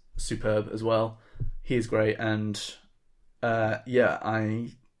 who's superb as well. He's great, and yeah,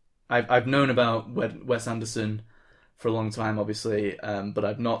 I've known about Wes Anderson for a long time, obviously, but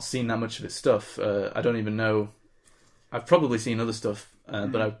I've not seen that much of his stuff. I don't even know. I've probably seen other stuff,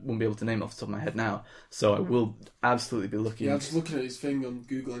 but I won't be able to name it off the top of my head now. So I will absolutely be looking. Yeah, I'm just looking at his thing on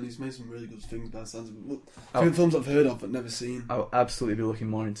Google, and he's made some really good things by the sounds of it. Look, Oh. films I've heard of but never seen. I'll absolutely be looking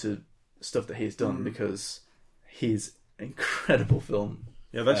more into stuff that he's done because he's incredible film.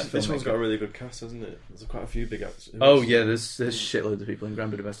 Yeah, this one's filmmaker. got a really good cast, hasn't it? There's quite a few big actors. Oh yeah, there's shitloads of people in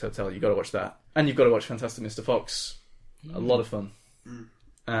Grand Budapest Hotel. You got to watch that, and you've got to watch Fantastic Mr. Fox. A lot of fun.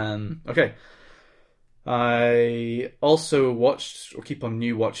 Okay, I also watched or keep on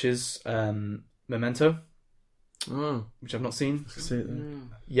new watches Memento, Oh, which I've not seen. see it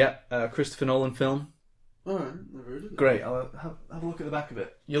there. Yeah, Christopher Nolan film. Alright, never heard of it. Great. I'll have a look at the back of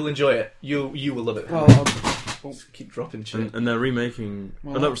it. You'll enjoy it. You will love it. Well, Keep dropping shit. And they're remaking.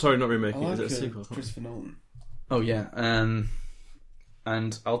 Well, no, sorry, not I remaking. like Is it a sequel? Christopher Nolan. Oh yeah,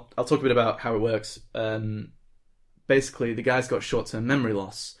 and I'll talk a bit about how it works. Basically, the guy's got short-term memory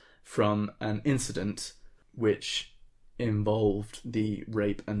loss from an incident which involved the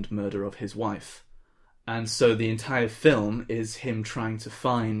rape and murder of his wife, and so the entire film is him trying to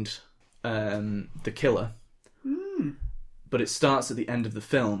find the killer. But it starts at the end of the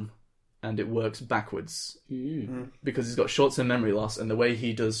film, and it works backwards because he's got short-term memory loss, and the way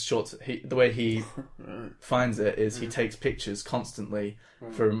he does the way he finds it is he takes pictures constantly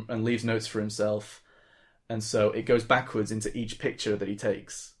and leaves notes for himself, and so it goes backwards into each picture that he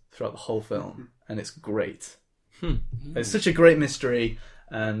takes throughout the whole film, and it's great. It's such a great mystery,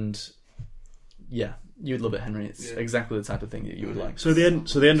 and yeah, you'd love it, Henry. It's exactly the type of thing that you would like. So the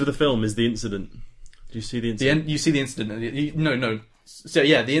end of the film is the incident. Do you see the incident? You see the incident. No. So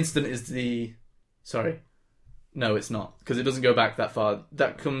yeah, the incident is the. Sorry, no, it's not, because it doesn't go back that far.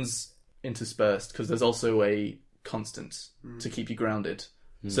 That comes interspersed because there's also a constant to keep you grounded,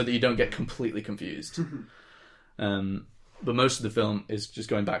 so that you don't get completely confused. But most of the film is just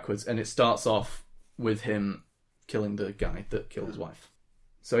going backwards, and it starts off with him killing the guy that killed his wife.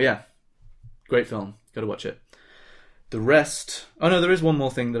 So yeah, great film. Got to watch it. The rest... Oh no, there is one more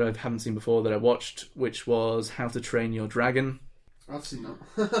thing that I haven't seen before that I watched, which was How to Train Your Dragon. I've seen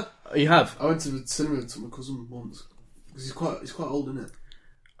that. You have? I went to the cinema with my cousin once because he's quite old, isn't it?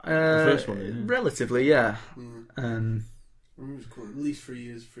 The first one, yeah. Relatively, yeah. I remember it was at least 4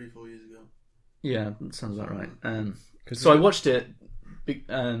 years ago. Yeah, that sounds about right. So I watched it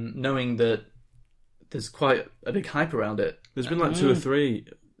knowing that there's quite a big hype around it. There's been like 2 or 3.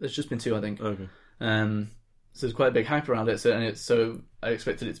 There's just been 2, I think. Okay. So there's quite a big hype around it. So I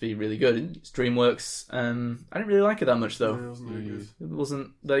expected it to be really good. It's DreamWorks. I didn't really like it that much though. Yeah, it wasn't very good. It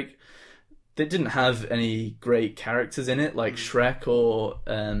wasn't like they didn't have any great characters in it, like Shrek or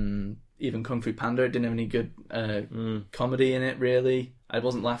even Kung Fu Panda. It didn't have any good comedy in it. Really, I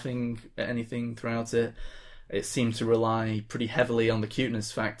wasn't laughing at anything throughout it. It seemed to rely pretty heavily on the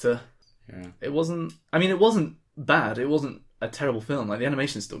cuteness factor. Yeah. It wasn't. I mean, it wasn't bad. It wasn't a terrible film. Like, the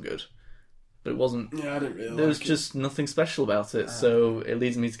animation's still good, but it wasn't. Yeah, I didn't really. There was like just nothing special about it, so it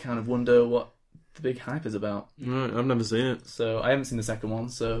leads me to kind of wonder what the big hype is about. Right, I've never seen it. So I haven't seen the second one,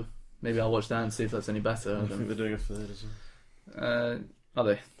 so maybe I'll watch that and see if that's any better. I think they're doing a third as well. Are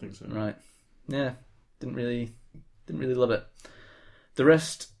they? I think so. Right. Yeah. Didn't really love it. The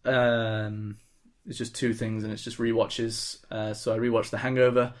rest is just two things, and it's just rewatches. So I rewatched The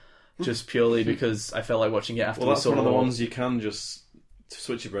Hangover just purely because I felt like watching it after Well, we that's saw one of the all- ones you can just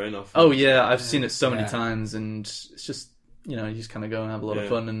switch your brain off. Oh yeah, I've seen it so many Yeah. times, and it's just, you know, you just kind of go and have a lot of Yeah.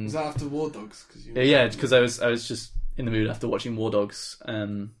 fun. And Was that after War Dogs? Cause you yeah, because I was just in the mood after watching War Dogs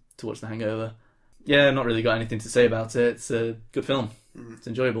to watch The Hangover. Yeah, not really got anything to say about it. It's a good film. It's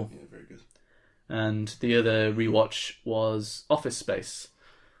enjoyable. Yeah, very good. And the other rewatch was Office Space.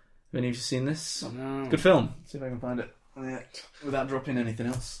 Have any of you seen this? No. Good film. See if I can find it without dropping anything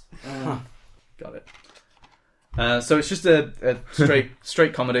else. Got it. So it's just a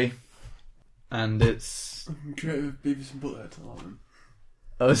straight comedy, and it's. Creative Beavis and Butthead. I like them.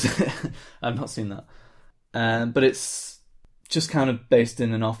 Oh, is it? I've not seen that. But it's just kind of based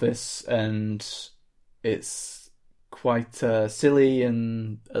in an office, and it's quite silly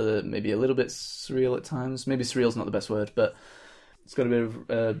and maybe a little bit surreal at times. Maybe surreal's not the best word, but it's got a bit of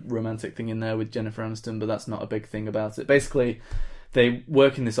a romantic thing in there with Jennifer Aniston, but that's not a big thing about it. Basically, they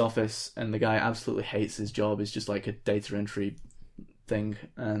work in this office, and the guy absolutely hates his job. It's just like a data entry thing,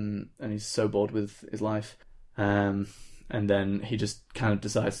 and he's so bored with his life. And then he just kind of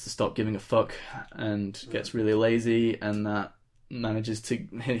decides to stop giving a fuck and gets really lazy, and that manages to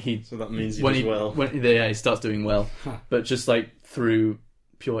So that means he when does he well. he starts doing well, but just like through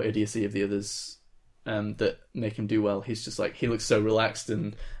pure idiocy of the others that make him do well. He's just like, he looks so relaxed,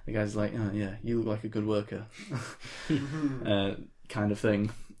 and the guy's like, oh yeah, you look like a good worker, kind of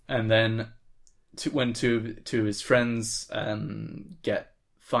thing. And then when two of his friends get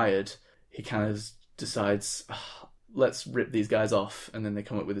fired, he kind of decides, let's rip these guys off, and then they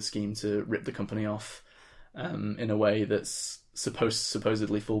come up with a scheme to rip the company off in a way that's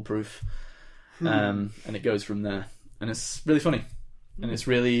supposedly foolproof, and it goes from there. And it's really funny, and it's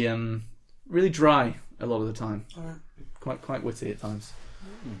really really dry a lot of the time, quite witty at times,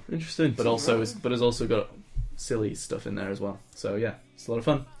 Interesting. but has also got silly stuff in there as well. So yeah, it's a lot of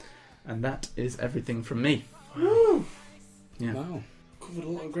fun, and that is everything from me. Woo! Yeah. Wow. Covered a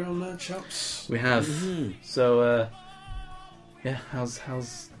lot of ground there, chaps. We have. So yeah, how's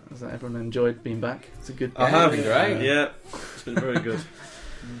that? Everyone enjoyed being back? It's a good. I have. Great. Yeah, it's been very good.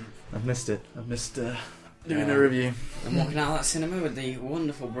 I've missed it. I've missed doing a review. I'm walking out of that cinema with the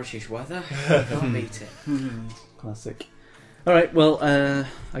wonderful British weather. Can't beat it. Classic. Alright, well,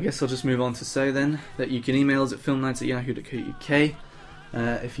 I guess I'll just move on to say then that you can email us at filmnights@yahoo.co.uk.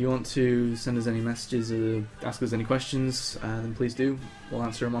 If you want to send us any messages or ask us any questions, then please do. We'll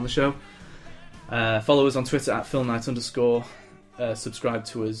answer them on the show. Follow us on Twitter at filmnight_. Subscribe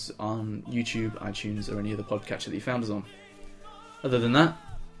to us on YouTube, iTunes, or any other podcatcher that you found us on. Other than that,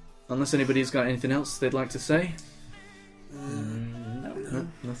 unless anybody's got anything else they'd like to say, no,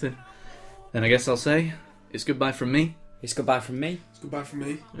 nothing. Then I guess I'll say it's goodbye from me. It's goodbye from me. It's goodbye from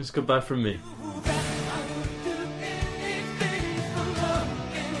me. It's goodbye from me.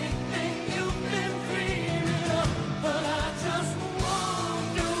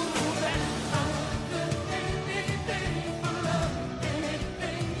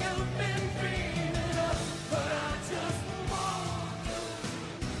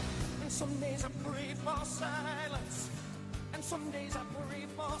 Some days I pray for silence, and some days I pray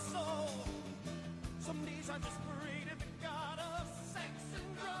for